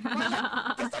thing! My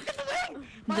leg is stuck in the thing!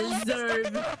 My leg is stuck in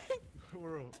Deserve. the thing!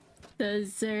 Bro,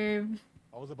 Deserve.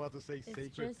 I was about to say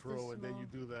Sacred just a Pro and then small- you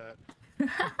do that.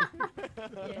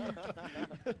 Yeah.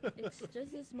 It's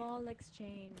just a small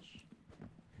exchange.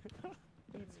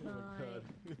 It's Oh my fine. God.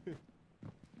 Okay.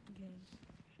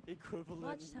 Equivalent.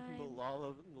 Watch The time.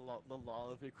 law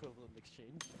of equivalent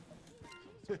exchange.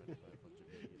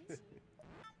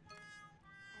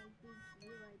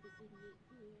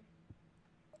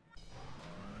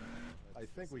 I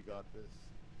think we got this.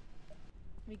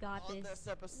 We got On this. this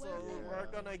episode, we're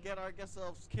gonna get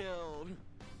ourselves killed.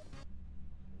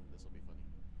 This will be funny.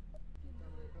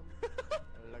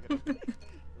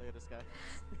 Look at this guy.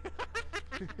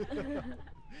 You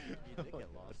did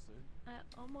get lost soon. I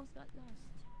almost got lost.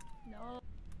 No.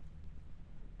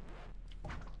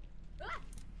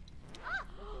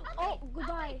 Oh,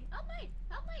 goodbye. Help me!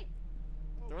 Help me!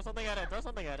 Throw something at it. Throw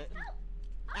something at it.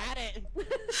 At it.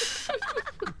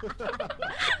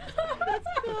 That's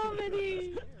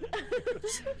comedy.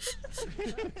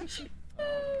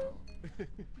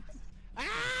 Ah!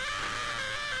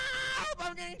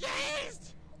 I'm getting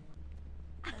chased.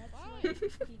 That's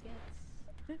what he gets.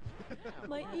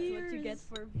 My That's ears. what What you get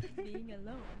for being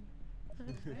alone.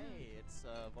 Hey, it's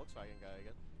Volkswagen guy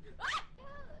again.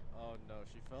 Oh no,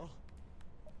 she fell.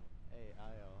 Hey,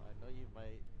 Io, I know you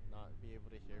might not be able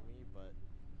to hear me, but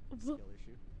skill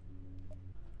issue.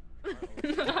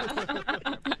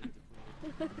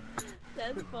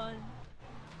 That's fun.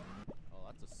 Oh,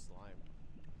 that's a slime.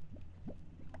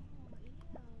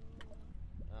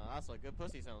 That's what good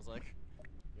pussy sounds like.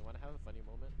 You want to have a funny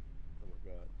moment? Oh my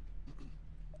god.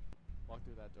 Walk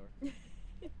through that door.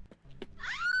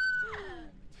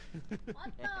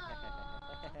 What the?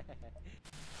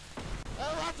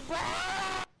 Oh, that's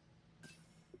bad!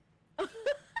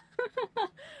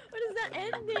 What is that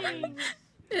ending?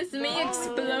 It's me Oh,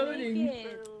 exploding. make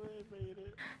it. Made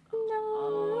it.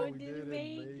 Oh, No. it didn't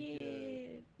make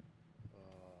it.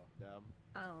 Damn.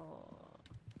 Oh,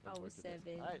 I was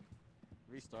 7. Alright,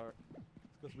 restart.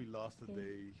 It's because we lost a Okay.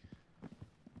 day.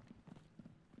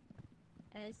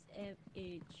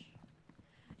 SMH.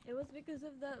 It was because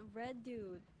of the red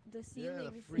dude. The Yeah,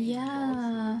 ceiling. freaking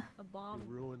Yeah. A We bomb.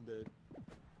 ruined it.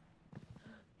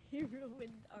 He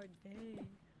ruined our day.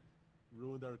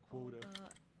 Ruined our Oh quota.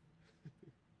 god.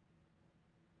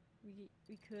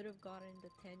 We could have gotten the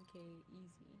 10k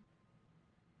easy.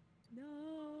 No.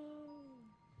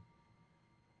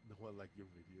 No one liked your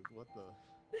videos. What the?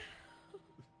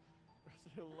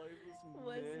 Resident life is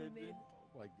Was mid. mid.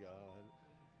 Oh my god.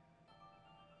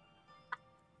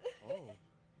 Oh.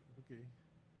 Okay.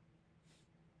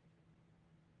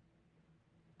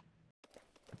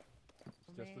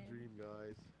 It's just a Man. dream,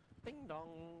 guys. Ding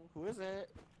dong. Who is it?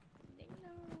 Ding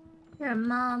dong. Your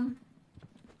mom.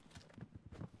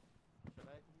 Should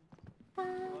I?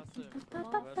 Who wants to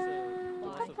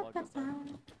log this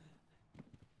time?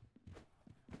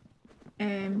 Um,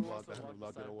 I haven't wants to logged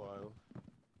log in a this while.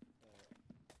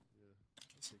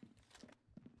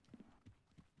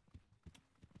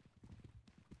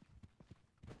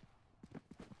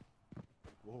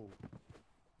 Whoa.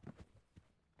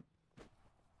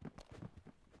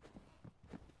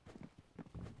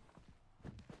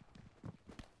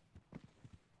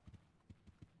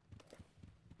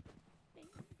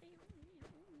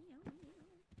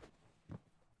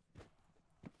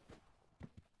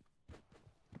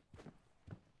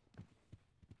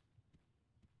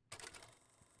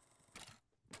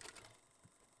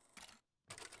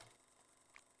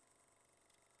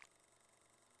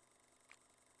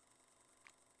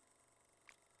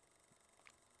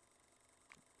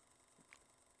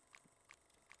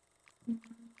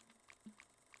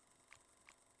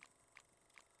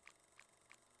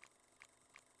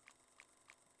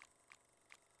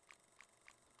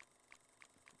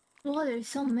 oh, there's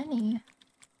so many.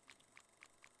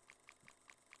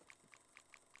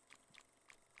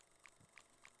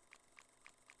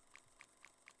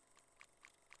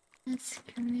 That's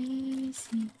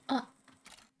crazy. Oh.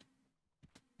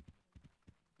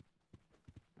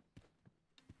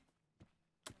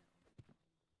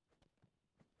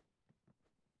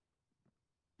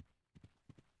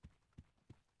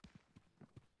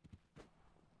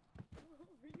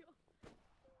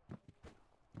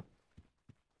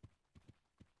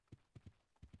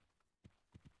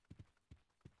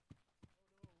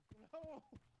 No!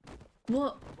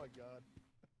 What? Oh my god.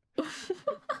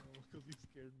 Because you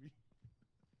scared me.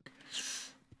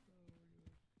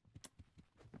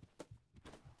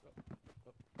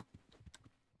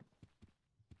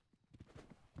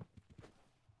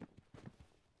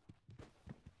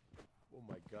 Oh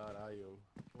my god, Io.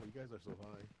 Oh, you guys are so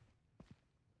high.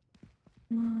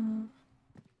 Whoa.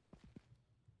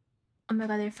 Oh my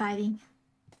god, they're fighting.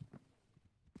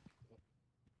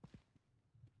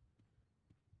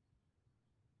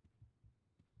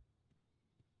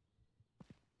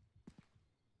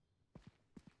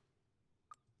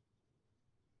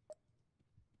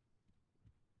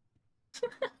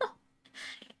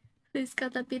 Who's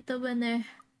got a pito winner?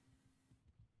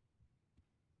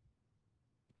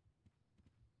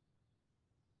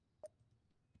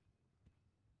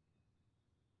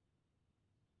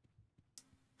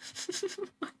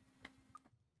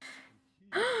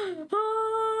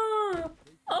 Oh,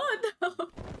 oh no!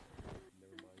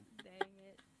 Never mind. Dang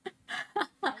it.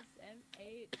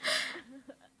 SM8.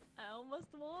 I almost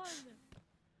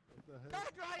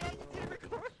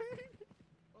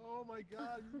my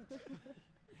god!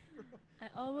 I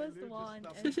almost literally won.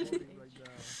 just and stopped recording everything. right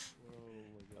now. Oh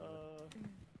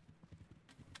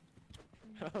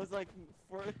my god.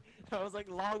 I was like,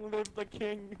 long live the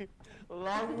king!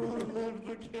 Long live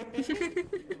the king!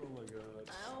 Oh my god.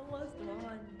 I almost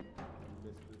won. You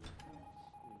missed it.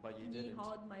 But you He didn't.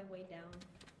 hauled my way down.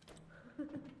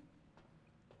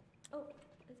 Oh,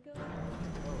 let's go.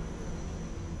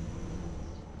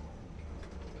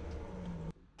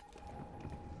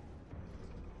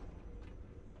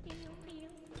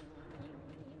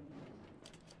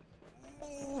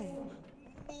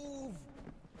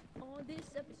 On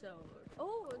this episode.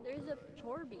 Oh, there's a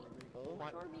Chorby. Oh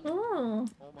my, Chorby. Oh.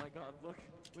 oh my god, look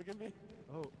at me.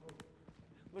 Oh,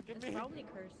 Look at It's me. probably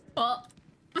cursed. Oh.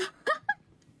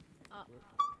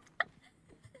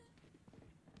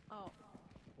 Oh.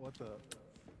 what the?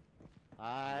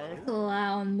 Hi.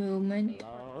 Clown movement.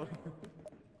 Hello.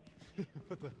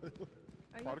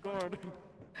 Are you Hardcore.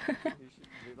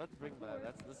 Let's bring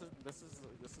that. This is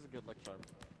a good luck charm.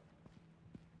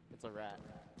 It's a rat.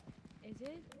 Is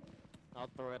it? I'll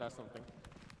throw it at something.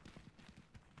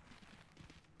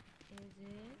 Is it?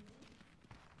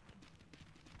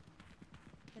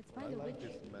 Let's I find the like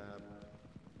witch. this map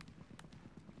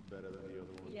better than the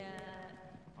other one. Yeah.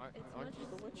 Aren't, It's aren't much you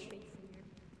the witch? spacier.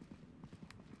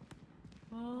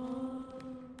 Oh.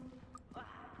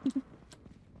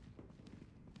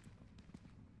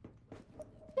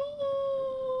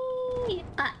 Whee!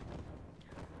 Ah.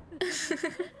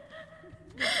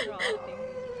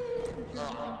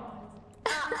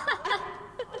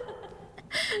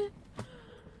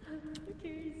 Who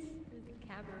cares? There's a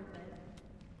camera bed.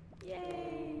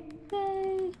 Yay!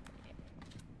 Yay.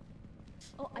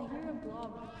 Oh, I hear a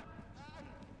blob.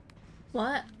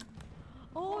 What?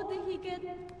 Oh, did he get?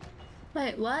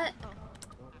 Wait, what? Oh,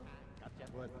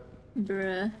 What?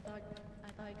 Bruh. I thought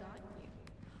I got you.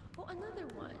 Oh, another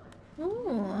one.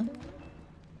 Ooh.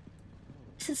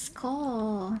 It's a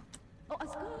skull. Oh, a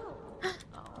skull.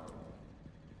 Oh.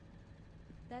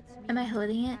 That's me. Am I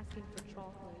holding it? Asking for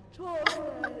chocolate.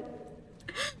 Chocolate.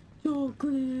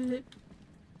 Chocolate.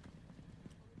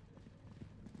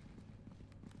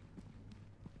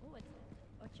 Oh,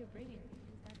 what you bringing? Is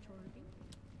that Chorby?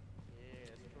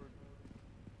 Yeah, it's Jordan.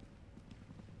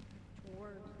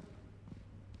 Chorb.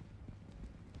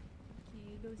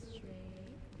 Okay, go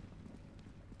straight.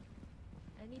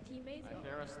 Any teammates? I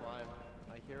hear a slime.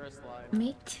 I hear a slime.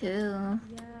 Me too. Yeah, I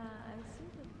see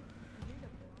the. I hear the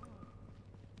blob.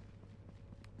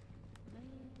 Man,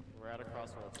 We're at a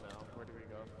crossroads now. Where do we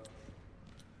go?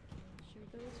 should we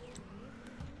go straight?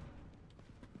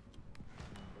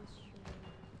 Go straight.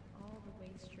 All the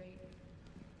way straight.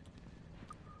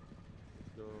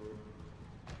 So,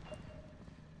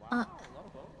 Wow, Uh. a lot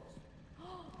of bones.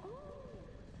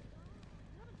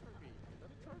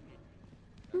 Another Kirby.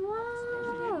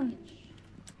 Wow.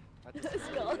 That's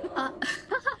Skull. Where's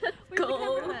the Go.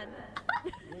 cameraman?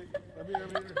 wait, I'm here.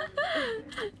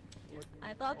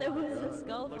 I thought there was a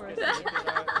skull for a Look at second.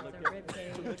 our- It's a rib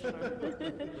cage. Look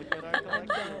at our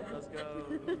collection. Let's go.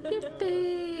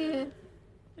 Yippee.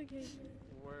 Okay.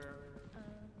 Where?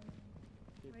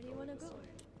 Where do you want to go?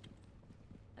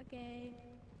 Okay.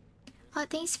 Oh,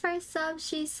 thanks for a sub,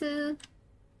 Shisu.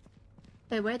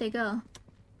 Wait, where'd they go?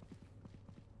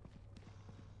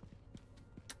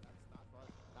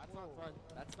 That's not fun.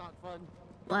 That's not fun.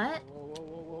 What? Whoa, whoa,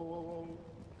 whoa, whoa, whoa, whoa.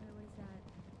 Where was that?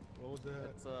 What was that?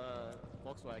 It's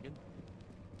Volkswagen.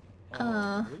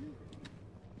 Oh. Really?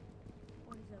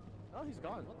 What is up? Oh, he's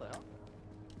gone. What the hell?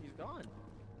 He's gone.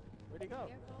 Where'd he go?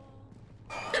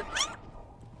 Careful.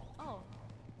 Oh.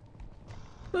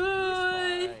 Boy,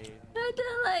 Fine. I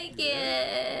don't like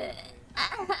it.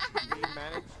 We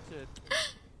managed to. Wait,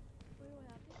 what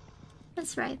happened?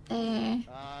 It's right there.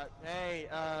 Hey,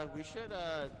 we should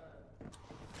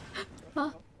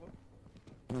Oh.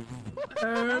 What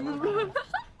happened?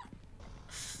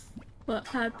 What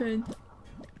happened?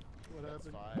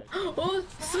 fine. Oh,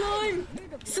 slime!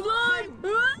 Slime!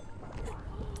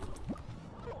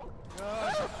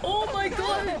 Ah! Oh my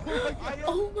god!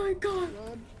 Oh my god!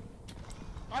 Run.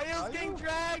 Io's getting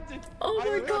dragged! Oh my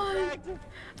Io got god! dragged!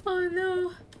 Oh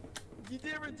no! Did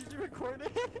you record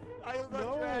it? Io got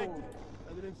No! dragged!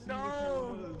 I didn't see No! which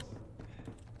one it was.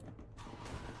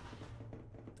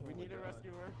 We Oh my need a God.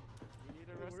 rescuer. We need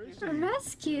a Where is rescuer. A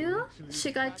rescue?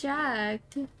 She got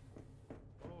dragged.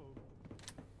 Oh.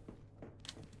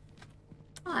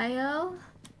 Io?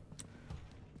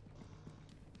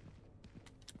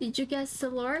 Did you get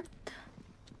slurped?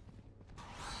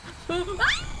 Oh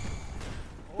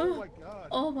my god.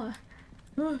 Oh my.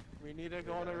 We need to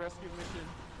go on a rescue mission.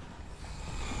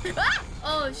 Ah!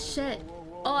 Oh shit.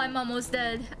 Oh, I'm almost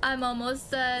dead. I'm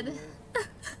almost dead. Okay,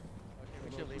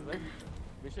 we should leave then.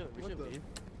 We should leave. We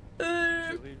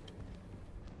should leave.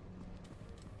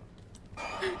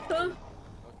 Oh.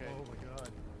 Okay. Oh my god.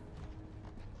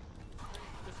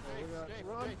 Just Oh my God, strafe,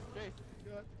 run. strafe.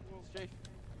 God. Whoa. Strafe.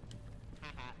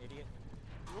 Haha, idiot.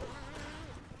 Oh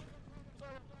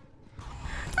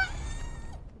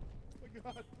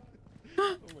my god.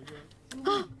 Oh my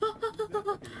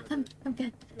god. I'm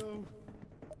good. Go.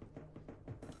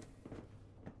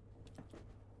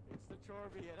 It's the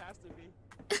Chorby, it has to be.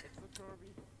 It's the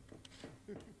Chorby.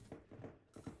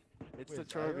 It's Wait, the is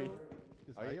Chorby. Ayo-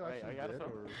 Is Ayo actually out of dead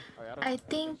film? or? Are you out of I film?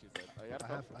 think- She said. Are you out of I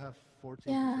film? have 14%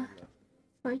 Yeah. left.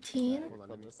 14. Hold on,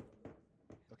 let me.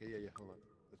 Okay, yeah, hold on.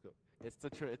 Let's go.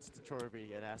 It's the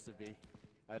Chorby, it has to be.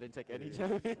 I didn't take any Yeah.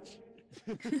 damage.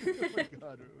 Oh my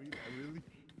god, really?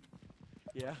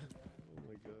 Yeah. Oh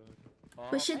my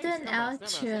god. We should do an outro.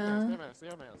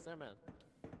 Stand man.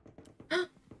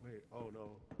 Wait, oh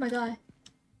no. My god.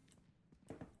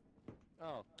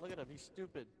 Oh, look at him, he's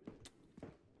stupid.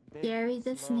 Big, Gary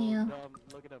the slow, snail. dumb.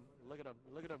 Look at him.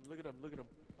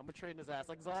 I'm gonna train his ass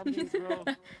like zombies, bro.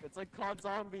 It's like COD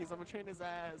zombies. I'm gonna train his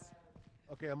ass.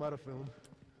 Okay, I'm out of film.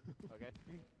 Okay.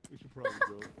 We should probably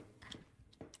go.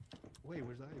 Wait,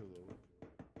 where's Ayo though?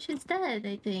 She's dead,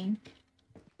 I think.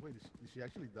 Wait, did she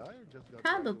actually die or just got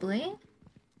Probably. Oh.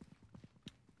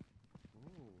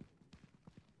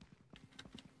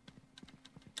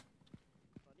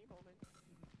 Funny moment.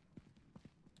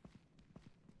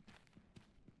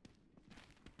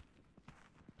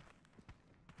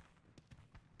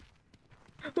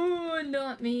 Ooh,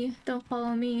 not me. Don't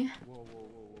follow me. Whoa.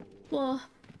 Whoa.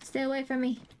 Stay away from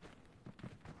me.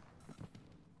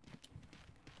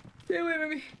 Stay away from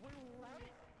me.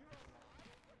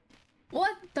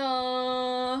 What the?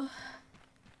 Oh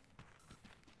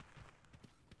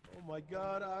my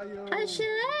god, Ayo! How did she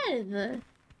live?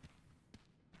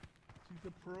 She's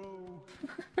a pro.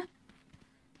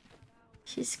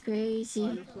 She's crazy.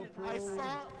 Ayo's so pro.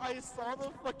 I saw the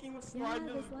fucking slime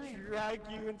the just slime. drag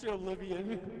you into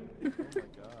oblivion. Oh my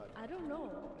god. I don't know.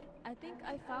 I think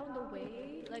I found a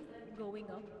way, like going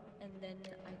up, and then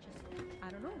I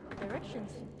don't know,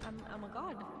 directions. I'm a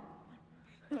god.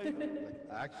 Like,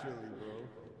 actually, bro.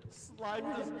 Slime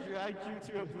just dragged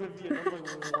you to oblivion. I'm like,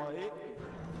 what?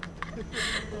 That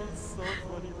was so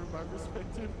funny from my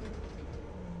perspective.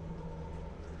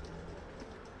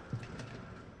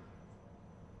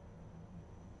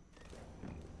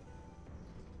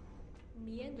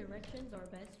 Me and directions are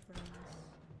best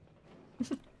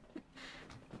friends.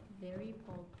 Very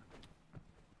pulp.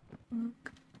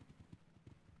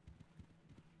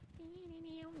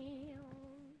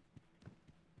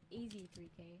 Easy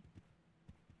 3K.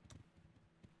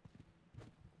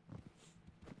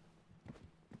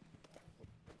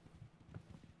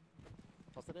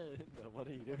 Toss it in. No, what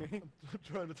are you doing? I'm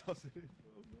trying to toss it in.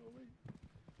 Oh no, wait.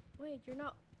 Wait, you're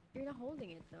not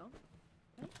holding it though.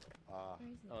 Ah, Where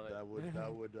is it? Oh, that would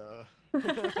that would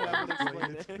would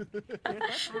explain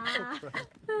explain it.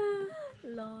 Ah,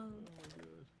 lol.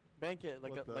 Bank it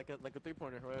like What the- like a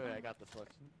 3-pointer. Wait, I got this. Look.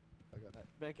 I got that.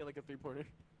 Bank it like a 3-pointer.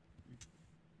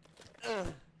 Oh,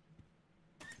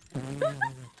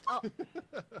 I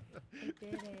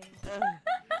did it.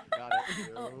 Got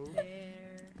it. Oh, Yo.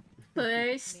 there.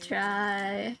 First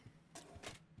try.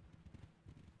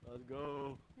 Let's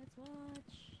go. Let's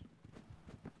watch.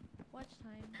 Watch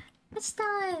time. It's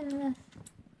time.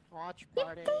 Watch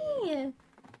party. Yippee!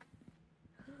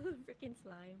 Freaking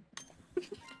slime.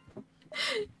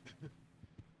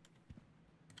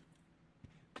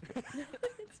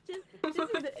 It's just this is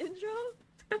the intro.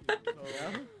 Oh,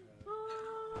 yeah?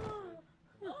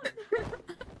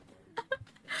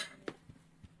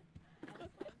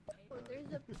 Oh,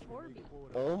 there's a Torby.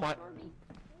 Oh my.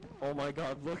 Oh my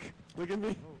god, look at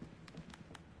me.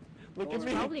 Look at It's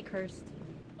me. probably cursed.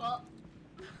 Oh.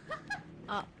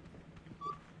 Oh.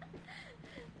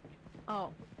 Oh.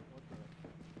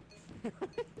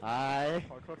 Hi.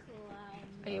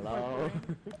 Are you Hello.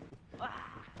 parkouring?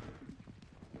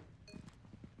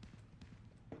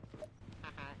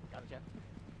 Gotcha.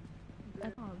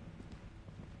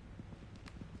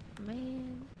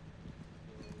 Man.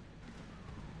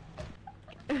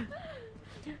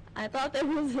 I thought there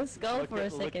was a skull for a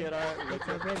second. Look at our, It's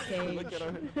a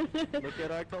ribcage. look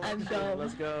at our collection. I'm dumb.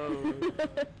 Let's go.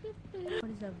 What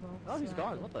is that, bro? Oh, he's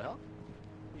gone. What the hell?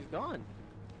 He's gone.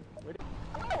 Where did...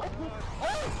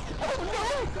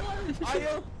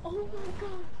 Ayo! Oh my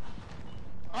god.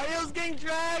 Ayo's getting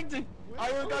dragged!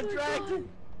 Ayo got dragged!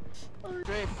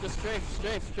 Strafe, just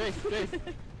strafe.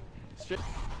 Strafe.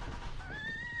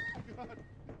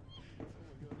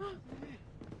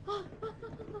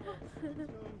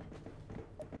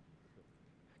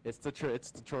 It's the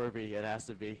Torby. It has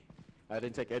to be. I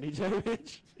didn't take any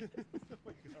damage.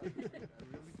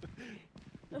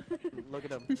 Look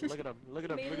at him. Look at him. Look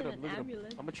at him. Made Look at it him. an Look at him.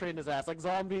 amulet. I'm gonna train his ass like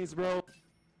zombies, bro.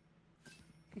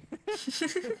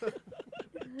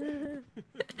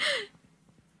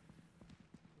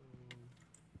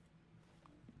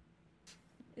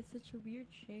 It's such a weird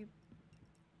shape.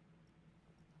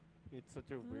 It's such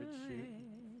a weird shape.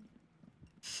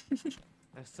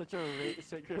 That's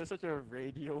such a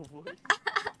radio voice. I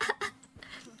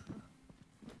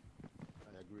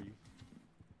agree.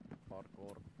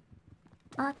 Hardcore.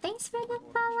 Thanks for the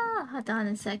follow. Hold on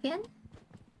a second.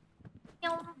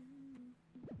 Meow.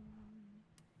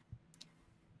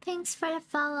 Thanks for the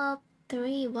follow.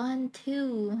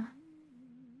 312.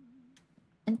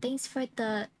 And thanks for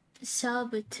the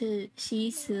sub to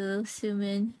Shisu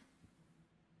Sumin.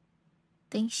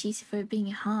 Thanks she's for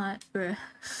being hot, bruh.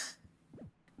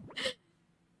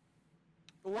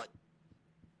 What?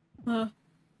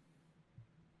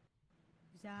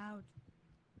 He's out.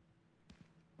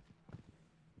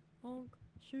 Honk.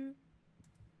 Shoot.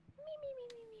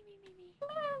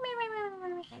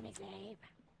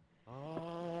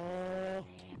 Oh.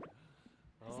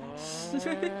 Oh.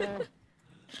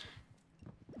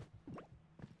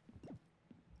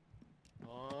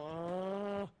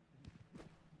 Oh.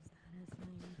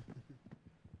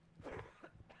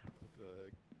 What the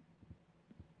heck?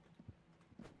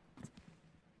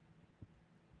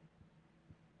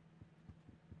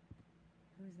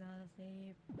 Who's not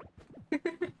asleep?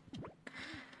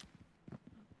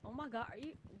 Oh my god,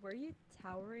 were you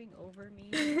towering over me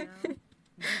right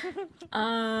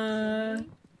now?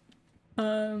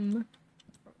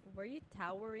 Were you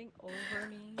towering over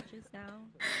me just now?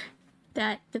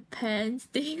 That depends.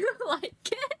 Do you like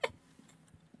it?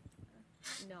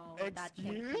 No, that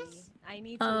can't be. Excuse? I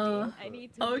need to Oh, be. I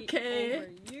need to okay. be over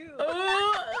you.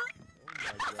 Oh.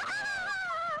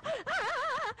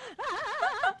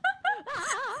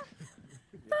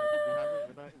 Oh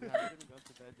my god. We haven't even gone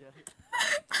to bed yet.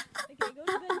 Okay, go to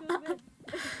bed, go to bed.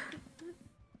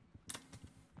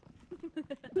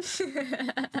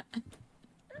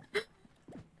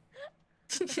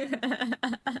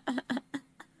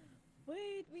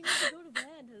 Wait, we need to go to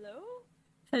bed. Hello?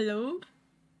 Hello?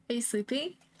 Are you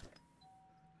sleeping?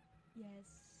 Yes.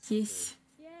 Yes.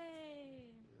 Yay!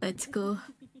 Let's go.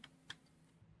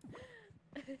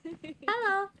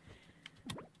 Hello.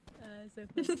 So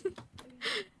funny.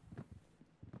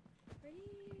 Ready?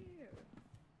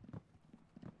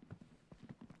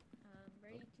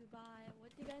 Ready to buy. What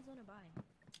do you guys want to buy?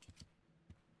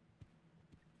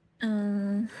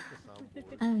 That's the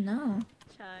soundboard. I don't know.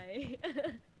 Chai.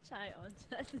 Chai on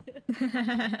chat.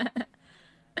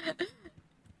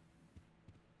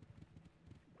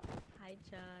 Hi,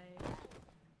 Chai.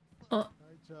 Oh,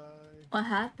 Hi, Chai. what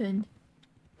happened?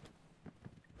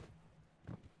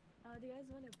 Do you guys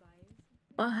want to buy?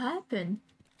 What happened?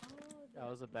 I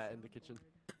was a bat in the kitchen.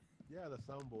 Yeah, the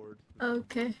soundboard.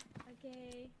 Okay.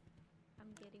 Okay.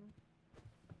 I'm getting.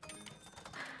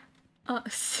 Oh.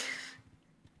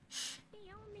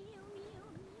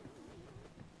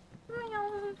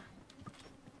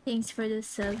 Thanks for the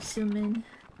sub, Sumin.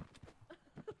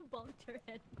 Bonked her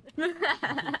head.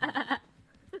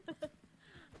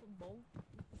 Bonk.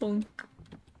 Bonk.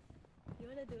 You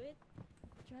wanna do it?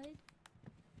 Try it.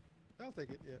 I'll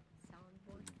take it, yeah.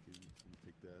 Soundboard. You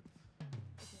take that.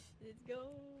 Okay, let's go.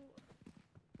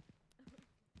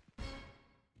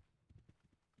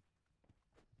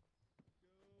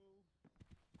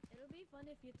 It'll be fun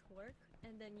if you twerk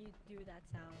and then you do that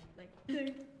sound like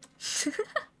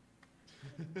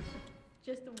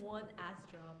just one ass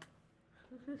drop.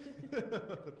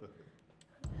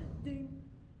 Ding.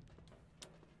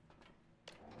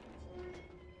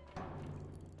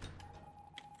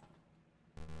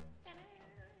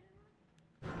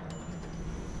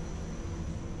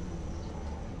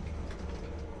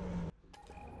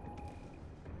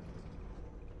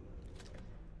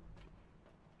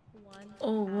 One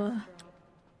Oh, ass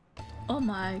drop. oh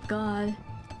my god.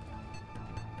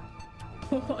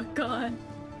 Oh my god.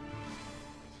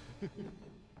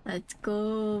 Let's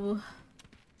go.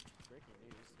 Breaking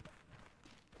news.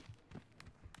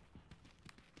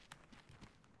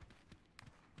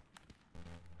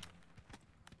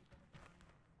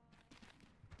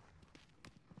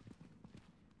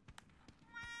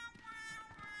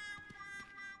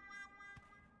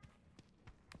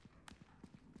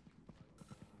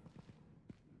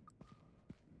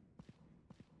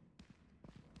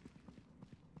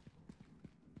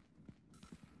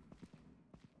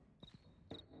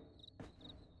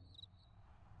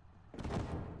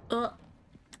 Oh.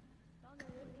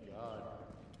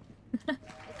 not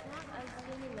as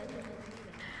really legend as you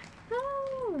think.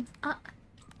 No.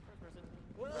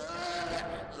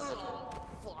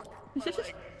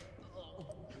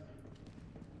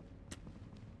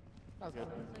 That was good.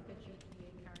 It's like a GTA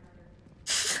character.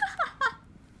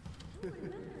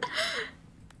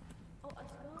 Oh, a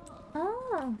skull.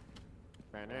 Oh,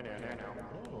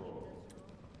 Oh.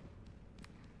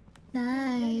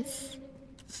 nice.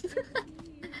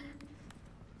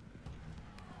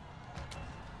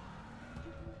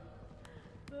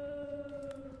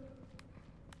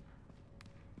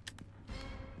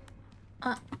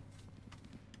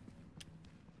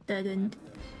 Didn't.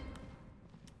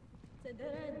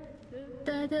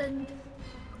 Didn't.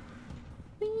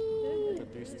 Whee! The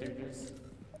Three Stooges.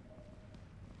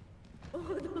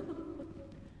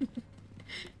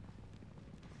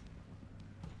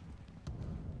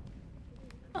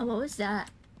 Oh, what was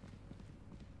that?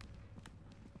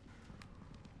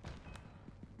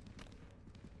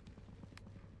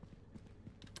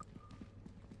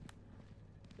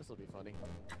 This will be funny.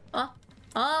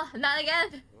 Oh, not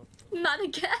again! Not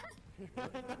again!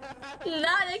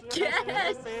 Not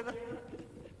again! Say that.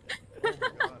 Oh my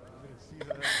god, I'm gonna see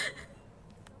that.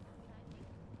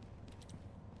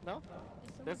 No?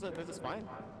 There's a spine.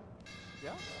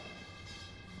 Yeah?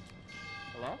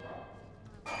 Hello?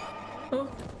 Oh,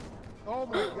 Oh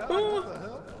my god, what the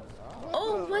hell?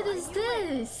 oh, what is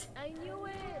this? I knew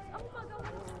it! Oh my god!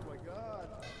 Oh my god.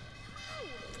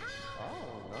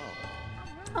 Oh no.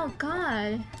 Oh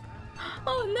god.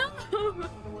 Oh no!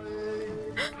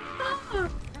 Wait. Oh.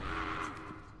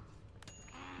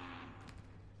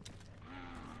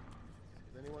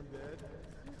 Is anyone dead?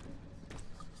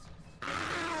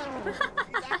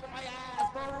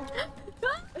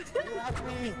 Watch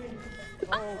me!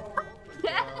 Oh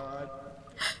Yeah. god.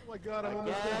 Oh my god, I'm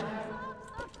almost dead.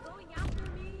 Stop going after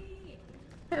me!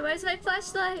 Wait, where's my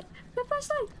flashlight? My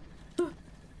flashlight!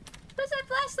 Where's my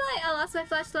flashlight? I lost my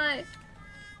flashlight.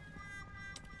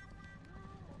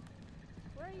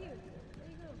 Where are you?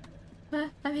 Where you go?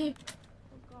 I'm here.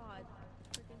 Oh god.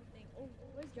 Freaking thing. Oh,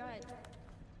 where's Giant?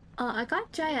 Oh, I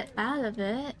got Giant out of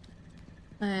it.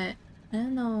 But I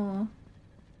don't know.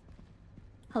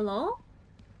 Hello?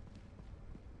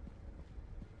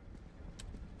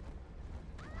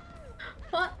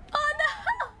 What? Oh no!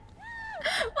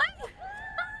 What?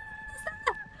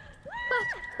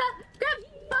 Grab!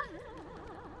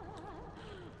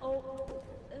 Oh,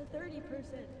 30%.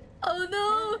 Oh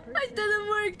no! It didn't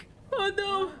work! Oh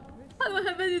no! I don't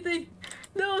have anything!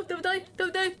 No! Don't die!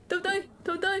 Don't die! Don't die!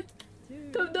 Don't die! 2,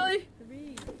 Don't die!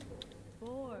 3,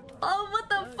 4. Oh, what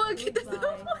the fuck? It doesn't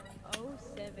Goodbye. work! Oh,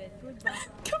 7. Goodbye.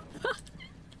 Goodbye!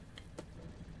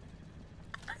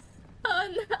 Oh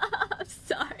no! I'm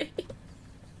sorry.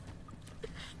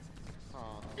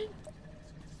 Aw.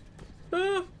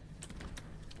 Oh!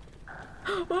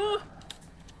 Oh!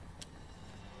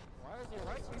 Why does he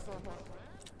like me so much, man?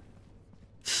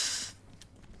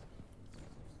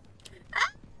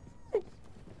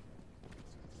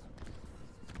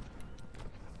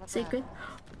 Secret.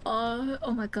 Oh,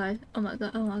 oh my god. Oh my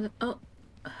god. Oh my god. Oh.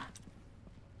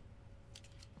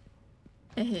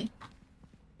 Hey.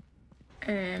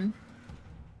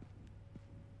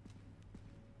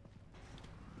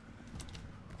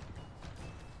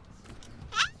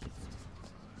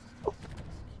 Oh,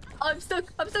 I'm stuck.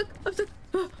 I'm stuck. I'm stuck.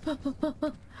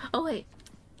 Oh wait.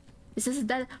 Is this a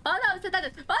dead? Oh no, it's a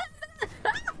dead. Oh,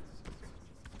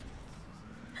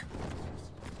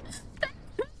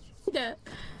 yeah.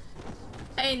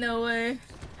 Ain't no way.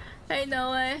 Ain't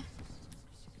no way.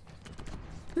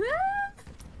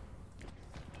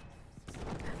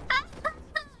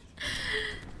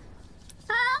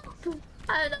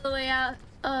 I don't know the way out.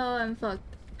 Oh, I'm fucked.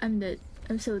 I'm dead.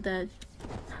 I'm so dead.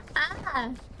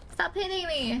 Ah! Stop hitting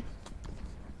me!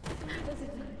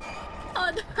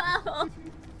 Oh no!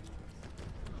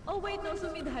 Oh, wait, no,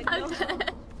 Sumi died. I'm No.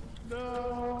 dead.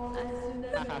 No.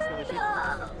 As soon as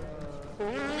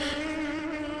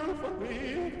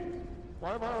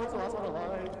Why am I always the last one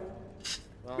alive?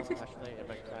 Well, actually,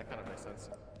 that kind of makes sense.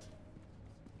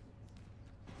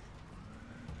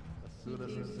 As soon as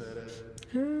he said it.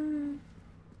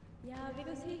 Yeah,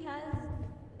 because he has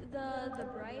the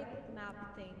bright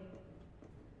map thing.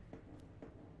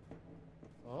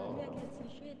 Oh. Maybe I can't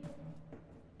see shit.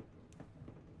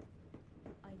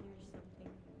 I hear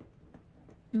something.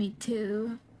 Me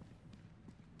too.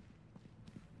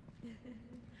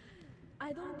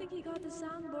 I don't think he got the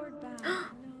soundboard back.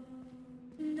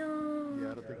 No. No.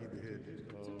 Yeah, I don't think he did.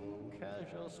 Oh,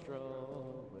 casual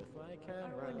stroll with my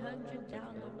camera. 100 taking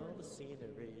downloads. in all the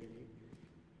scenery.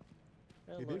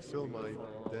 He did film my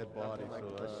dead body,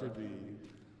 so that should be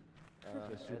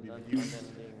That should be an views.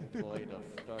 unending void of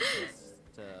darkness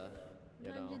to, you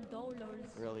know,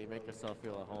 $100. really make yourself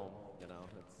feel at home. You know,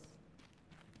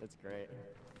 it's great.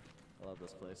 I love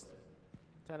this place.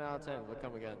 10 out of 10. We'll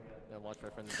come again and watch my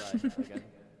friends die again.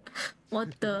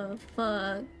 What the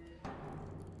fuck?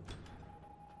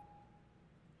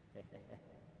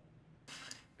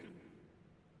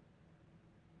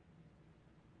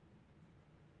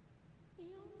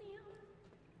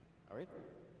 Are we?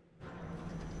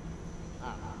 I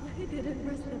didn't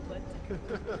press the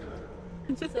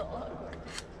button. So awkward.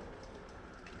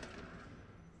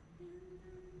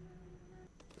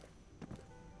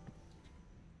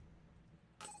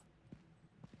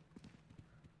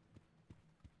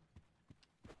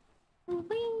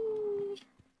 Whee!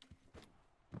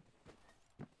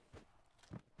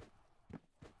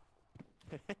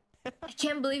 I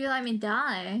can't believe you let me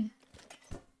die.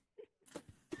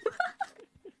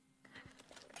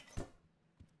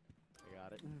 I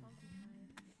got it.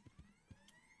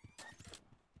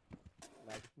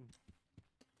 Like,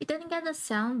 You didn't get the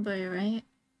sound boy, right?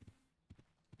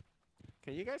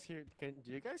 can you guys hear? Do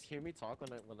you guys hear me talk when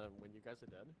you guys are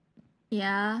dead?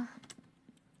 Yeah.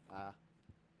 Ah.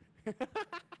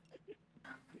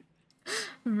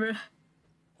 Bruh.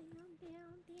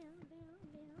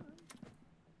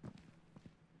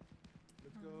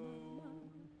 Let's go.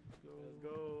 Let's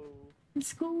go.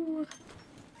 Let's go.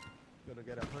 Gonna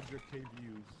get 100K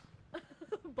views.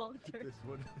 Bonker. This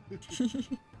one.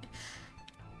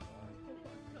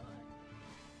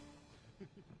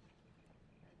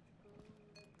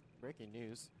 Breaking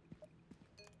news.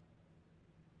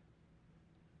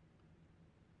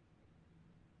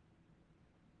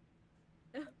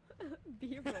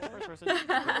 B-roll. First person.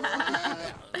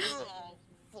 Oh,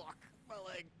 fuck. My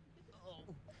leg. Oh.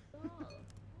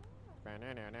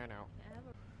 No.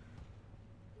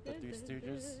 The Three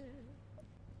Stooges.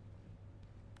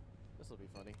 This will be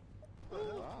funny.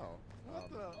 Wow. What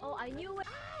the? Oh, I knew it.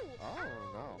 Oh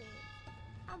no.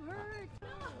 I'm hurt.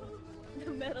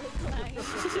 The metal clang.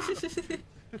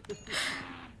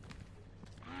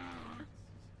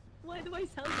 Why do I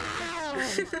sound like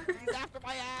He's after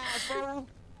my ass, bro.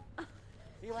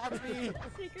 He wants me.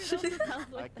 that? Secret also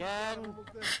sounds like that. Again.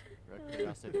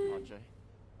 Recognize Ponche.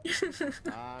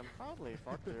 I'm probably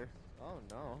fucked her. Oh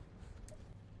no.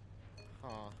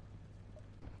 Huh.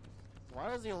 Why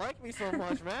does he like me so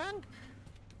much, man?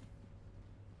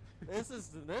 This has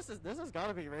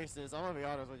gotta be racist. I'm gonna be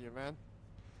honest with you, man.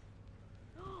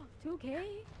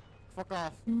 2K? Fuck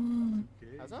off.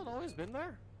 Okay. Has that always been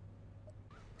there?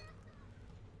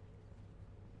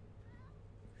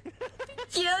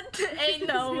 Cute. Ain't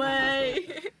no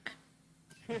way.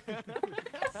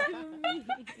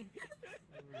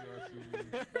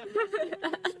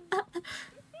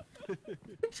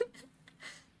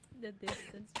 The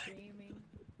distance streaming.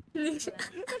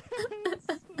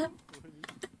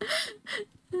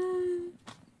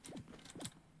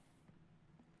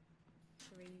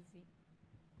 Crazy.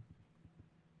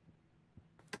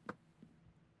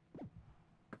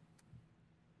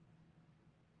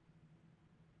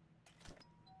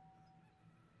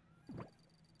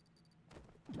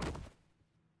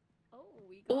 Oh,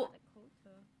 we got Oh. a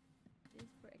quota. This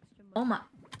for extra money.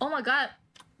 Oh my god.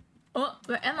 Oh,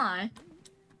 where am I?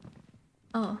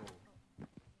 Oh,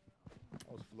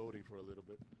 I was floating for a little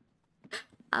bit.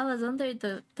 I was under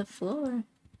the floor.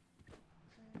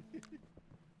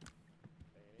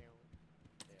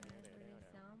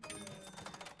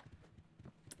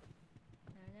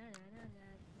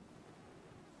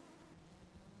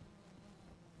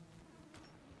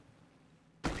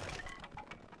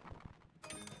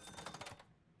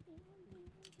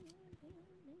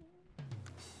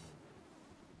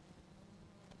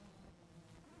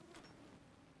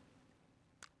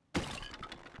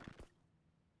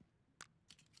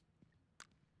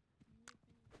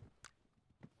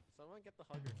 Someone get the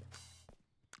hugger.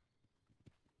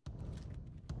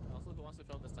 Also, who wants to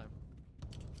film this time?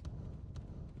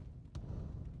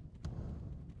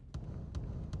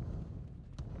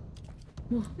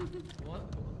 What?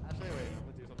 Actually, wait. I'm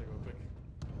gonna do something real quick.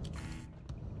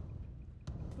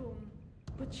 Boom.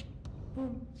 Butch.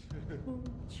 Boom. Boom.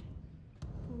 Ch.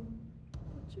 Boom.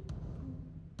 Butch. Boom.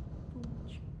 Boom.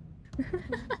 Ch. Boom.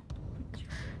 Butch.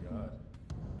 God.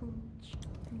 Boom. Ch.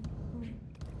 Boom. Boom.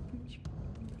 Butch. Boom.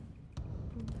 Boom.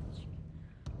 Ch.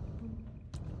 Boom.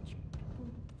 Ch.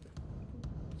 Boom. Boom.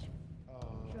 Ch.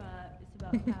 Drive is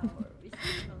about power. We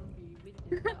stay hungry with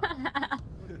the power.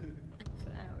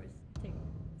 For hours, take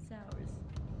sours.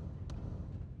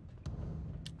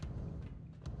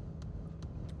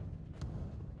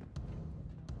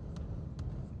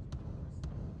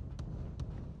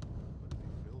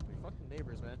 What is he filming? Fuck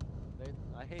neighbors, man.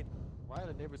 I hate. Why are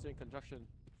the neighbors doing construction?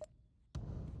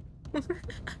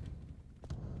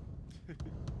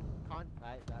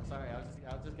 Sorry, I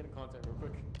was just getting content real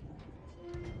quick.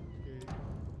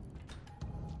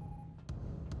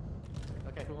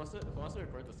 Okay, who wants to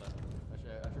record this time? I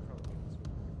should probably make this one.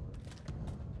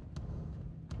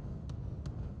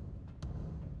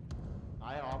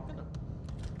 I'm gonna.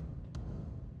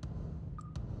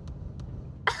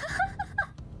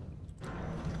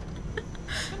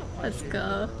 Let's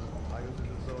go. I was in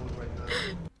the zone right now.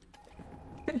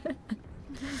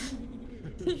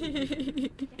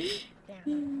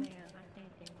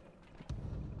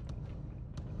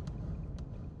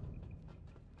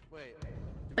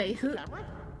 Wait, who has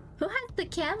the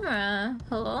camera?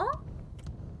 Hello?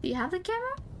 Do you have the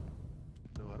camera?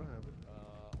 No, I don't have it.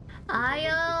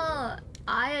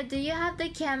 Aya, do you have the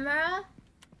camera?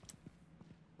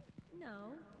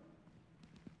 No.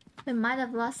 We might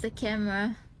have lost the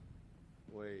camera.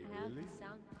 Wait, I have really? the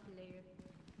sound player.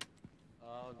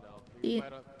 Oh no.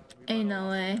 Ain't no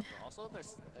way. Also,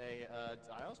 there's a.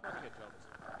 I also want to get jumped.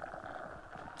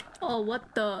 Oh,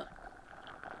 what the?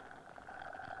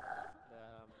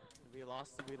 We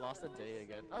lost a day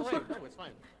again. Oh wait, no, it's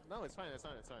fine. No, it's fine. It's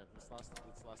last day. It's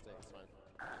fine.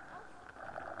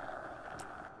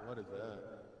 What is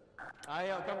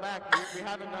that? Come back. We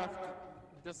have enough.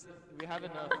 We have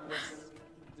enough.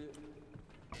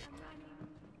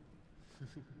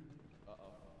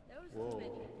 There was Whoa. too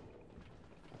many.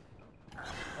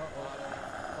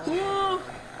 Whoa!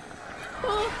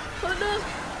 Oh no!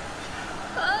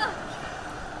 Ah!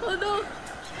 Oh no!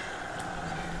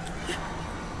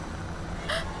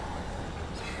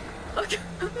 Okay.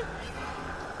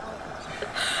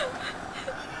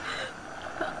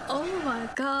 Oh my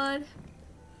god.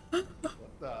 What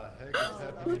the heck is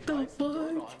happening? What the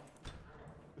fuck?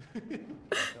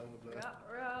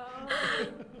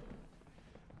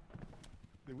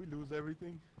 Did we lose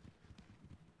everything?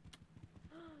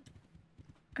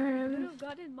 We could have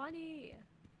gotten money.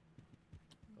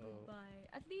 Oh. Goodbye.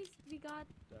 At least we got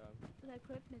the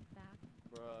equipment back.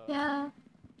 Bruh. Yeah.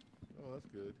 Oh, that's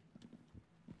good.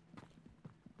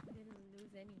 We didn't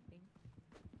lose anything.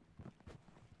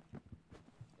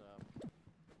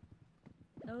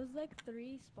 That was like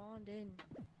 3 spawned in.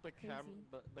 The camera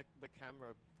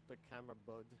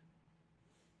bugged.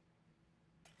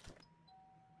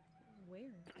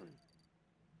 Where?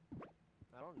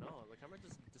 I don't know. The camera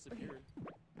just disappeared.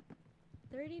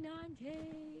 39K.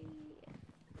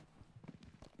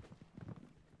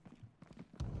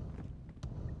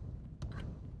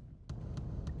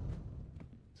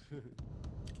 I'm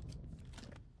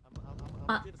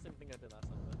gonna do the same thing I did last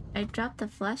time. I dropped the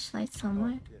flashlight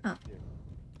somewhere. Yeah, Oh. yeah.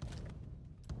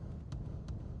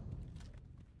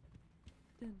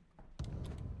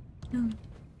 Dun,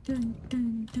 dun,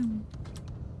 dun, dun.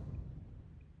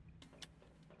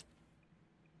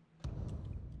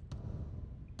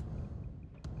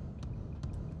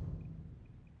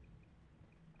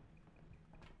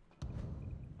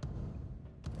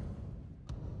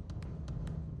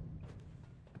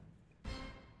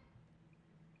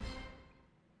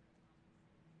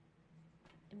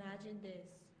 Imagine this.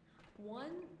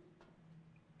 One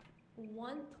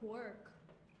twerk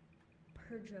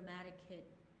per dramatic hit.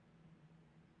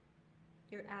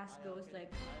 Your ass goes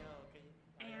like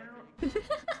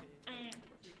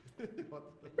What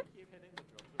the? Keep hitting the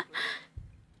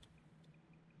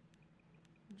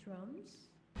drums. drums.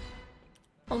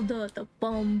 Oh, the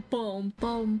boom, boom,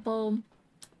 boom, boom.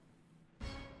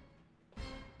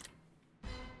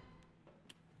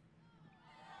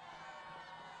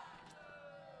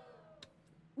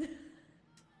 Okay.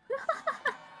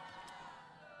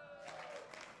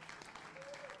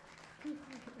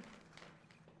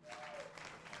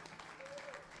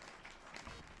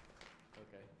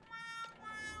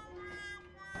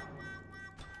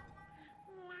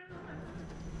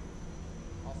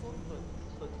 Also,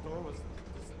 the door was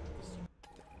destroyed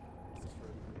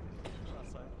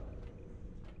outside.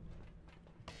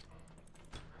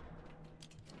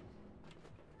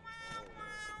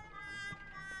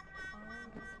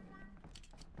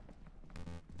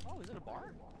 Oh, is it a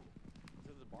bar?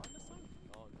 Is it a bar this time?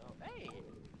 Oh no. Hey!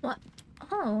 What?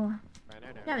 Oh,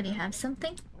 you already have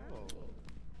something? Oh.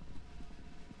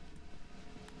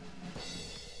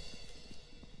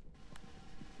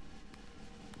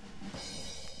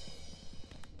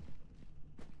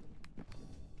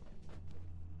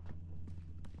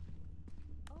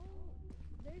 Oh,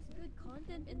 there's good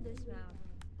content in this map.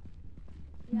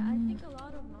 Yeah, I think a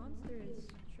lot of monsters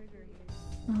trigger here.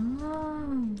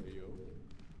 Oh. Hey, yo.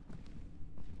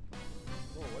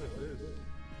 Oh, what is this?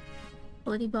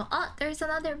 Bloody bone. Oh, there's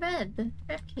another red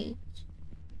cage.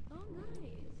 Oh, nice.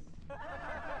 Oh,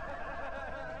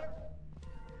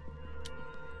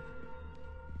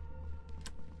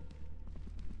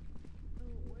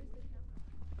 where's the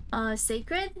camera?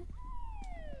 Sacred?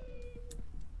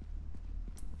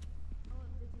 Oh,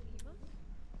 did he leave us?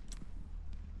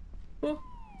 Oh.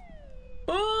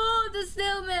 Oh, the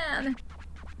snail man!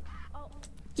 Oh,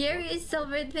 Gary is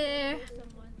over there. there's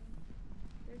someone.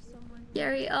 There's someone.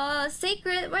 Gary,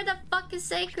 Sacred, where the fuck is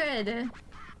Sacred?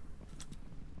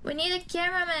 We need a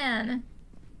cameraman.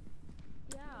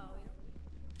 Yeah,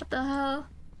 What the hell?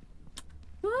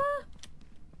 Woo!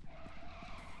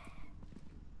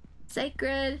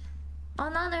 Sacred.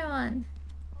 Another one.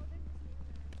 oh, there's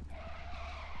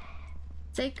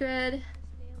a Sacred.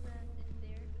 snail man in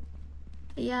there.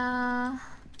 Yeah.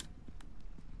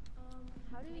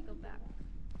 How do we go back?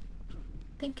 I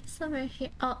think it's over here.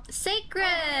 Oh,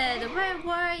 Sacred! Where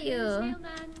were There's a you? snail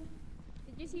man.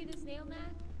 Did you see the snail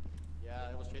man? Yeah,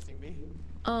 it was chasing me.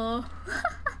 Oh.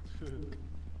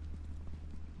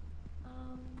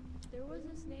 There was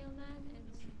a snail man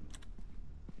and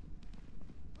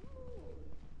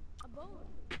a bone.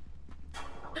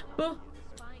 Oh.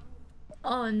 Spine.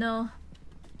 Oh no.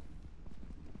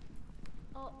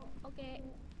 Oh, okay.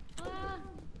 I kind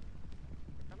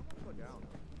of want to go down.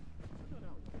 Let's go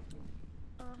down.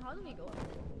 How do we go up?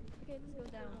 Okay, let's go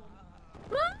down.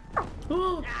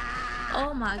 Oh.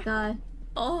 Oh my god.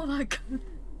 Oh my god.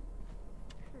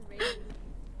 Crazy.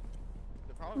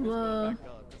 The problem is Whoa. going back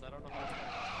up because I don't know how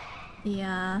to.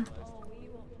 Yeah. Oh, we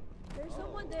won't. There's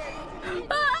someone there. There's a kid.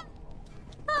 Ah!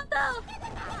 Oh no!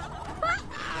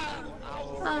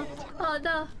 Ah! Oh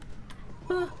no!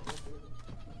 Oh.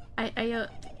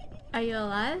 Are you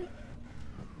alive?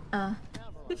 Oh.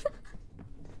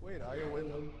 Wait, Aya went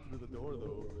through the door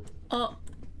though. Oh.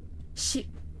 Shit.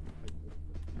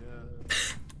 Yeah.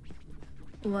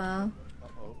 Wow.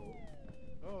 Uh-oh.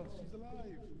 Oh, she's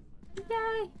alive.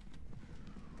 Yay!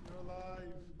 You're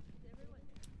alive.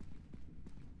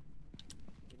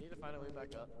 We need to find a way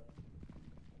back up.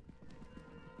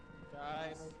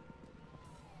 Guys.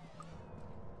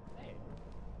 Hey.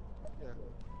 Yeah.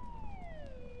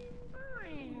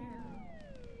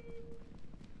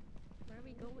 Where are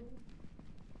we going?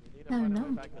 We need to I don't find a way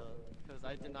know. back up because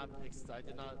I did not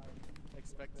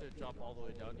expect to drop all the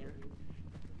way down here.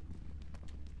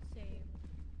 Same.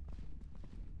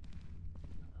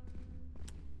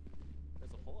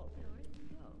 There's a hole up here. Where did we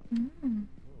go? Mm.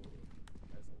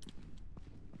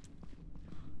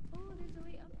 Oh, there's a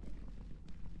way up there.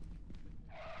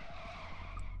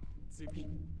 See me?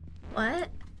 What?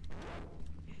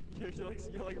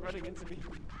 You're like running into me.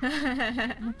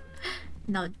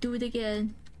 Now do it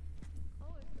again.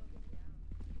 Oh, it's going down.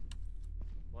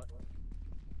 What?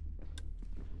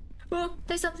 Oh,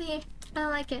 there's something here. I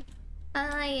don't like it. I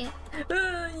don't like it.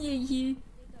 Oh, yeah, yeah.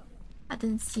 I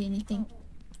didn't see anything.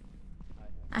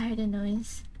 I heard a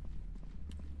noise.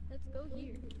 Let's go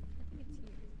here. I think it's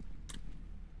here.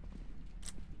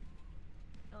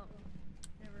 Oh,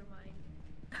 never mind.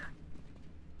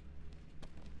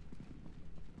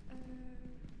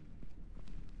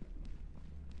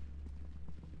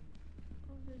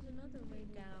 Oh, there's another way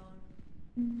down.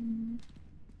 Mm.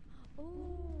 Oh,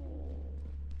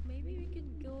 maybe we can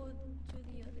go to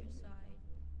the other side.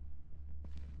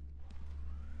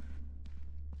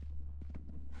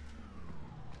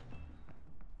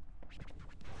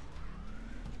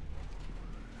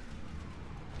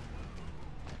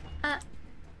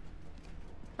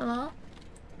 Hello?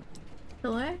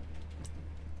 Door?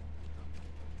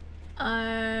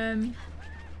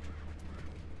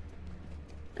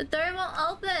 The door won't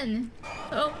open.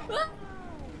 Oh. Ah!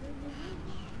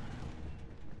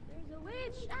 There's a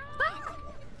witch! Ah!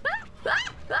 Ah! Ah!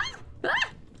 Ah! Ah!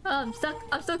 Oh, I'm stuck.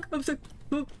 I'm stuck. I'm stuck.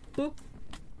 Oh, oh.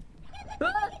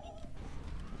 Ah!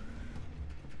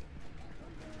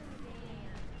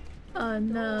 Oh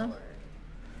no.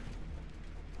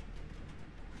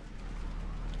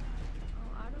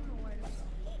 Oh, I don't know where to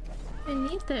go. Me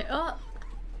neither. Oh.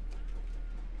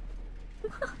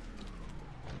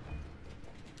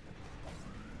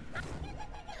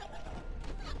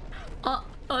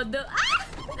 Oh no. Ah!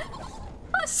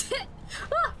 Oh shit.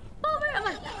 Oh, oh where am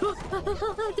I?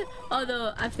 Oh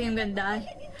no, I think I'm gonna die.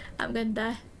 I'm gonna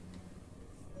die.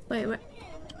 Wait, where?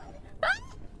 Ah!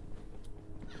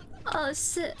 Oh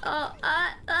shit. Oh,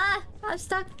 I'm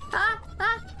stuck. Ah!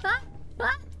 How'd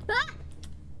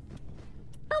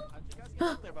you guys get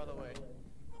up there, by the way?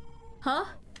 Huh?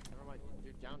 Never mind,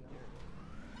 you're down here.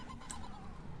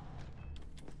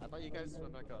 I thought you guys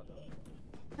went back up.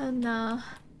 Oh no.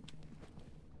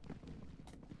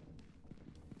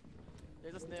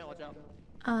 There's a snail, watch out.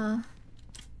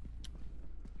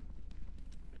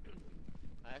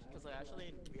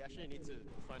 We actually need to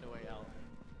find a way out. Or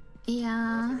else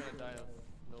Yeah. we're gonna die of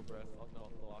no breath, no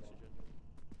oxygen.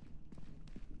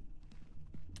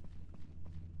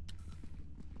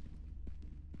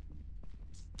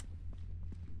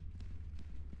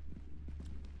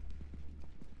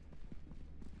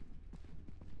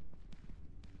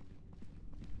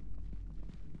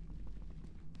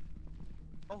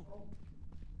 Oh!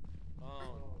 Oh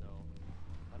no.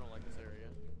 I don't like this area.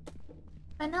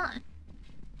 Why not?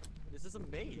 This is a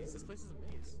maze. This place is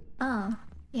a maze. Oh,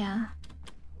 yeah.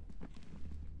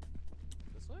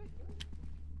 This way?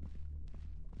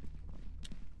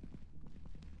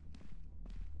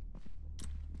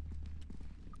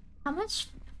 How much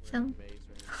We're in film? a maze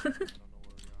right now. I don't know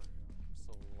where we are. I'm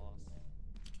so lost.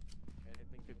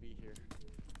 Anything could be here.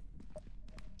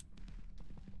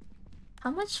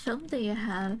 How much film do you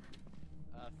have?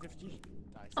 50.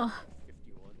 I said Oh.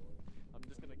 51. I'm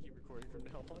just gonna keep recording from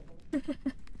now on.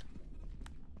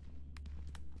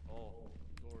 Oh,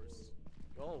 doors.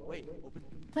 Oh, wait, open.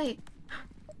 Wait.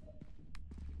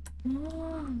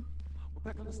 Oh. We're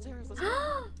back on the stairs. Let's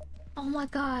go. Oh my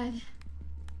god.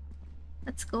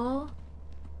 Let's go.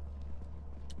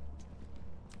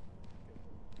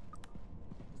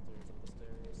 Stairs up the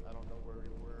stairs. I don't know where we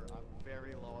were. I'm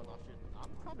very low on oxygen. I'm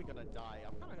probably gonna die.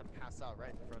 I'm probably gonna pass out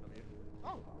right in front of you.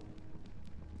 Oh,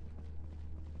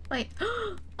 Wait.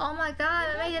 Oh my god,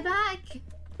 I made it back!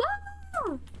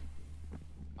 Woo!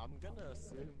 I'm gonna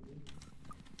assume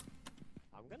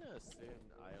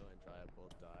Io and Jaya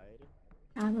both died.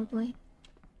 Probably.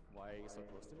 Why are you so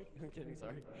close to me? I'm kidding,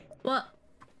 sorry. What?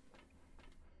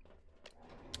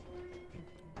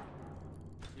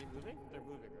 Is she moving? They're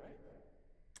moving, right?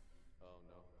 Oh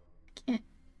no. Can't.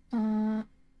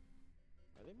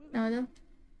 Are they moving? No,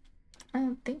 I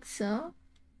don't think so.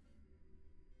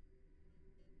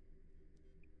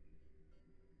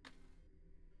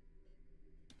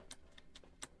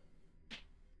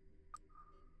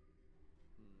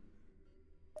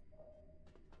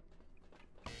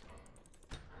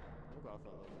 We'll go off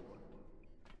that level.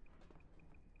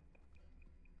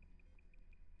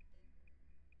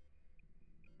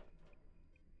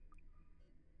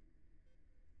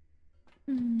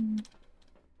 Hmm.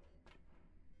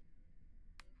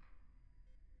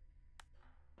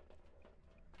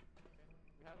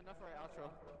 We have enough for our outro.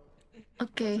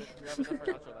 Okay. That's it. We have enough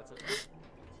for our outro, that's it.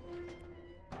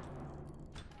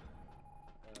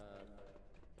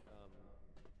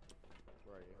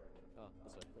 Where are you? Oh,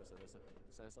 this way.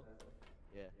 Stand still?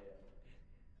 Yeah.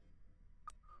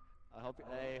 I hope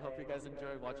you guys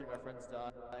enjoyed watching our friends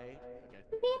die. Okay.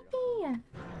 there we go.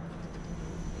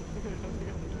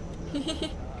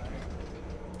 Yippee!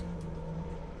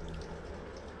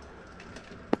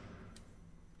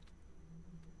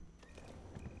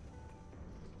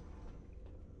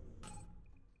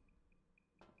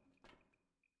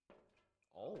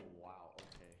 Oh wow,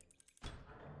 okay.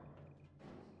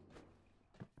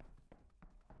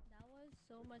 That was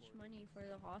so much money for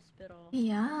the hospital.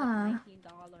 Yeah. $19.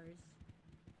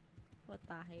 What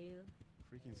the hell?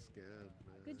 Freaking scam,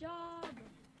 man. Good job!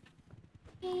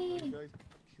 You Yay. guys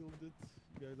killed it.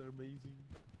 You guys are amazing.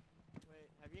 Wait,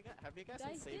 have you guys You been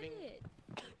guys saving? did it!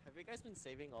 Have you guys been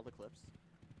saving all the clips?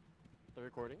 The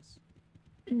recordings?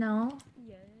 No.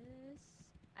 Yes.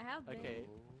 I have been. Okay.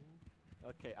 Oh.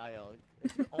 Okay, IL.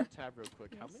 If you alt tab real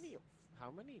quick, Yes.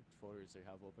 how many folders do you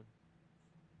have open?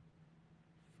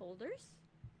 Folders?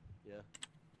 Yeah.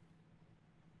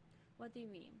 What do you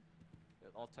mean?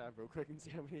 Alt tab real quick and see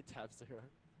how many tabs there are.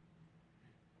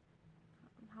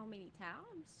 How many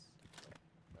tabs?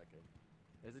 Okay.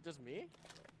 Is it just me?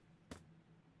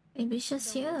 Maybe it's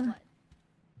just The you. what?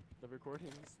 The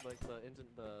recordings, like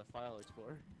the file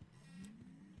explorer.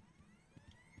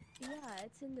 Yeah,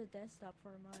 it's in the desktop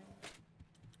for mine.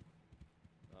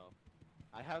 Oh.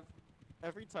 I have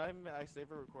every time I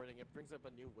save a recording, it brings up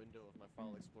a new window of my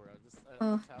file explorer.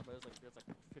 Oh. Tab there's like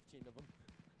 15 of them.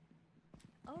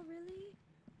 Oh, really?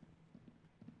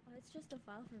 Oh, it's just a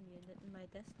file for me in my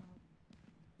desktop.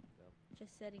 Yep.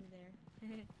 Just sitting there.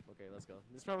 Okay, let's go.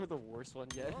 This is probably the worst one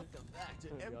yet. Welcome back to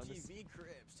To be honest. MTV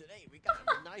Cribs. Today we got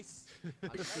a nice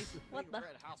What big the-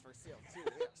 red house for sale too.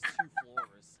 Yes, 2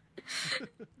 floors.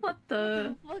 What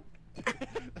the? Fuck. It's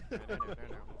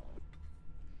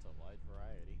a wide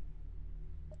variety.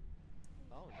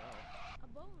 Oh no. A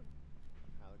bone.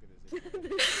 Ah, look at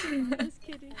this. Just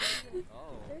kidding.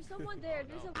 Oh. There's someone there.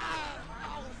 There's a.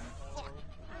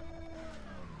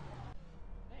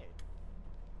 Hey.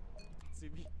 See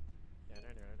me? No.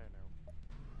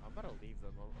 I'm about to leave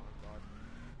them. Oh my god.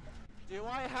 Do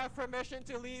I have permission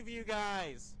to leave you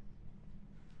guys?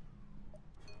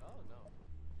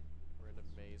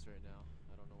 base right now.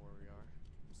 I don't know where we are.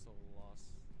 I'm so lost.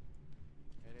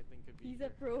 Anything could be. He's a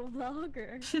here. pro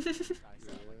vlogger. I said like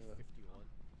Yeah. 51.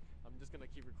 I'm just gonna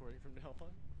keep recording from now on.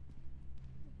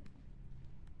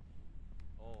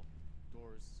 Oh,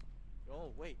 doors.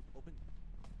 Oh, wait, open.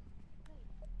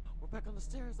 We're back on the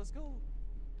stairs. Let's go.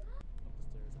 Up the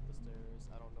stairs, up the stairs.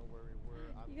 I don't know where we were.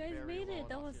 I'm You guys very made it. low on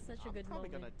That was oxygen. such a good I'm probably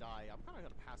moment. gonna die. I'm probably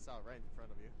gonna pass out right in front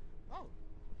of you. Oh,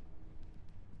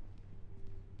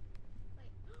 Wait.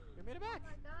 we made it back.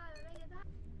 Oh my god, I made it back.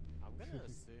 I'm gonna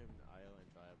assume Isle and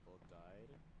Jaya both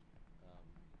died.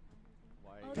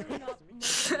 Why? Oh, they're not Me?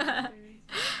 monsters.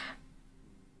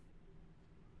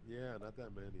 Yeah, not that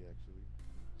many actually.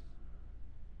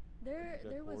 There, I got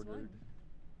there was cornered. one.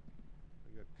 I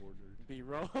got cornered.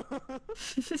 B-roll.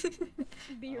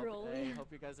 B-roll. Hey,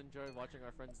 hope you guys enjoyed watching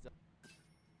our friends die.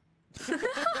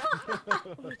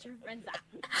 What's your friends at?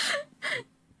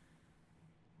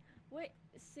 Wait,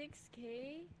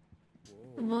 6K?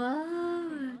 Whoa.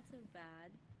 What? Not so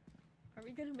bad. Are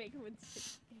we gonna make it with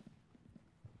 6K?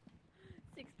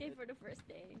 6K for the first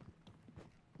day.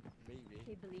 Maybe.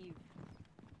 Okay, believe.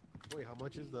 Wait, how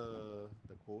much is the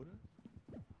quota?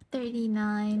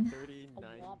 39.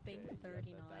 39. whopping That's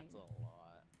 39. a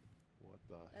lot. What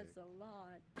the That's heck? a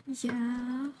lot.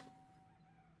 Yeah.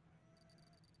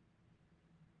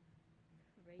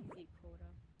 Crazy quota.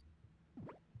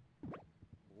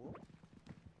 Whoa.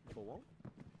 Whoa.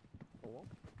 Whoa.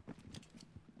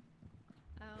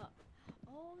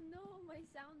 Oh no, my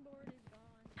soundboard is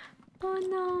gone. Oh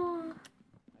no.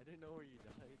 I didn't know where you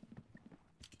died.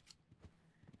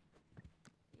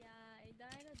 Yeah, I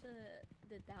died at the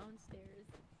downstairs.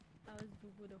 I was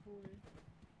boo-boo the whole.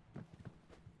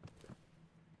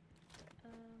 I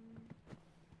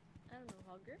don't know,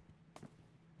 hugger?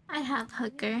 I have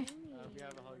hooker. We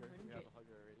have a hugger. We have a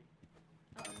hugger already.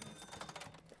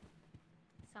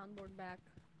 Soundboard back.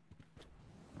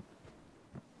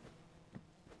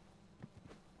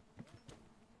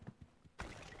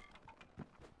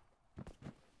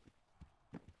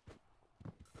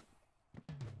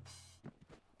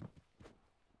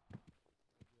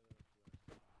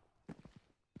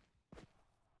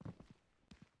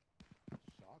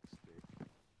 Shock stick?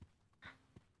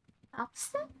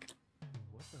 Chopstick?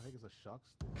 What the heck is a shock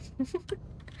stick?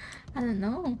 I don't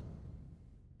know.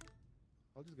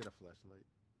 I'll just get a flashlight.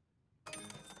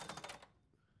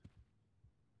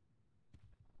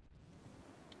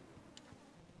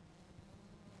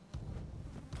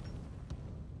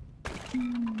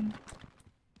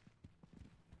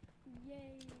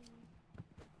 Yay!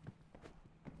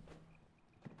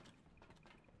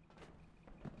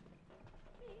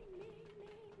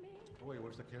 Oh wait,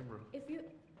 where's the camera? If you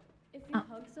Oh.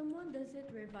 hug someone, does it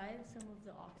revive some of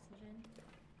the oxygen?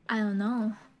 I don't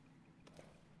know.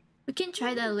 We can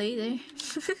try that later.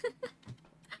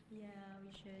 Yeah,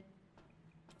 we should.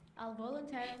 I'll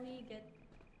voluntarily get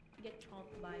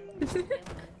chomped by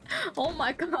Oh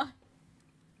my god. I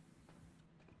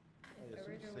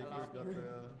assume Saker got the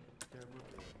camera.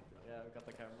 Yeah, we got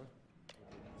the camera.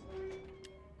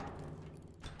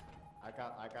 I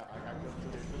got good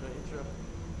footage for the intro.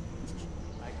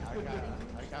 I got it.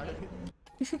 I got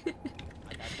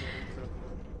good intro.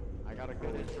 I got a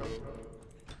good intro. Oh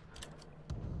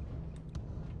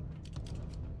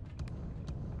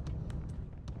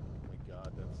my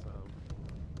god, that sound.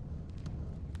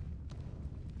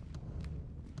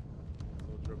 So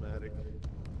dramatic.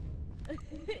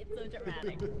 It's so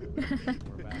dramatic.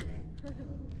 We're back.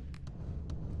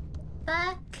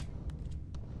 Back.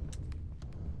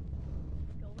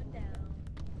 Going down.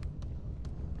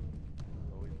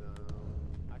 Going down.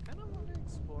 I kind of want to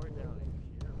explore down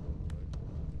here real quick.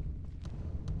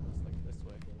 Just like this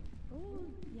way. Oh,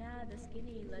 yeah, the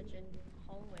skinny legend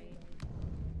hallway.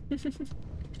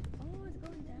 Oh, it's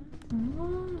going down.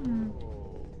 Mm.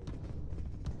 Oh.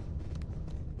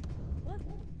 What?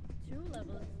 2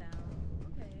 levels down.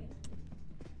 Okay.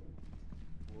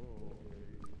 Whoa.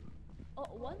 Oh,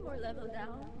 1 more level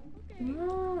down. Okay.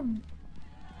 Mm.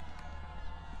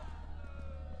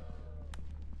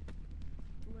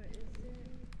 Where is it?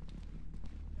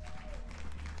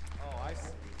 Oh, I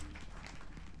see.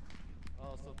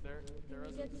 Oh, so there Can we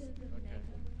is get to the okay.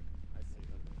 I see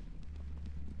them.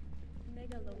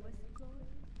 mega lowest floor?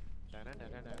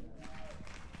 Da-na-na-na-na.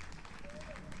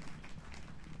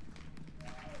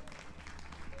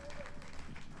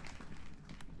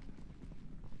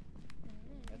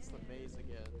 That's the maze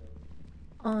again.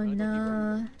 Oh Wanna go deeper?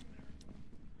 no.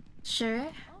 Sure.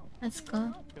 Let's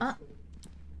go. Oh,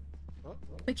 Oh,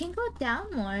 we can go down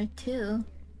more too.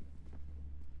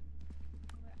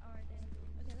 Where are they?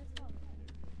 Okay, let's follow them.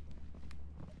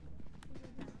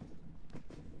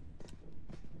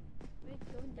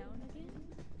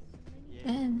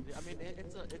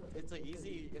 it's an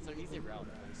easy route,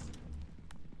 guys.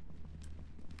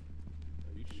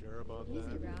 Are you sure about Easy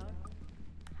that? route.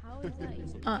 How is that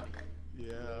easy?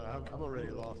 Yeah, I'm already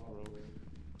lost, bro.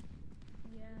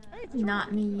 Yeah.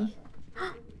 Not me.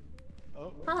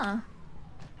 Oh, Huh.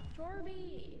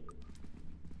 Chorby.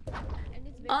 And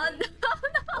it's very. Oh no,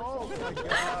 no. oh my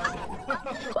god!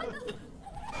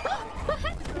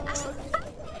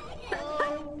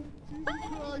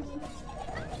 Oh, Jesus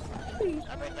Christ!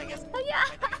 Everything is. Yeah.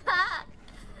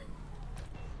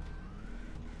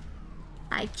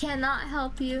 I cannot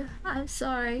help you. I'm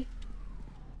sorry.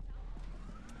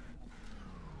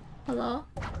 Hello?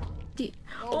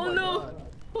 Oh, my no! God.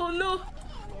 Oh no!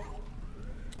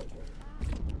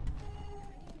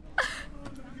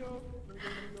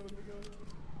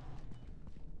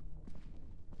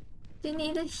 Do you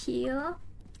need a heal?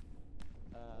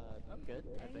 I'm good.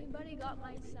 I think. Anybody got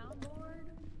my soundboard?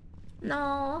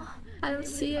 No, I don't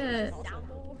see it.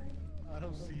 Soundboard. I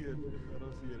don't see it. I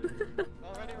don't see it anywhere.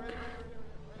 Oh, ready.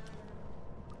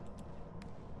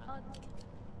 Uh,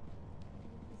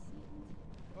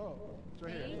 Oh, it's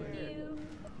right here. Thank It's right here. you.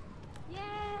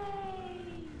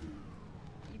 Yay!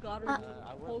 You got her.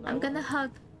 I would. I'm gonna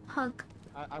hug.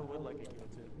 I would like a heal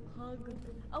too. Hug.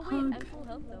 Oh wait, Hug. I'm full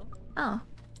health though. Oh,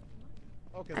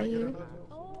 Okay, Are can I get you- a hug?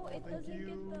 Oh, it Thank doesn't you.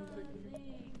 get the thing,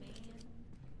 man.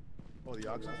 Oh, the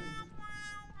oxygen?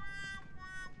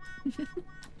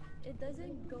 It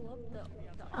doesn't go up the.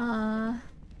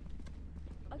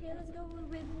 Okay, let's go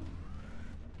with.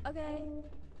 Okay.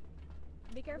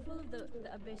 Be careful of the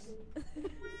abyss.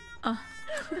 oh.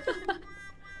 Yeah,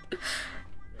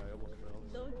 I almost fell.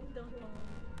 Don't fall.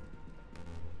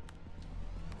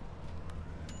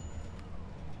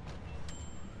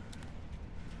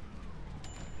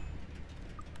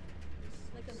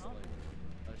 Like an omelet.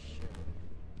 A ship.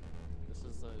 This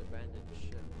is an abandoned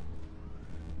ship.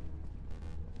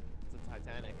 It's a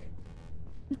Titanic.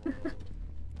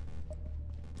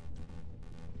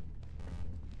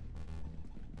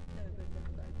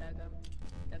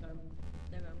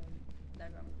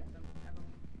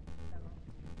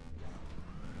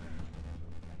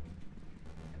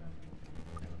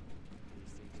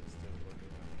 These things are still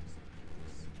working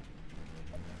on.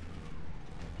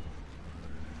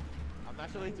 I'm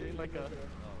actually doing like a.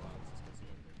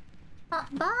 Oh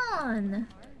wow, this is Bone!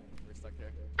 We're stuck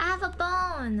here. I have a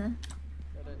bone!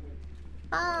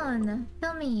 Bone!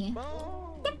 Kill me!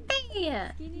 Boom!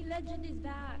 Yippee! Skinny Legend is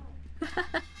back.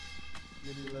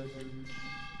 Skinny legend.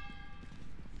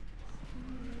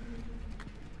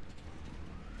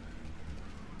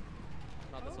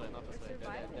 Not this way, not this way.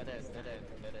 Dead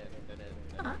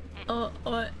end. Oh,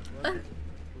 what? Ow!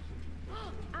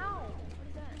 What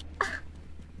is that?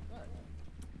 What?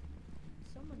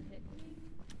 Someone hit me.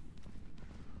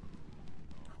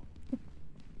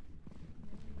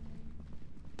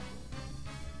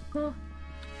 Oh,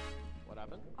 What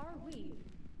happened? Are we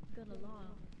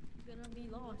gonna be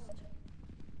lost?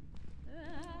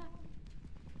 Ah.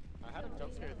 I had a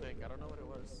jump scare thing. I don't know what it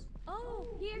was. Oh,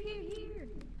 here.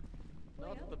 No,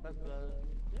 Way up? the best.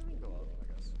 Yeah, we can go up,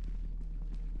 I guess.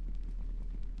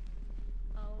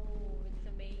 Oh, it's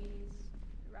a maze.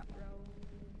 Rough road.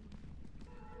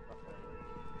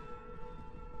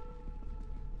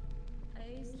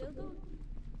 I still don't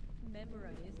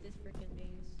memorize this freaking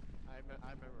maze.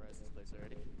 I memorized this place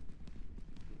already.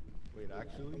 Wait,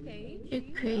 actually? Okay.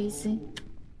 you're crazy.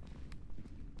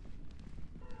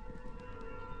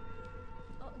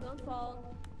 Oh, don't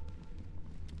fall.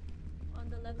 On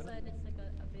the left side, it's like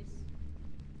a abyss.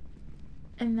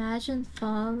 Imagine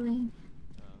falling.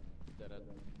 Dead end.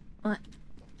 What?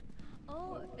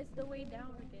 Oh, it's the way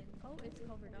down again. Oh, it's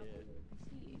covered up. Yeah.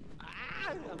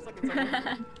 I see. Ah! I'm stuck in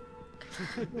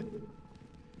something.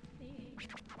 Hey.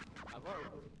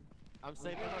 I'm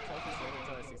saving my trophy save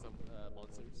until I see some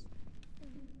monsters.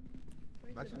 Where's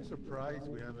I'm the actually button? surprised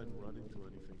we haven't run into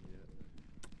anything yet.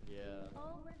 Yeah.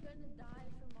 Oh, we're gonna die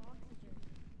from oxygen.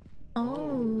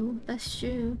 Oh, that's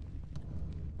true.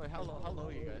 Wait, how low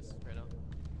are you guys right now?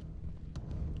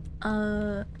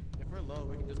 If we're low,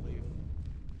 we can just leave.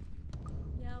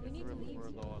 Yeah, we If need to leave. we're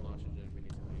low on oxygen, we need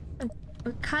to leave.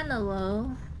 We're kinda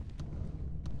low.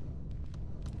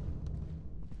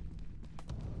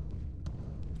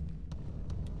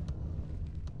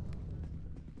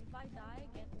 If I die,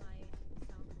 get my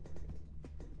soundboard.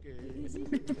 Okay.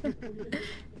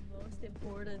 The most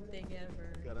important thing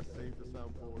ever. Gotta save the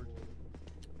soundboard.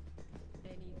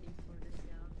 Anything for the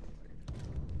soundboard.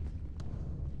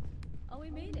 Oh, we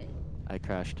made it. I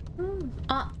crashed. Ooh.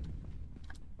 Oh,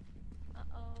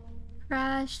 Uh-oh.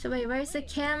 crashed. Wait, where's the Wait.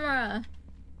 camera?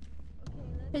 Okay,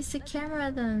 Where's the let's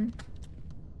camera then?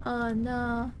 Oh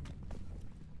no.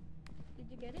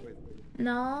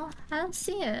 No, I don't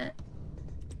see it.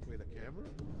 Wait, a camera?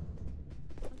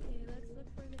 Okay, let's look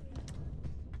for the camera.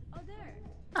 Oh, there.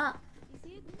 Ah, You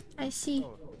see it? I see.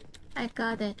 Oh, I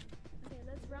got it. Okay,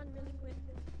 let's run really quick.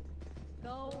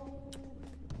 Go.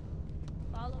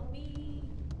 Follow me.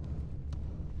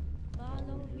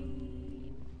 Follow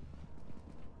me.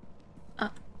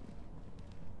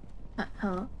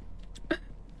 Hello.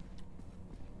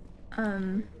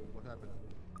 what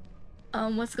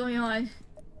happened? What's going on?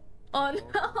 Oh no!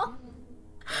 Oh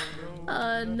no.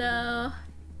 Oh no.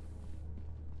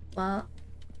 Well,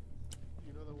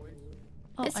 You know the way?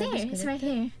 Oh, it's here. It's right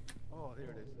here. Oh, here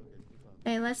it is. Okay, we found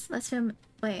it. Wait, let's film.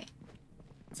 Wait.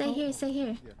 Stay here. Stay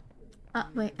here. Yeah. Oh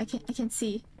wait, I can't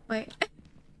see. Wait.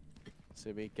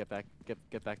 Sumi, get back to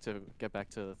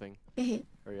the thing. Hehe,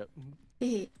 Hurry up.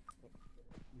 hehe.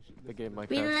 The game mic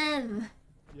We crash. live.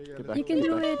 Yeah, Get let's back. You go. can Get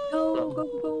do back. it. Go, go,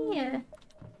 go. Yeah. Go,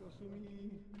 Sumi.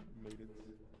 Made it.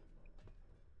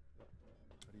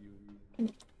 How do you...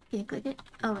 Can you click it?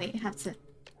 Oh wait, you have to.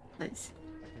 Please.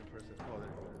 I can press it. Oh, there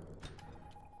you go.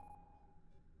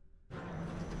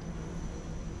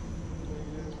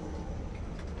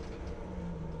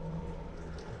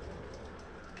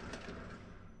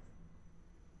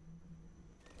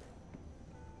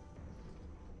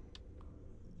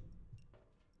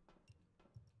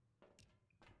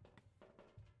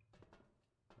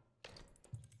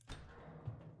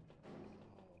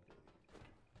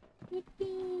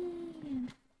 Yippee.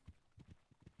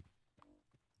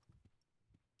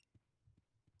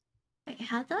 Wait,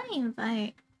 how do I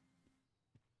invite?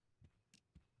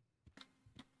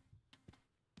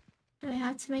 Do I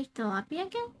have to make the lobby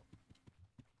again?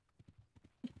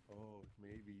 Oh,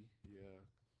 maybe. Yeah.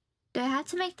 Do I have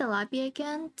to make the lobby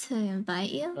again to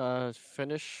invite you?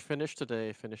 Finish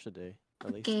today. Finish today.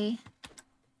 At least. Okay.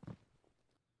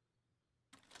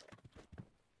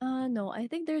 No, I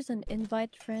think there's an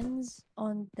invite friends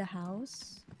on the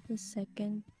house. The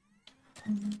second.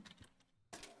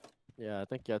 Yeah, I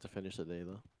think you have to finish today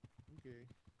though. Okay.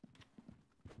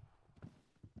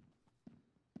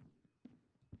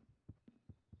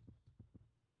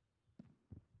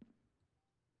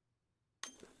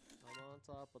 I'm on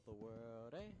top of the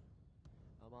world, eh?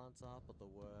 I'm on top of the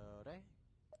world, eh?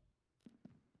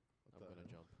 I'm gonna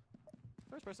jump.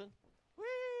 First person. Whee!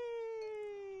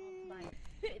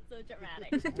 It's so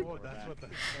dramatic. Oh, that's what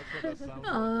that sounds like.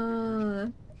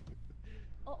 Oh.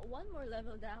 Oh, one more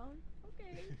level down.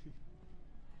 Okay.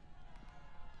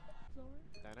 Slower.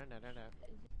 Da-da-da-da-da.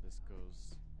 This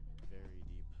goes very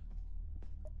deep.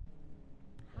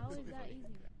 How is that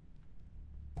easy?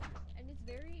 And it's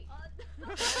very.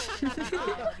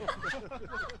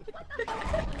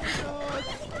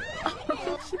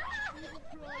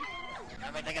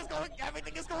 Everything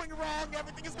is going wrong!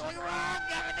 Everything is going wrong!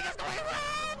 Everything is going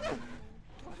wrong!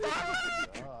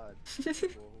 God.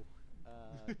 Whoa.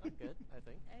 I'm good, I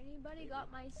think. Anybody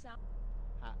got my sound?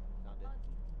 Ha, found it.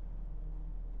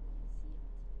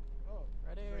 Oh,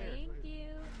 Right here. Thank you.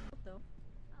 Though.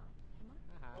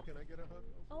 Haha. oh, can I get a hug?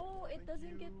 Oh, it Thank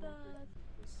doesn't get you. the.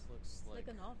 This looks Like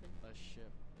like an oven. a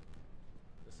ship.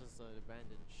 This is an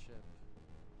abandoned ship.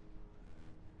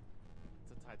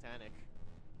 It's a Titanic.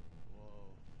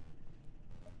 Whoa.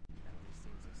 These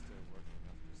things are still working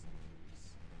after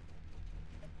centuries.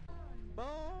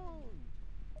 Bone!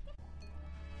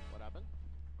 What happened?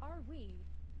 Are we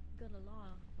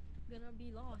gonna be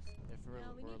lost? If we're,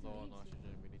 Yeah, we we're need to low on leave soon.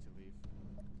 oxygen, we need to leave.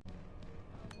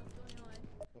 What's going on?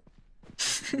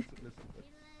 Listen.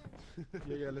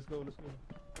 Yeah, let's go, let's go.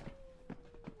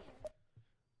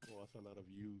 Oh, that's a lot of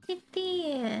views.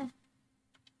 Yippee. Oh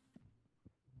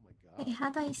my god. Wait, how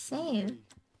do I save? Hey,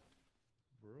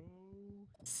 bro.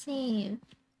 Save.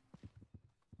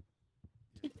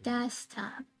 To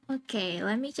desktop. Okay,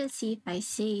 let me just see if I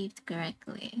saved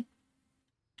correctly.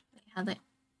 Wait, how do I...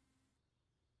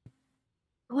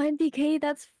 20K,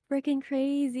 that's freaking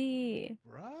crazy.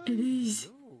 Right? It is.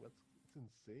 No, that's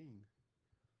insane.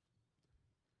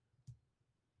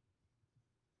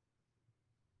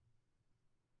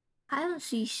 I don't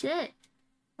see shit.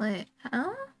 Wait,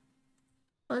 huh?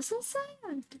 Was it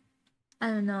saved? I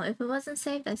don't know. If it wasn't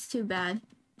saved, that's too bad.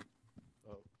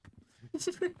 Oh.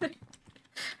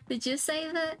 Did you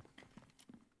save it?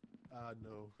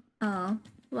 No. Oh,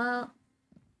 well.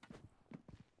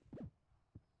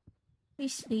 We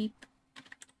sleep.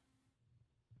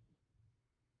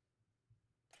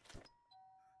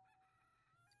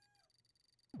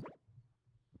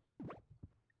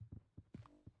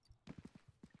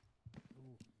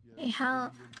 Oh, yeah. Hey,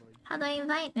 how maybe invite- how do I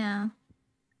invite now?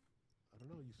 I don't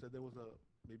know, you said there was a...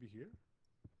 maybe here?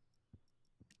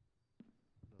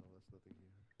 No, that's nothing here.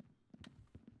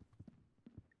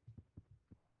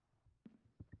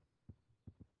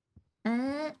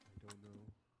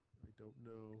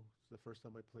 no. It's the first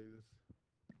time I play this.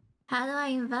 How do I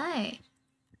invite?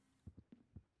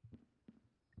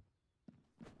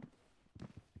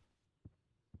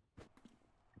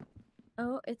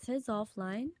 Oh, it says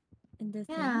offline in the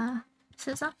thing. Yeah, it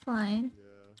says offline.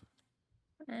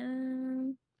 Yeah.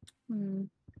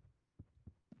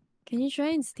 Can you try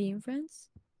in Steam, friends?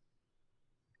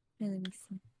 Okay, let me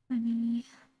see. Let me.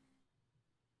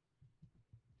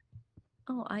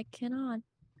 Oh, I cannot.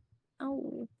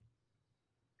 Oh.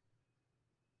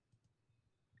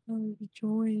 Oh,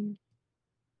 join.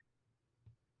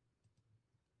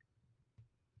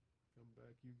 Come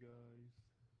back, you guys.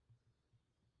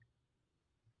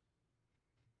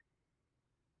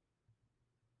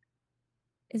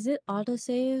 Is it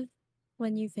autosave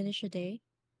when you finish a day?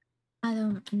 I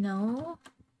don't know.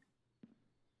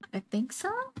 I think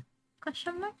so?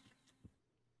 Question mark?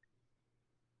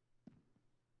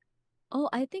 Oh,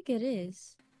 I think it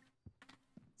is.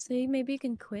 So maybe you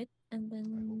can quit and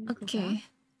then go back. Okay.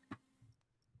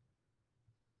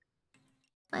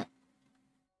 What?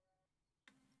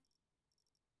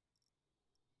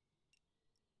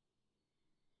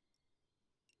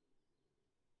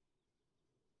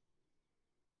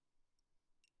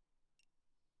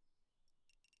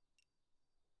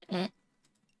 Eh.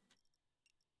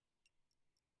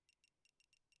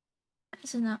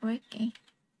 It's not working.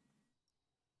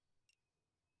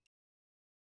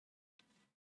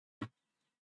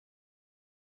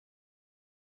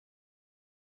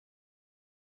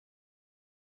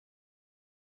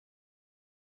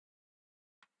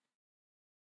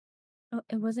 Oh,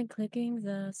 it wasn't clicking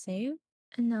the save?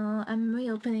 No, I'm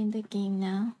reopening the game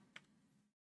now.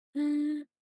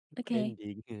 Okay.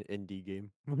 Indie game.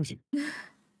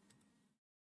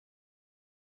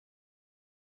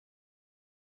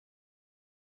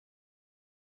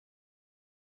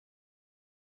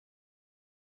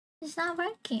 It's not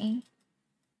working.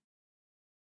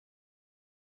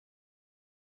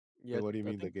 Yeah, What do you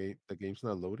I mean think- the game's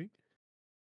not loading?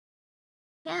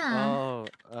 Yeah.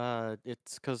 Oh,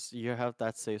 it's because you have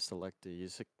that save selected. You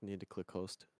just need to click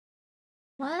host.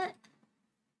 What?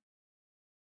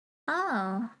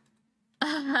 Oh.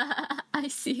 I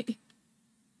see.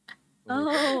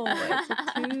 Oh, it's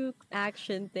a two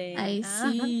action thing. I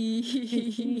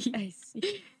see. I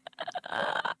see.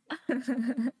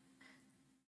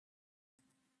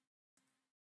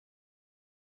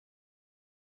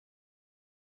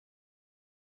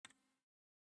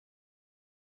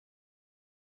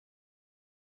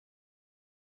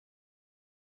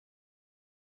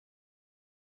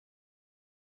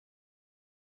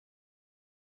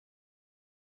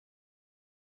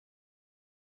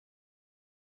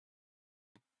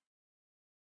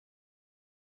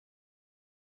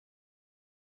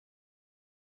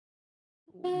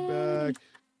 Back.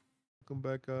 Come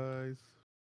back, guys.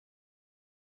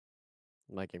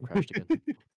 My game crashed again.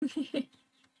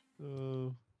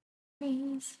 Oh.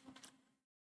 Please.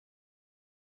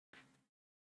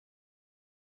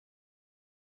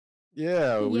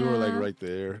 Yeah, we were like Yeah. right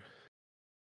there.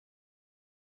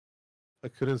 I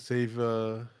couldn't save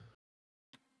your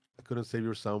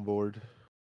soundboard.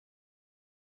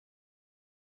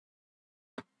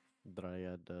 Did I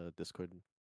add Discord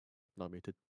not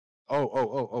muted?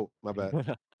 Oh, my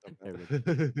bad. Hey,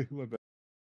 Red. My bad.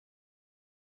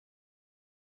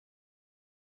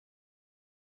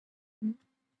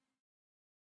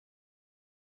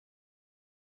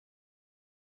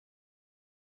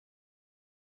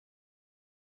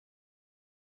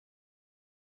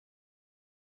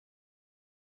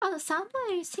 Oh, the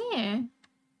soundboard is here.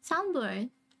 Soundboard.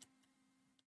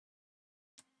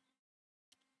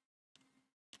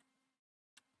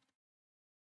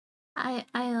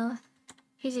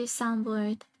 Here's your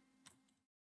soundboard.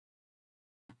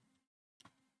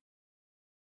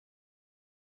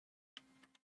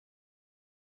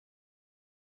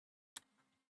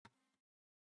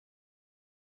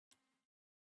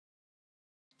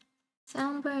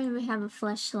 Soundboard, we have a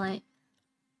flashlight.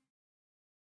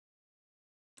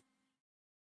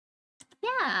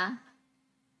 Yeah.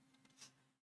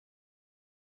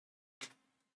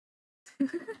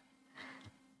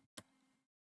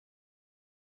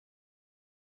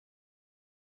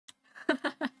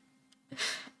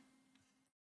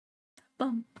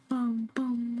 Bum bum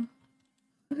bum.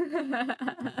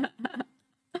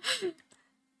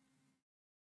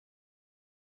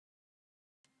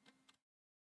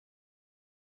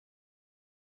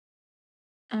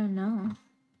 Oh no.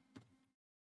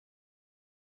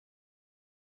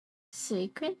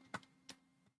 Secret?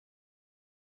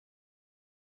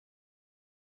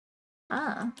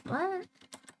 Oh, what?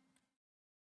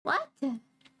 What?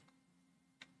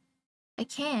 I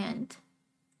can't.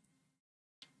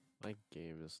 My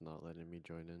game is not letting me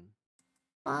join in.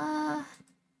 Uh,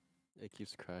 It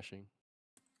keeps crashing.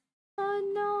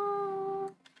 oh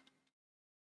no.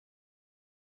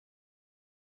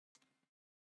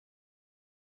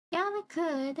 Yeah, we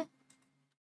could.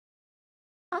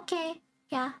 Okay,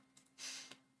 yeah.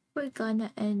 We're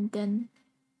gonna end then.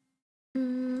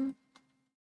 Hmm.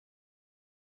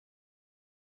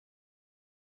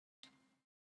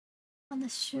 On the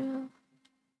show.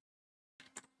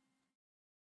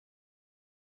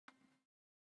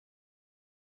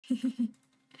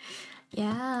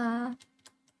 Yeah.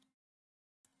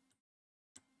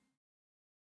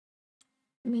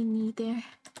 Me neither.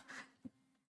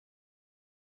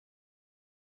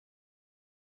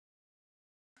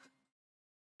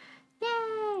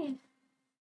 Yay!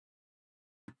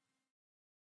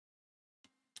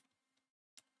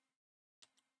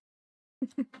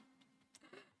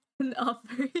 An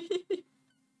offering.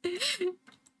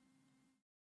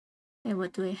 And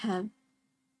what do I have?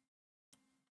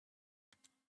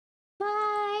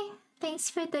 Bye! Thanks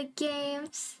for the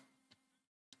games.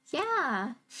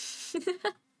 Yeah.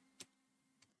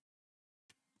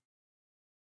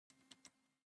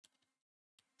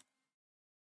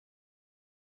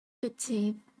 Good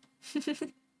tape.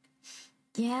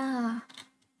 Yeah.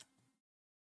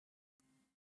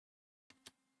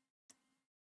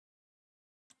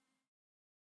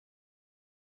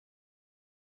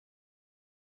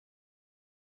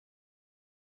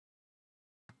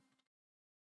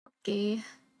 Okay.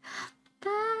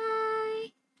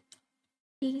 Bye.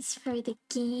 Thanks for the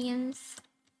games.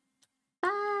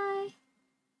 Bye.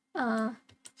 Bye.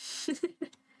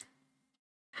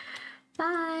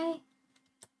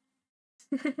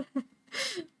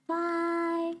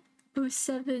 Bye. Oh,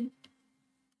 7.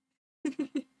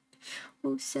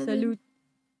 Oh, 7. Salute.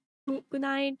 Good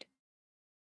night.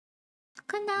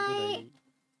 Good Good night. night.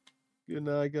 Good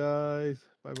night, guys.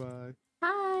 Bye bye.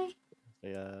 Bye.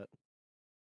 Yeah.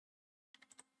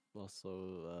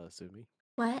 Also, Sumi,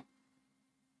 What?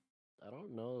 I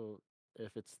don't know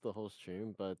if it's the whole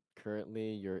stream, but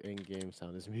currently your in-game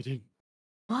sound is muted.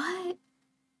 What?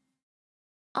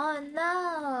 Oh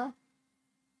no.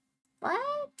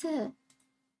 What?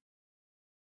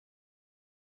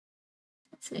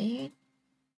 That's weird.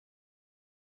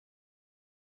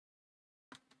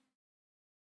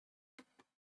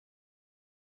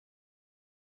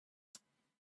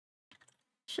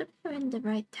 Should be in the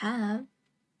right tab.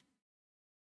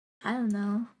 I don't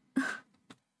know.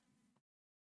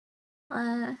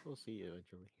 We'll see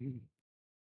eventually.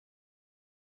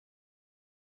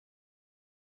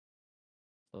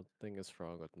 Something is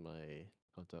wrong with my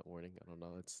content warning. I don't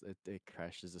know. It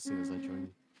crashes as soon as I join.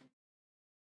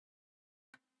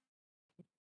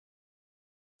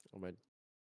 Or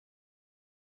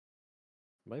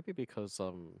might be because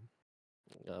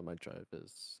my drive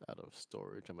is out of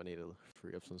storage. I might need to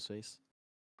free up some space.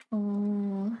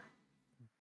 Oh,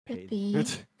 could Pain. be.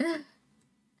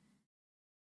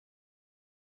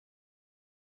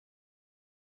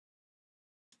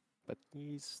 But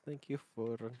yes, thank you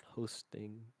for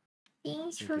hosting.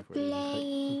 Thanks Thank for you for the invite.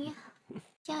 playing.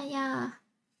 Yeah, yeah.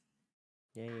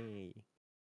 Yay.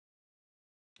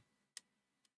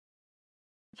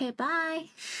 Okay, bye.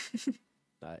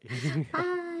 Bye.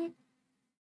 Bye.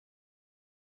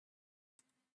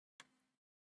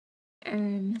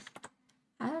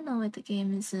 I don't know what the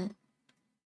game is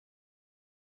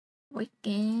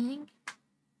working.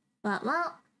 But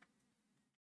well.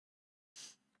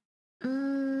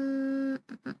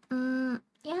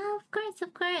 Yeah, of course,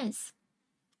 of course.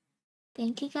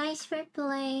 Thank you guys for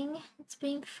playing. It's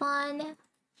been fun.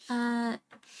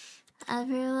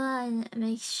 Everyone,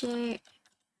 make sure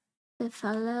to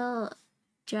follow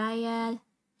Dryad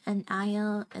and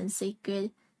Isle and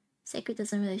Sacred. Sacred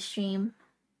doesn't really stream,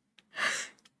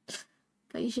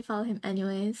 but you should follow him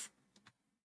anyways.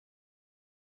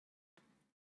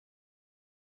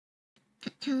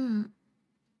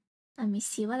 Let me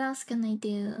see, what else can I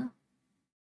do?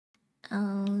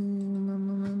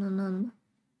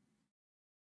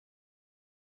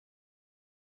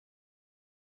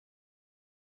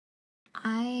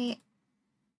 I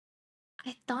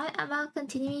thought about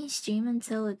continuing stream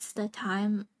until it's the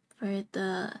time for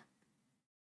the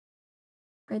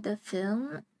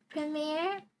film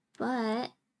premiere,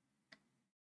 but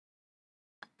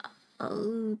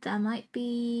oh, that might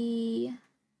be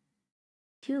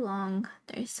too long.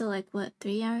 There's still like what,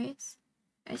 3 hours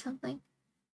or something.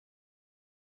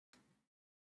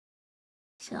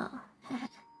 So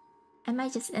I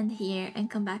might just end here and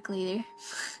come back later.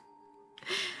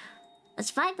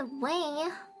 Which, by the way,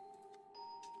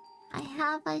 I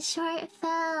have a short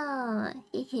film.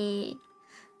 Hehe.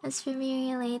 It's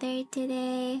premiering later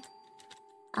today.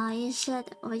 You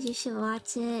should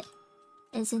watch it.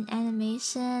 It's an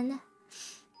animation.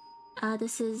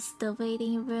 This is the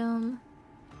waiting room.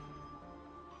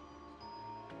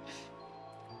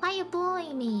 Why are you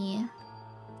bullying me?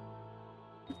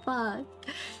 Fuck.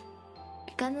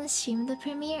 Gonna stream the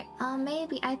premiere?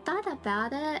 Maybe. I thought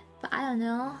about it, but I don't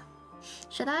know.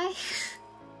 Should I?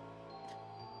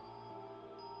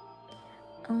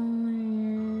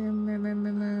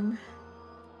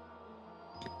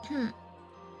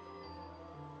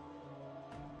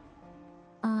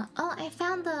 Oh, I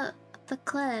found the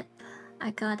clip.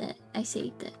 I got it. I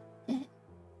saved it.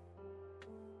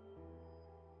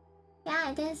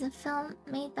 Yeah, it is a film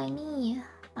made by me.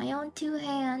 My own 2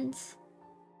 hands.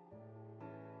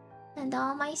 And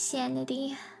all my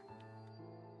sanity.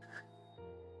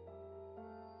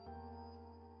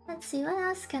 Let's see, what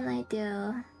else can I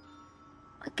do?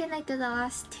 What can I do the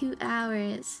last 2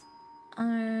 hours?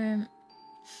 I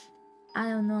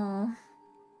don't know.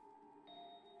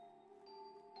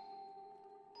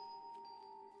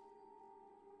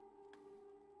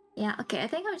 Yeah, okay, I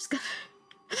think I'm just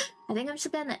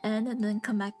gonna end and then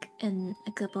come back in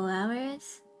a couple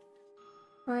hours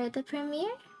for the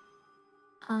premiere.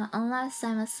 Unless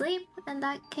I'm asleep, in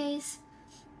that case,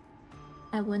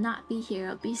 I will not be here,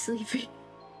 I'll be sleeping.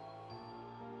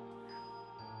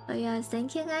 But yes,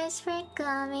 thank you guys for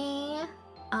coming.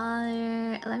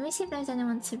 Let me see if there's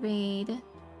anyone to raid.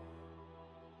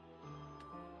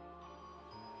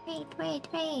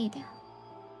 Raid.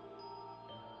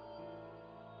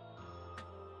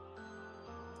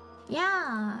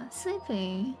 Yeah,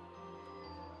 sleeping.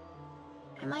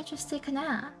 I might just take a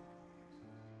nap.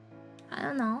 I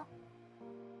don't know.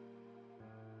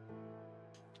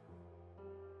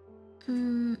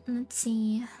 Let's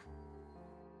see.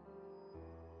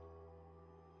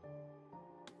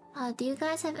 Do you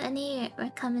guys have any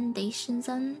recommendations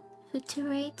on who to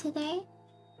raid today?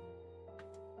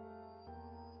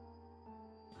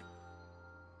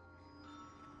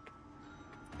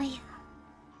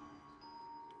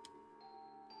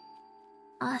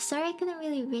 Sorry I couldn't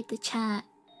really read the chat,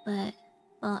 but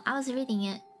well, I was reading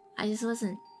it. I just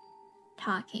wasn't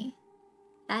talking.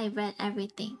 I read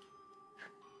everything.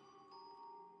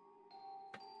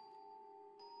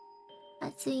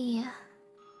 Let's see.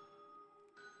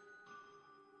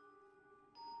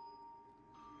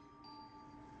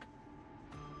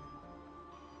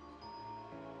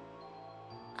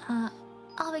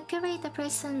 Oh, we could rate the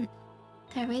person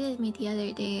that rated me the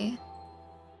other day.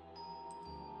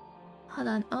 Hold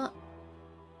on.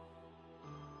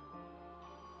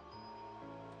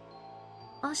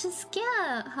 Oh, she's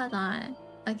scared. Hold on.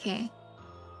 Okay.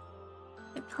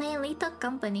 We're playing Lethal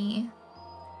Company.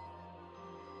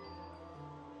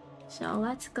 So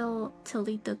let's go to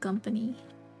Lethal Company.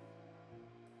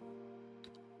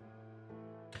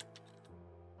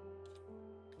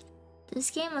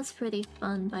 This game was pretty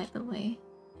fun, by the way.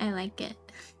 I like it.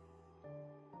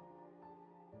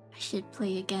 I should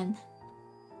play again.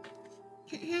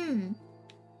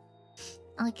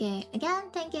 Okay, again,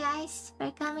 thank you guys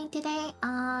for coming today.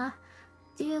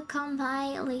 Do come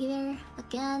by later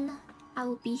again. I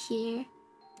will be here.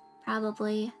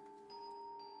 Probably.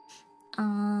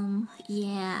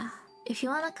 Yeah. If you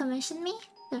wanna commission me,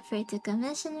 feel free to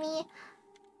commission me.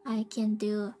 I can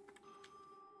do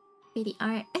pretty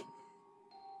art.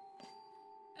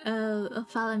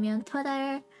 Follow me on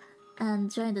Twitter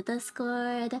and join the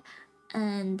Discord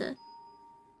and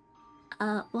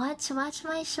watch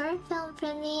my short film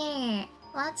premiere.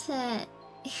 Watch it.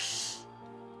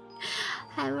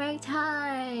 I worked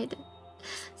hard,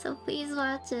 so please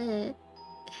watch it.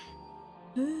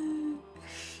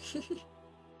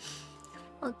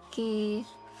 Okay.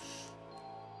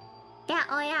 Yeah,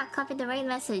 oh yeah, copy the raid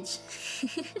message.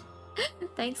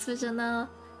 Thanks, Visual.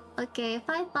 Okay,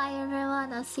 bye-bye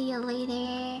everyone. I'll see you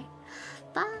later.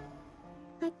 Bye.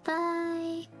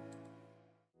 Bye-bye.